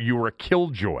 you were a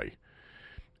killjoy.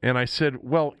 And I said,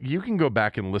 well, you can go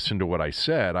back and listen to what I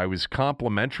said. I was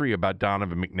complimentary about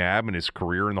Donovan McNabb and his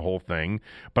career and the whole thing,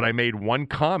 but I made one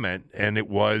comment, and it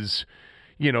was,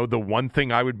 the one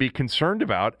thing I would be concerned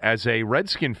about as a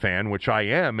Redskin fan, which I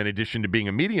am, in addition to being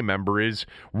a media member, is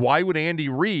why would Andy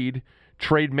Reid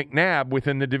trade McNabb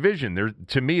within the division?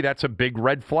 To me, that's a big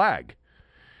red flag.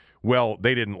 Well,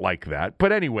 they didn't like that.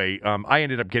 But anyway, I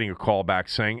ended up getting a call back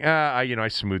saying, I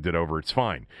smoothed it over. It's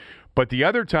fine. But the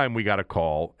other time we got a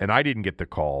call, and I didn't get the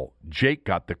call, Jake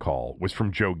got the call, was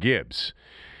from Joe Gibbs.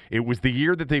 It was the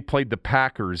year that they played the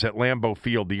Packers at Lambeau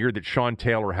Field, the year that Sean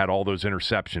Taylor had all those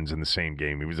interceptions in the same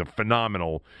game. It was a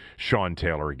phenomenal Sean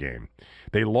Taylor game.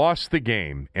 They lost the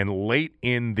game, and late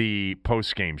in the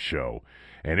postgame show,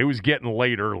 and it was getting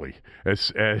late early,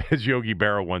 as Yogi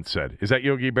Berra once said. Is that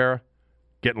Yogi Berra?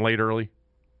 Getting late early?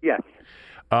 Yes.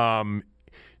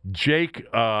 Jake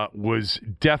was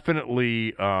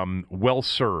definitely well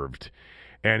served,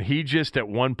 and he just at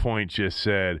one point just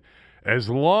said, as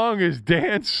long as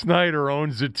Dan Snyder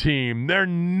owns the team, they're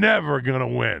never going to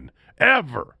win,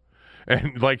 ever.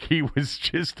 And he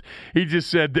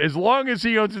just said, as long as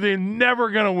he owns the team,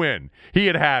 never going to win. He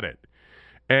had it.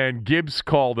 And Gibbs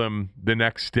called him the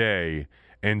next day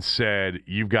and said,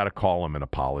 you've got to call him and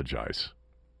apologize.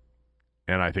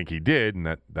 And I think he did, and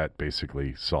that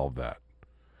basically solved that.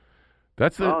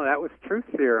 That was truth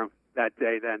serum that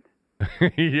day then.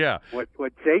 Yeah.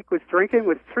 What Jake was drinking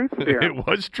was truth serum. It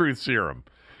was truth serum.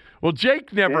 Well,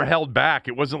 Jake never held back.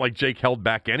 It wasn't like Jake held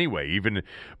back anyway,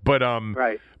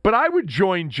 right. But I would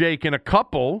join Jake in a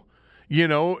couple,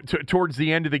 towards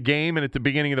the end of the game and at the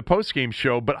beginning of the postgame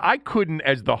show, but I couldn't,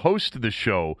 as the host of the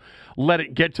show, let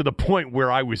it get to the point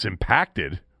where I was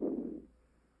impacted.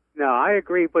 No, I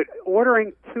agree, but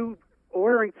ordering two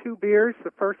beers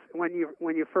when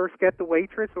you first get the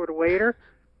waitress or the waiter,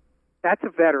 that's a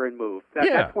veteran move.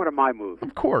 That's one of my moves.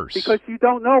 Of course. Because you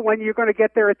don't know when you're going to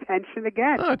get their attention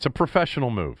again. Oh, it's a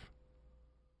professional move.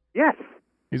 Yes.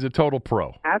 He's a total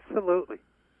pro. Absolutely.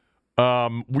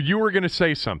 You were going to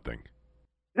say something.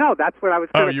 No, that's what I was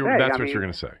going to say. That's what you're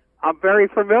going to say. I'm very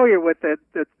familiar with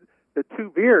the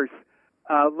two beers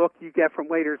look you get from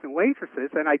waiters and waitresses,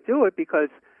 and I do it because,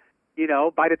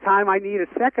 by the time I need a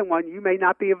second one, you may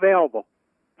not be available.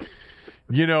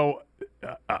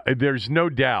 There's no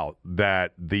doubt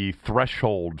that the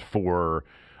threshold for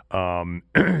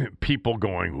people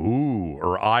going, ooh,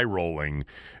 or eye rolling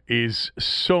is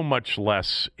so much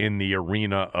less in the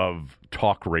arena of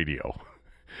talk radio.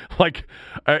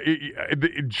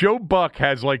 Joe Buck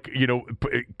has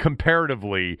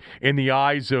comparatively in the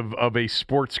eyes of a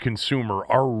sports consumer,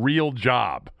 a real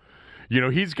job.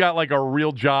 He's got like a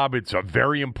real job. It's a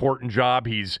very important job.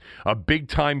 He's a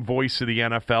big-time voice of the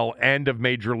NFL and of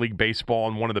Major League Baseball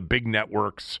on one of the big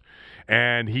networks.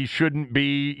 And he shouldn't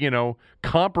be,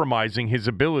 compromising his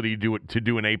ability to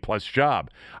do an A-plus job.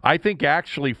 I think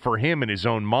actually for him in his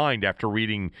own mind, after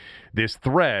reading this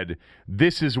thread,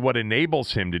 this is what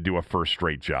enables him to do a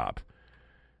first-rate job.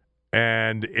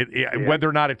 And whether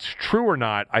or not it's true or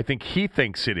not, I think he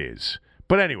thinks it is.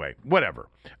 But anyway, whatever.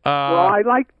 Well, I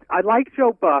like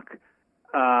Joe Buck,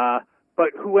 but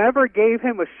whoever gave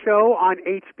him a show on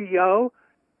HBO,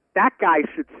 that guy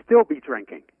should still be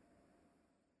drinking.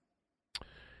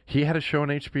 He had a show on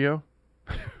HBO?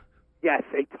 Yes,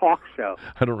 a talk show.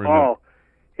 I don't remember. Oh,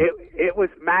 it was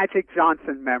Magic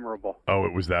Johnson memorable. Oh,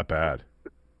 it was that bad.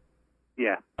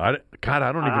 Yeah. I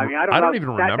don't even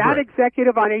remember. That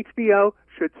executive on HBO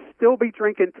should still be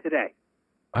drinking today.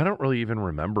 I don't really even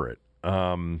remember it.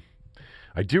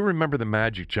 I do remember the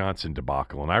Magic Johnson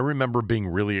debacle, and I remember being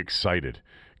really excited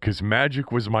because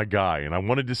Magic was my guy, and I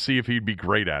wanted to see if he'd be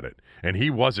great at it, and he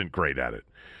wasn't great at it.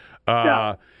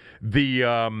 No.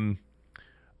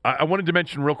 I wanted to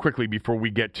mention real quickly before we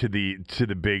get to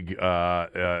the big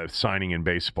signing in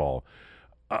baseball.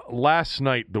 Last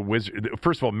night, the Wizards.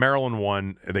 First of all, Maryland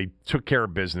won. They took care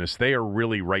of business. They are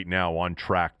really right now on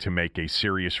track to make a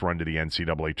serious run to the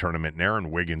NCAA tournament. And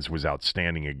Aaron Wiggins was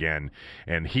outstanding again,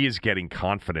 and he is getting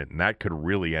confident, and that could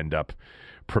really end up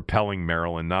propelling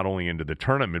Maryland not only into the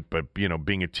tournament, but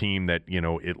being a team that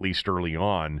at least early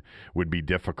on would be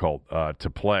difficult to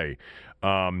play.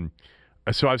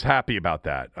 So I was happy about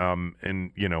that.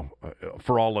 And,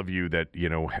 for all of you that,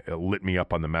 lit me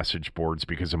up on the message boards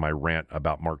because of my rant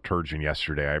about Mark Turgeon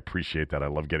yesterday, I appreciate that. I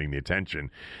love getting the attention.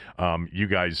 You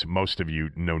guys, most of you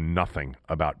know nothing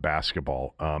about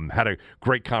basketball. Had a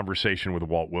great conversation with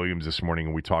Walt Williams this morning,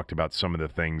 and we talked about some of the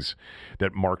things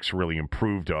that Mark's really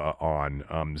improved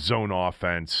on. Zone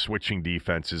offense, switching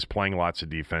defenses, playing lots of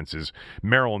defenses.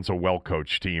 Maryland's a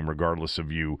well-coached team, regardless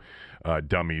of you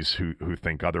dummies who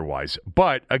think otherwise.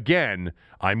 But again,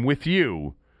 I'm with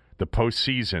you. The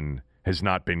postseason has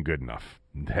not been good enough.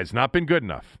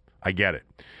 I get it.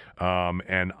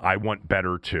 And I want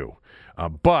better too.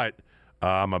 But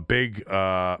I'm a big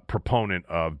proponent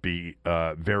of be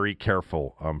very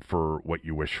careful for what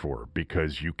you wish for,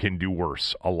 because you can do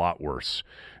worse, a lot worse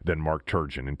than Mark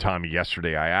Turgeon. And Tommy,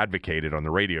 yesterday I advocated on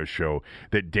the radio show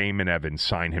that Damon Evans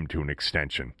sign him to an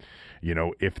extension.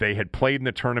 If they had played in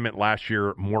the tournament last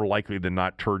year, more likely than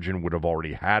not, Turgeon would have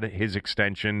already had his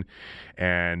extension.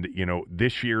 And,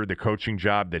 this year, the coaching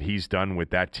job that he's done with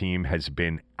that team has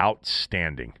been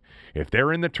outstanding. If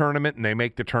they're in the tournament and they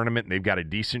make the tournament and they've got a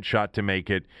decent shot to make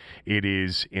it, it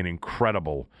is an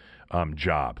incredible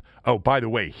job. Oh, by the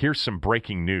way, here's some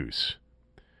breaking news.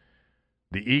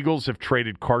 The Eagles have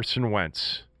traded Carson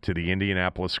Wentz to the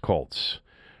Indianapolis Colts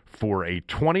for a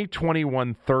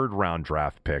 2021 third-round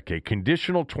draft pick, a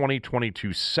conditional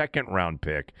 2022 second-round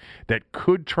pick that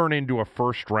could turn into a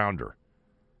first-rounder.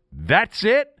 That's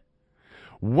it?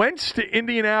 Wentz to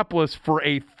Indianapolis for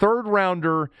a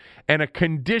third-rounder and a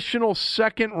conditional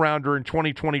second-rounder in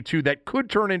 2022 that could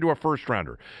turn into a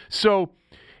first-rounder. So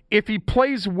if he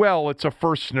plays well, it's a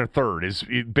first and a third is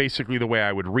basically the way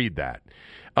I would read that.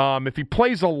 If he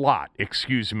plays a lot, it's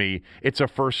a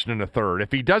first and a third.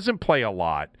 If he doesn't play a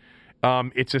lot,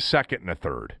 it's a second and a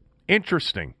third.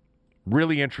 Interesting.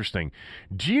 Really interesting.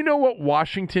 Do you know what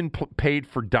Washington paid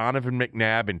for Donovan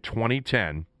McNabb in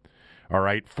 2010? All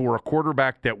right, for a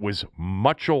quarterback that was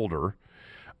much older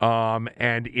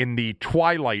and in the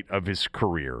twilight of his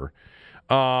career.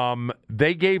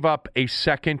 They gave up a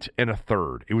second and a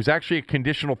third. It was actually a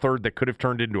conditional third that could have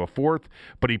turned into a fourth,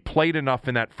 but he played enough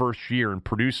in that first year and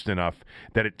produced enough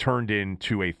that it turned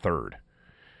into a third.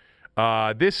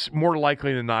 This, more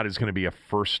likely than not, is going to be a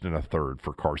first and a third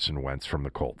for Carson Wentz from the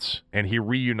Colts. And he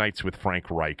reunites with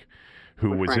Frank Reich,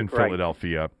 who was in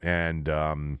Philadelphia. And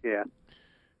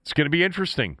it's going to be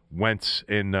interesting, Wentz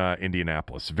in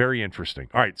Indianapolis. Very interesting.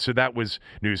 All right, so that was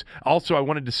news. Also, I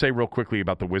wanted to say real quickly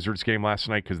about the Wizards game last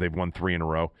night because they've won 3 in a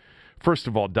row. First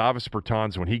of all, Davis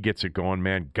Bertans, when he gets it going,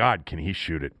 man, God, can he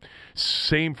shoot it.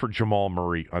 Same for Jamal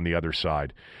Murray on the other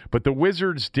side. But the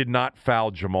Wizards did not foul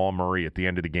Jamal Murray at the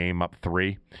end of the game, up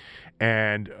 3.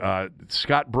 And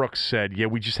Scott Brooks said,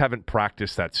 we just haven't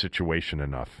practiced that situation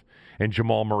enough. And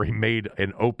Jamal Murray made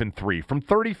an open 3 from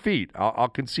 30 feet. I'll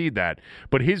concede that.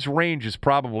 But his range is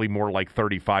probably more like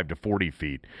 35 to 40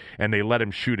 feet. And they let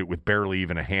him shoot it with barely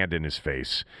even a hand in his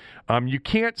face. You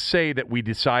can't say that we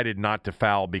decided not to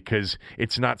foul because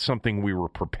it's not something we were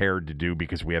prepared to do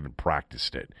because we haven't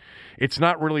practiced it. It's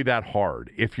not really that hard.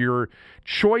 If your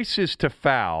choice is to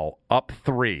foul up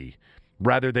 3,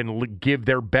 rather than give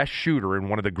their best shooter and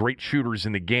one of the great shooters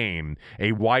in the game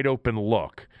a wide-open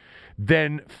look,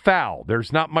 then foul.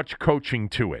 There's not much coaching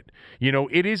to it.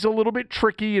 It is a little bit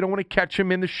tricky. You don't want to catch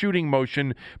him in the shooting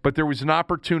motion, but there was an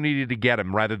opportunity to get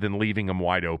him rather than leaving him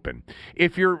wide open.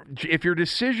 If your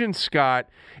decision, Scott,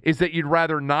 is that you'd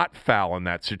rather not foul in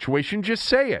that situation, just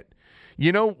say it.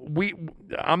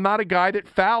 I'm not a guy that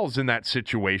fouls in that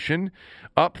situation.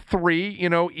 Up 3,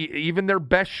 even their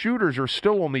best shooters are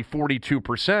still only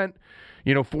 42%,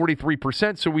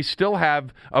 43%. So we still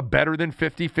have a better than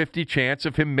 50-50 chance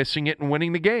of him missing it and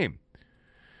winning the game.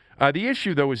 The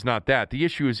issue, though, is not that. The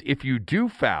issue is if you do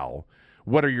foul,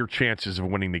 what are your chances of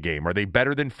winning the game? Are they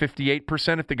better than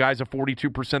 58% if the guy's a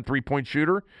 42% three-point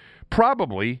shooter?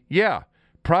 Probably, yeah.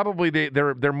 Probably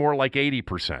they're more like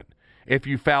 80%. If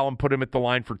you foul and put him at the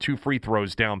line for 2 free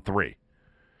throws down 3.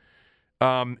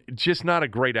 Just not a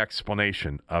great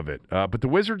explanation of it. But the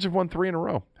Wizards have won 3 in a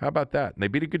row. How about that? And they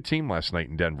beat a good team last night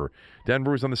in Denver.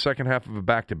 Denver was on the second half of a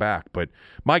back-to-back. But,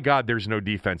 my God, there's no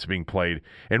defense being played.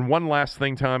 And one last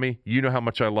thing, Tommy. You know how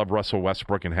much I love Russell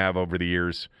Westbrook and have over the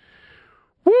years.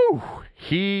 Woo!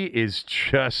 He is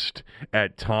just,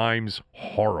 at times,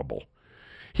 horrible.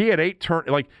 He had 8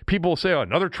 people say,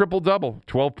 another triple-double,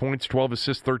 12 points, 12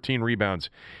 assists, 13 rebounds.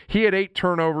 He had 8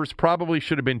 turnovers, probably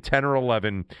should have been 10 or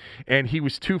 11, and he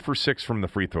was 2 for 6 from the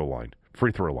free throw line.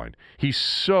 He's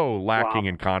so lacking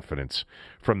in confidence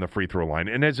from the free throw line,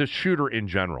 and as a shooter in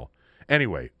general.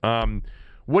 Anyway,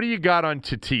 what do you got on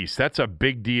Tatis? That's a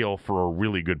big deal for a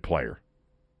really good player.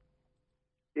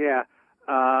 Yeah,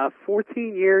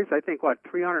 14 years, I think,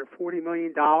 $340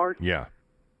 million? Yeah.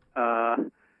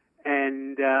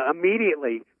 And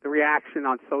immediately, the reaction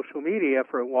on social media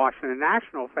for Washington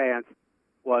National fans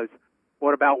was,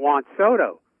 what about Juan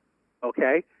Soto?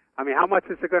 Okay? I mean, how much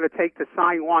is it going to take to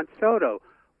sign Juan Soto?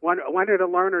 When are the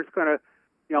Lerners going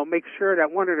to, make sure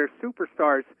that one of their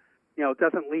superstars,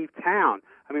 doesn't leave town?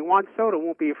 I mean, Juan Soto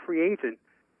won't be a free agent,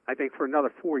 I think, for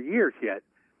another 4 years yet.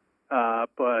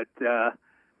 But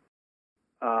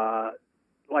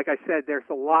like I said, there's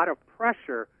a lot of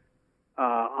pressure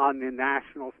on the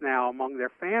Nationals now among their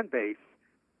fan base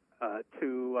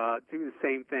to do the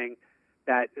same thing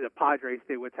that the Padres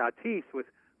did with Tatis with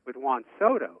Juan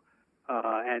Soto.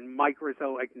 And Mike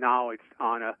Rizzo acknowledged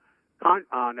on a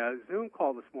Zoom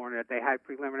call this morning that they had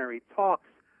preliminary talks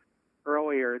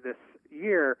earlier this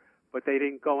year, but they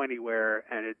didn't go anywhere,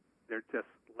 and they're just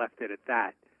left it at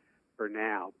that for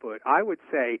now. But I would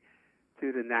say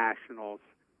to the Nationals,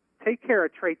 take care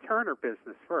of Trey Turner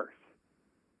business first.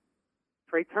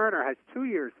 Trey Turner has 2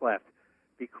 years left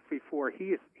before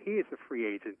he is a free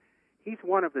agent. He's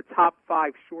one of the top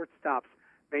 5 shortstops,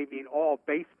 maybe in all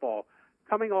baseball,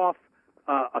 coming off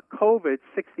a COVID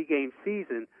 60-game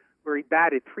season where he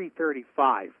batted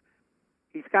 .335.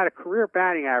 He's got a career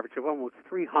batting average of almost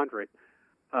 300.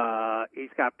 He's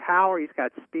got power. He's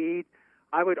got speed.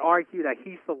 I would argue that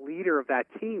he's the leader of that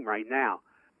team right now,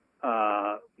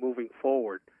 moving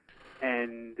forward.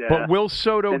 And but will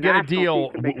Soto get a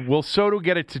deal? Will Soto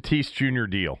get a Tatis Jr.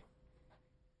 deal?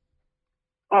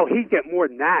 Oh, he'd get more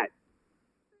than that.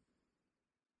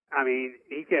 I mean,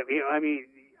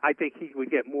 I think he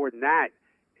would get more than that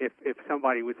if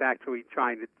somebody was actually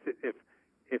trying to.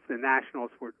 If the Nationals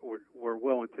were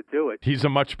willing to do it. He's a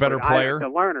much better player. The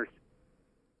Lerners,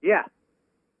 yeah,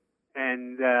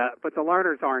 and but the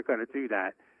Lerners aren't going to do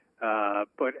that.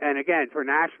 And again, for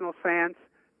Nationals fans.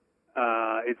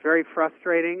 It's very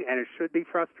frustrating, and it should be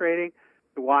frustrating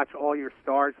to watch all your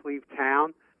stars leave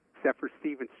town, except for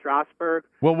Steven Strasburg.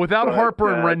 Well, without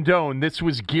Harper and Rendon, this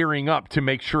was gearing up to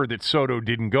make sure that Soto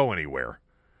didn't go anywhere.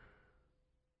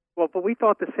 Well, but we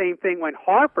thought the same thing when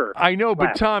Harper I know, left.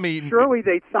 But Tommy... Surely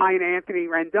they'd sign Anthony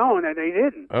Rendon, and they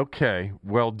didn't. Okay.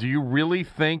 Well, do you really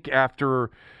think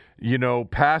after...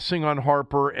 passing on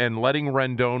Harper and letting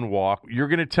Rendon walk, you're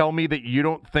going to tell me that you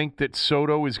don't think that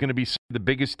Soto is going to be the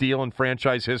biggest deal in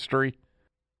franchise history?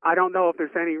 I don't know if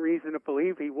there's any reason to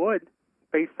believe he would,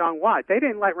 based on what? They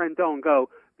didn't let Rendon go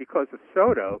because of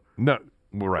Soto. No,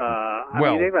 right. I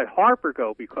mean, they let Harper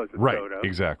go because of right, Soto. Right,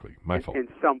 exactly. My fault. In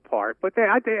some part. But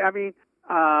am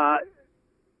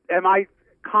I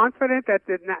confident that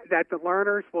the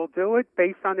Lerners will do it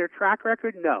based on their track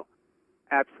record? No,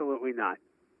 absolutely not.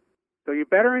 So you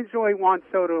better enjoy Juan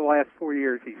Soto the last 4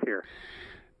 years he's here.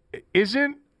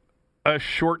 Isn't a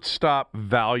shortstop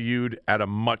valued at a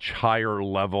much higher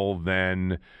level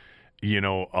than,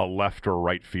 a left or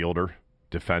right fielder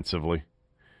defensively?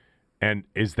 And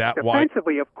is that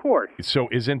defensively, of course. So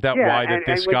isn't that why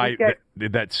that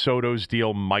that Soto's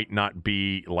deal might not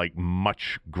be like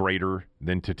much greater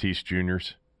than Tatis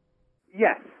Jr.'s?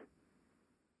 Yes.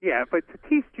 Yeah, but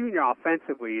Tatis Jr.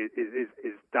 offensively is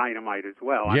dynamite as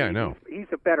well. Yeah, I know. He's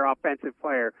a better offensive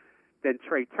player than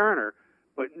Trey Turner,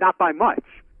 but not by much.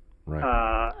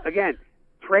 Right. Again,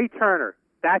 Trey Turner,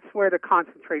 that's where the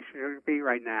concentration should be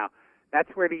right now. That's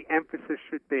where the emphasis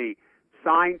should be.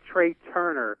 Sign Trey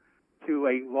Turner to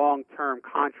a long-term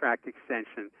contract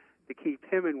extension to keep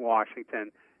him in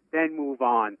Washington, then move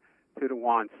on to the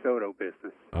Juan Soto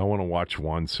business. I want to watch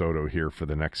Juan Soto here for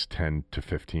the next 10 to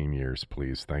 15 years,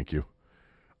 please. Thank you.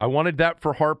 I wanted that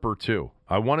for Harper, too.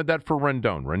 I wanted that for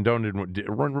Rendon.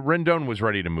 Rendon was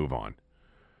ready to move on.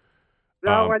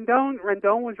 No,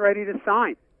 Rendon was ready to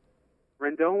sign.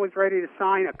 Rendon was ready to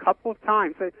sign a couple of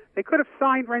times. They could have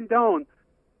signed Rendon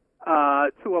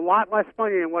to a lot less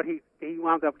money than what he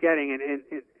wound up getting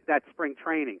in that spring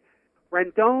training.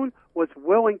 Rendon was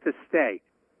willing to stay.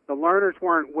 The Lerners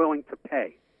weren't willing to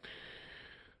pay.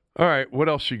 All right, what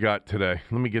else you got today?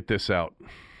 Let me get this out.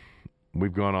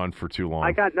 We've gone on for too long.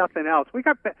 I got nothing else. We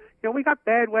got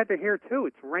bad weather here too.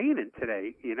 It's raining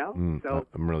today, So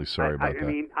I'm really sorry about that. I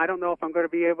mean, I don't know if I'm going to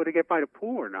be able to get by the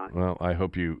pool or not. Well, I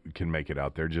hope you can make it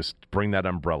out there. Just bring that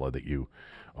umbrella that you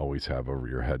always have over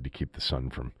your head to keep the sun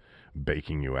from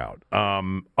baking you out.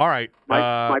 All right.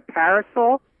 My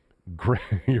parasol. Great,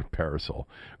 your parasol.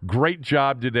 Great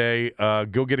job today.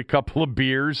 Go get a couple of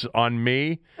beers on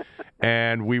me,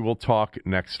 and we will talk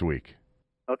next week.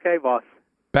 Okay, boss.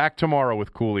 Back tomorrow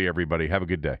with Cooley, everybody. Have a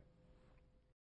good day.